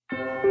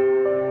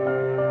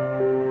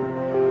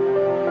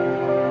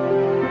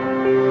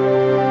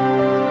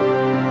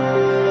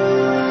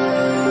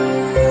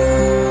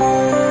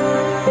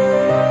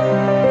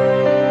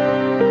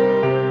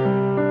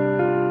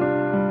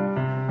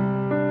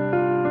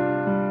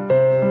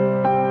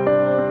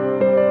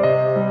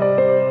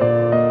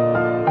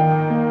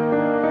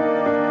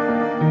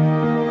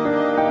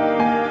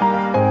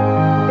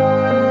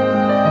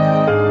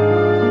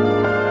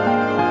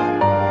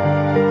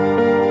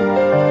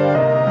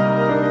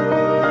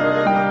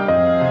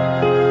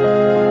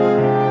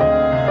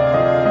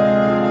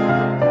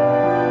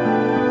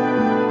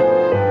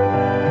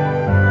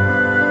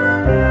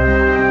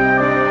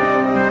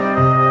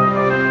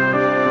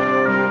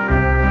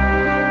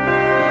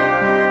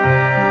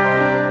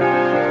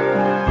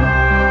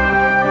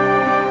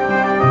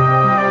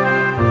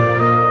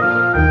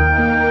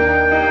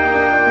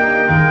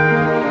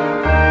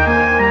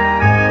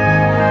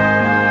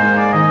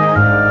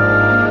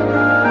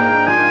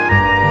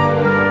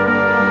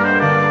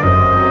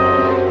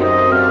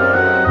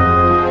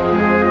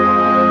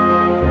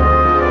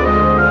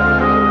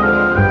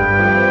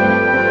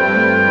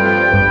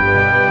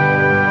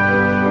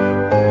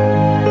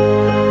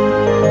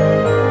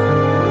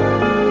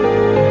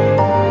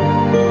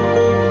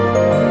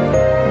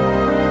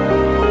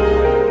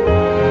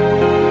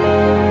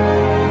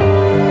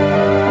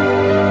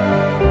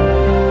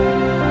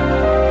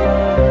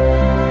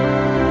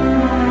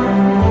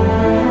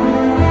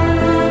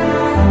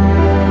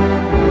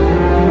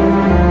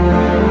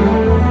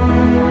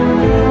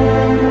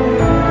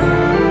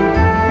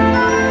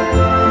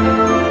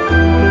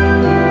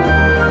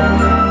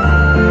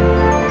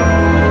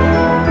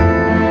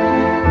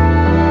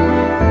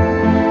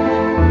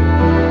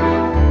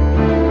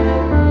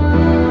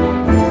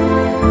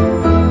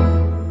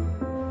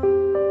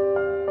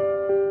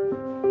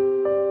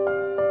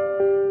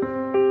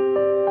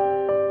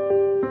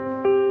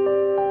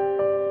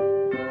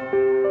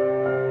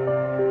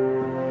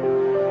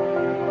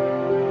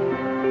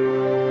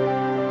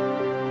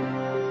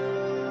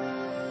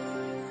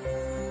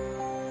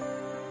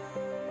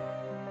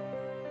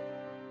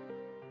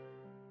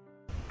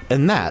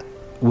 And that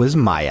was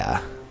Maya.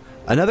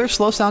 Another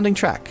slow-sounding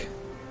track.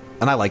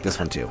 And I like this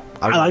one, too.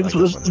 I like this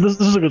one. This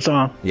is a good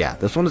song. Yeah,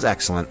 this one is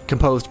excellent.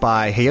 Composed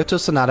by Hayato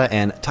Sanada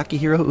and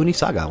Takahiro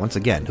Unisaga. Once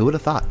again, who would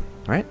have thought,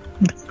 right?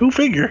 Go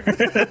figure.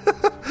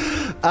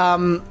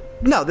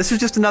 No, this is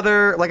just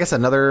another, like I said,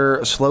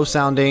 another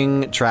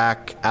slow-sounding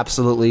track.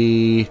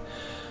 Absolutely,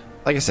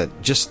 like I said,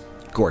 just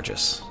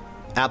gorgeous.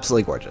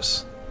 Absolutely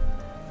gorgeous.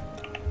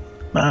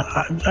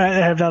 I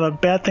have not a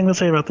bad thing to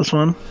say about this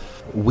one.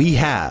 We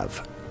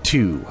have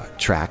 2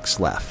 tracks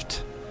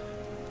left.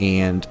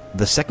 And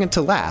the second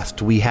to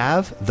last, we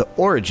have The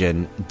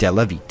Origin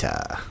della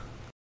Vita.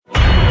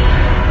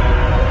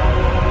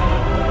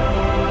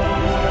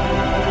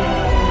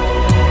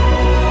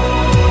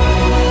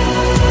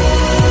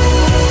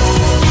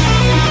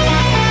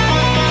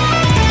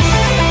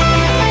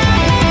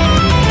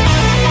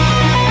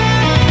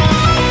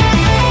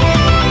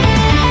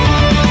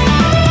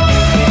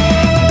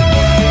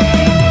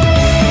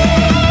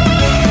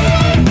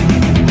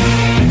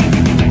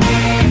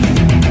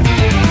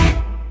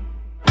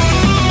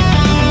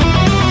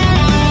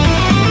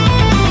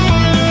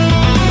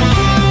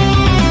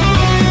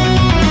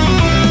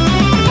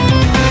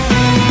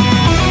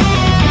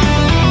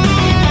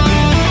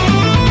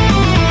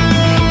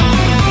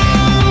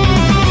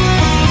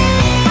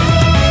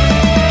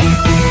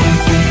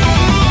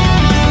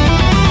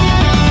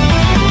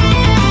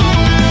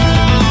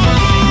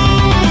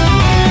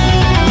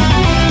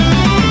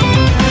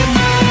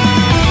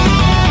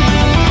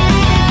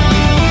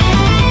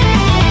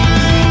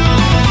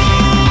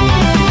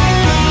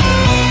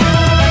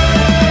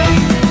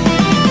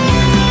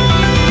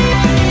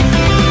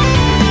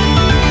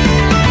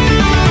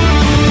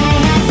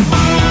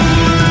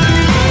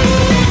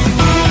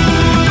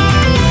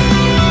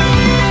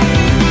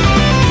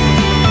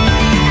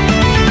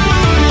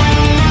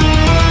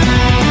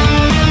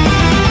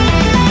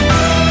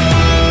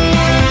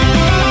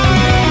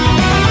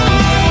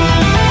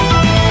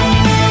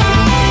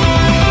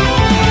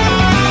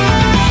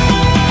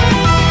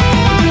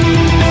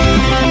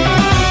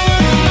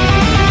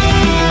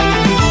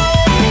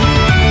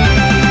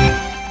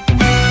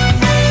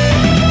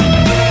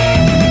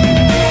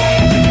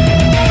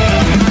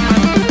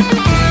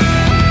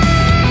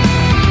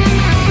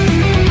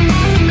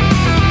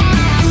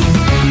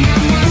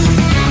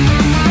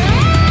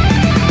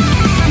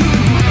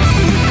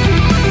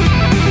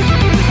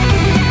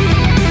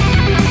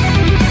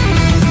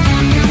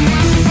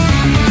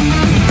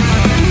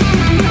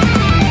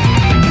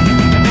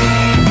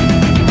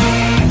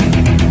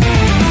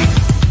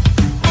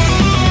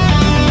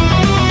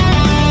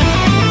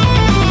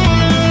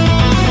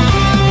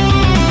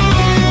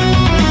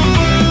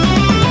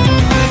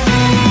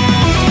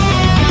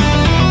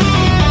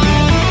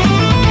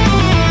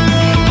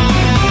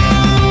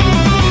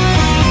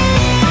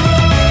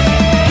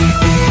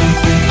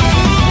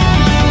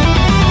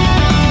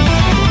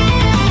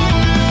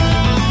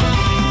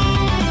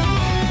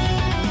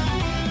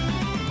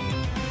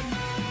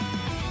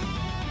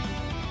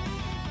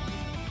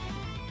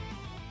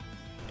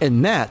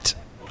 And that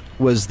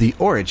was The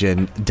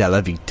Origin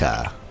della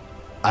Vita.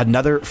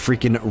 Another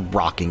freaking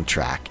rocking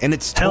track. And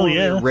it's totally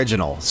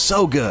original.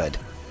 So good.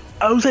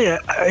 I would say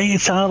it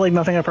sounded like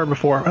nothing I've heard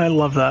before. I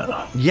love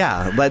that.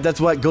 Yeah,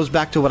 that's what goes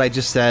back to what I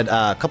just said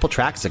a couple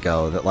tracks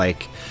ago. That,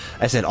 like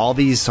I said, all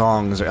these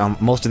songs,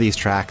 most of these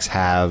tracks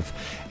have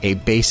a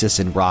basis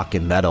in rock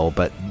and metal,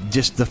 but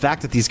just the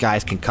fact that these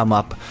guys can come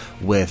up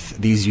with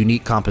these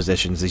unique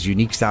compositions, these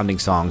unique sounding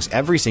songs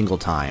every single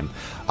time.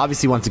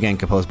 Obviously, once again,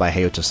 composed by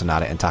Hayato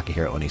Sanada and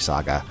Takahiro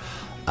Unisaga.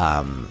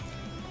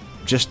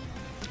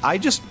 I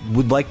just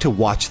would like to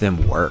watch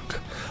them work.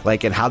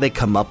 Like, and how they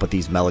come up with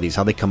these melodies,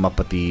 how they come up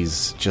with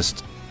these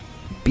just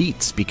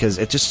beats, because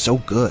it's just so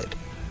good.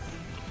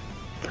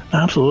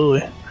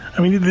 Absolutely.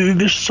 I mean,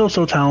 they're so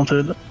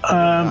talented.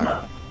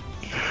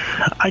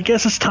 I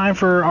guess it's time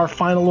for our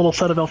final little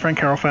set of El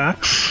Francaro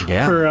facts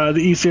for the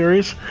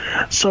E-Series.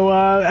 So,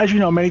 as you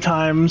know, many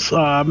times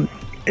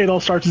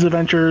Adol starts his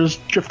adventures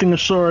drifting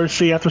ashore to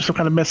sea after some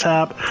kind of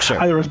mishap.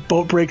 Sure. Either his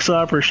boat breaks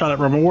up or he's shot at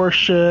Roman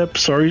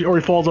warships or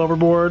he falls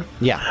overboard.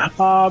 Yeah.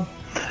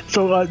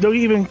 So Dogi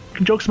even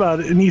jokes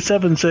about it in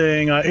E7,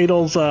 saying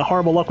Adol's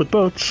horrible luck with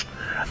boats.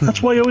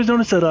 That's why you always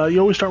notice that you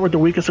always start with the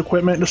weakest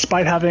equipment,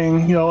 despite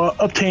having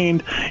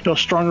obtained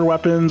stronger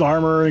weapons,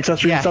 armor,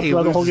 accessories, and stuff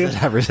throughout the whole game.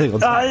 Every single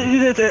time.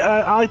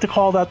 I like to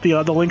call that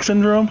the Link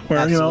syndrome. Where,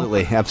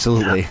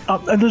 absolutely.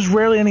 And there's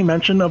rarely any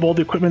mention of all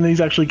the equipment that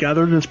he's actually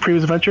gathered in his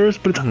previous adventures,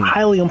 but it's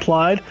highly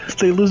implied.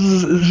 So he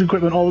loses his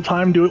equipment all the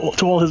time due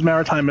to all his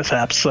maritime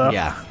mishaps. So.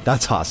 Yeah,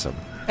 that's awesome.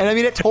 And I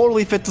mean, it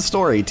totally fits the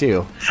story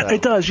too. So.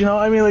 It does,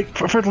 I mean, like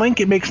for Link,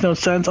 it makes no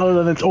sense other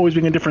than it's always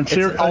being a different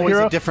hero. It's always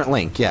a different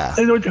Link, yeah.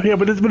 Yeah,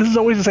 but this is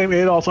always the same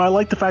Adol. So I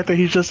like the fact that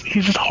he's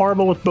just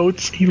horrible with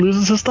boats. He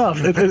loses his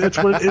stuff. It is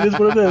what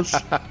it is.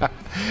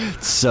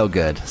 So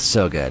good,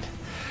 so good.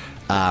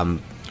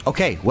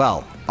 Okay,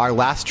 well, our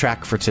last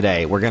track for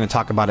today, we're going to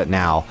talk about it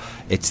now.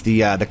 It's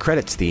the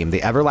credits theme,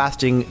 the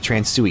Everlasting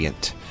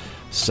Transeuint.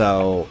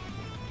 So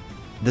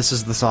this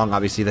is the song,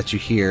 obviously, that you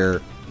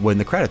hear when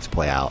the credits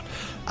play out.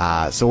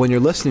 So when you're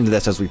listening to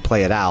this as we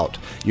play it out,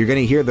 you're going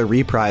to hear the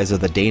reprise of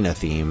the Dana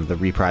theme, the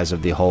reprise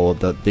of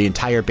the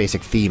entire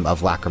basic theme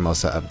of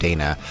Lacrimosa of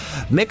Dana,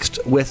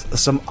 mixed with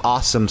some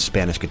awesome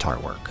Spanish guitar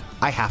work,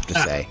 I have to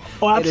say.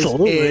 Oh,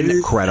 absolutely. It is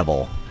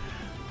incredible.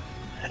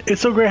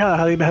 It's so great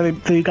how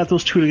they got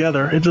those two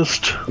together. It's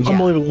just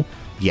unbelievable.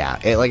 Yeah,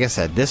 like I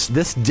said, this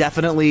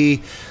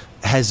definitely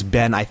has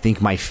been, I think,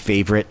 my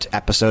favorite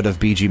episode of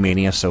BG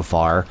Mania so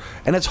far.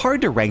 And it's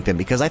hard to rank them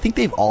because I think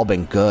they've all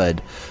been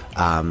good.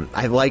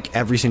 I like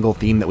every single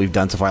theme that we've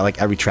done so far. I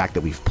like every track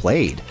that we've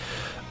played.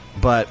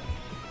 But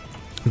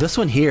this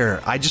one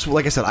here,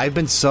 like I said, I've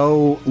been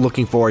so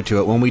looking forward to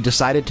it. When we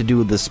decided to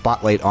do the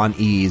spotlight on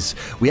Ys,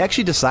 we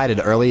actually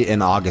decided early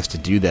in August to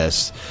do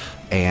this.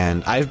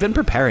 And I've been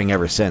preparing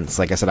ever since.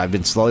 Like I said, I've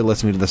been slowly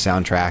listening to the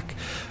soundtrack.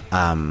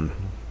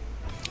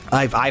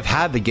 I've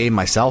had the game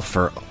myself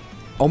for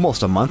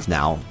almost a month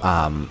now.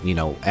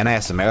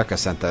 NIS America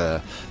sent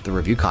the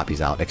review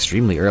copies out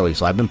extremely early,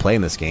 so I've been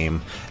playing this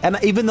game. And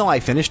even though I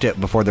finished it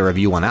before the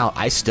review went out,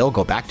 I still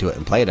go back to it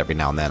and play it every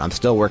now and then. I'm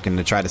still working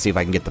to try to see if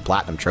I can get the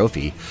Platinum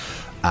Trophy.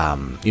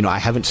 I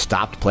haven't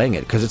stopped playing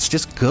it because it's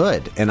just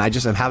good, and I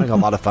just am having a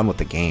lot of fun with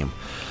the game.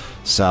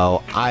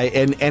 So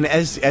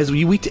as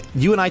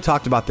you and I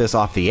talked about this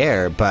off the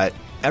air, but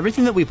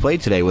everything that we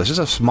played today was just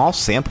a small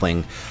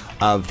sampling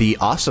of the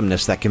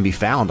awesomeness that can be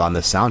found on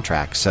this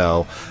soundtrack.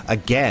 So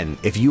again,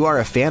 if you are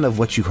a fan of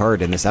what you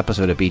heard in this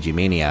episode of BG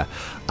Mania,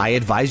 I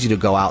advise you to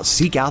go out,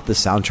 seek out the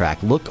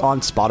soundtrack, look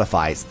on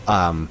Spotify.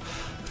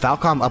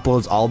 Falcom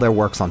uploads all their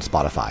works on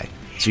Spotify,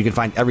 so you can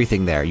find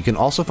everything there. You can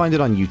also find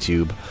it on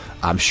YouTube.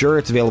 I'm sure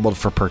it's available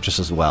for purchase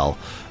as well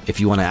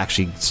if you want to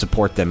actually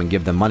support them and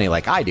give them money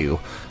like I do.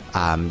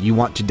 You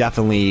want to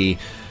definitely,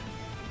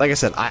 like I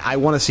said, I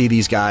want to see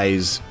these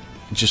guys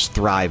just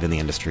thrive in the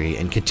industry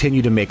and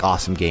continue to make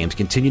awesome games,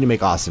 continue to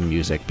make awesome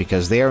music,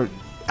 because they are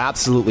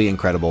absolutely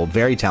incredible,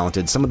 very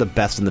talented, some of the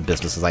best in the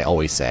business, as I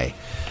always say.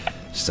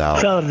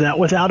 So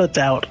without a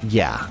doubt.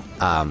 Yeah.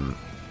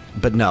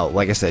 But no,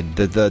 like I said,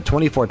 the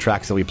 24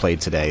 tracks that we played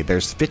today,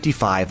 there's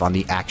 55 on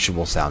the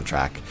actual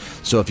soundtrack.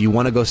 So if you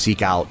want to go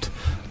seek out,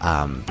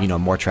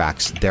 more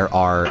tracks, there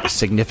are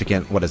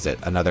significant,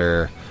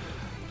 another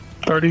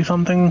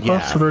 30-something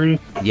plus 30.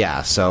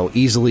 Yeah, so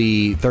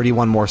easily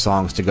 31 more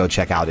songs to go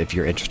check out if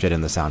you're interested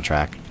in the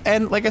soundtrack.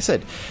 And like I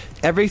said,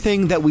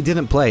 everything that we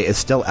didn't play is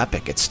still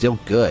epic. It's still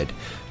good.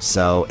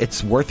 So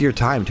it's worth your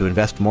time to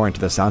invest more into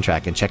the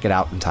soundtrack and check it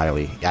out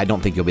entirely. I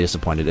don't think you'll be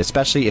disappointed,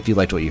 especially if you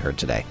liked what you heard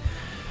today.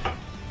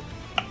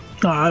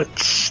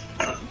 This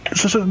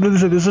is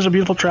a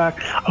beautiful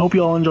track. I hope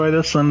you all enjoy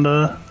this, and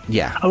I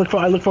look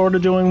forward to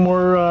doing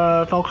more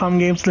Falcom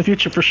games in the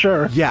future for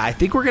sure. Yeah, I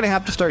think we're gonna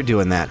have to start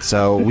doing that.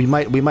 So we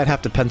might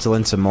have to pencil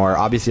in some more.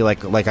 Obviously,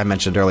 like I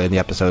mentioned earlier in the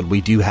episode, we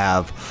do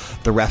have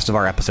the rest of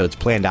our episodes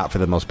planned out for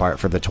the most part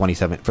for the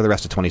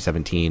rest of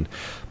 2017.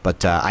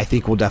 But I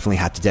think we'll definitely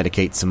have to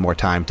dedicate some more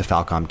time to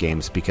Falcom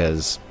games,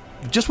 because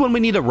just when we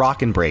need a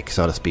rock and break,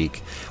 so to speak,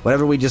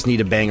 whenever we just need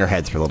to bang our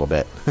heads for a little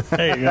bit.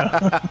 There you go.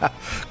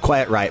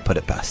 Quiet Riot put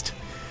it best.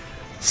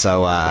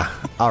 So,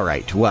 all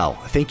right. Well,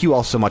 thank you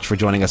all so much for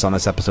joining us on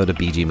this episode of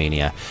BG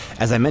Mania.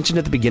 As I mentioned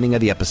at the beginning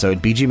of the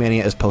episode, BG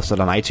Mania is posted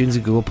on iTunes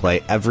and Google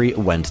Play every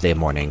Wednesday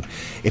morning.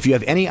 If you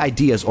have any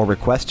ideas or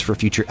requests for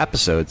future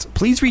episodes,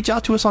 please reach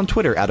out to us on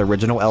Twitter at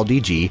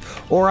OriginalLDG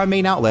or our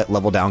main outlet,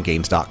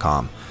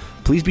 LevelDownGames.com.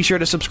 Please be sure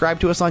to subscribe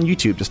to us on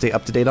YouTube to stay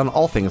up to date on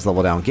all things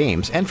Level Down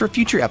Games, and for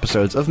future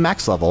episodes of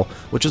Max Level,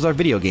 which is our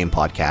video game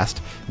podcast,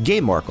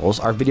 Game Oracles,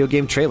 our video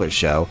game trailers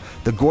show,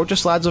 The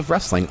Gorgeous Lads of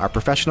Wrestling, our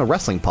professional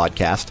wrestling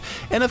podcast,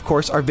 and of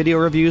course our video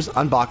reviews,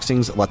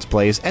 unboxings, let's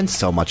plays, and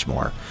so much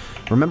more.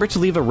 Remember to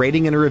leave a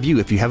rating and a review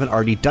if you haven't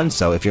already done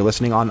so if you're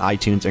listening on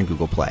iTunes and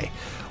Google Play.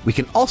 We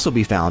can also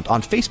be found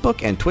on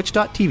Facebook and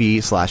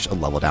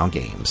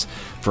twitch.tv/LevelDownGames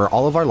for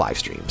all of our live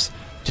streams.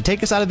 To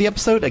take us out of the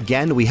episode,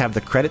 again, we have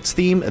the credits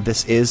theme.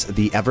 This is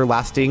the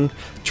Everlasting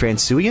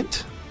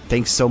Translucent.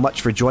 Thanks so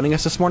much for joining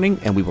us this morning,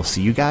 and we will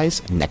see you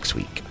guys next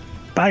week.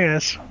 Bye,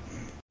 guys.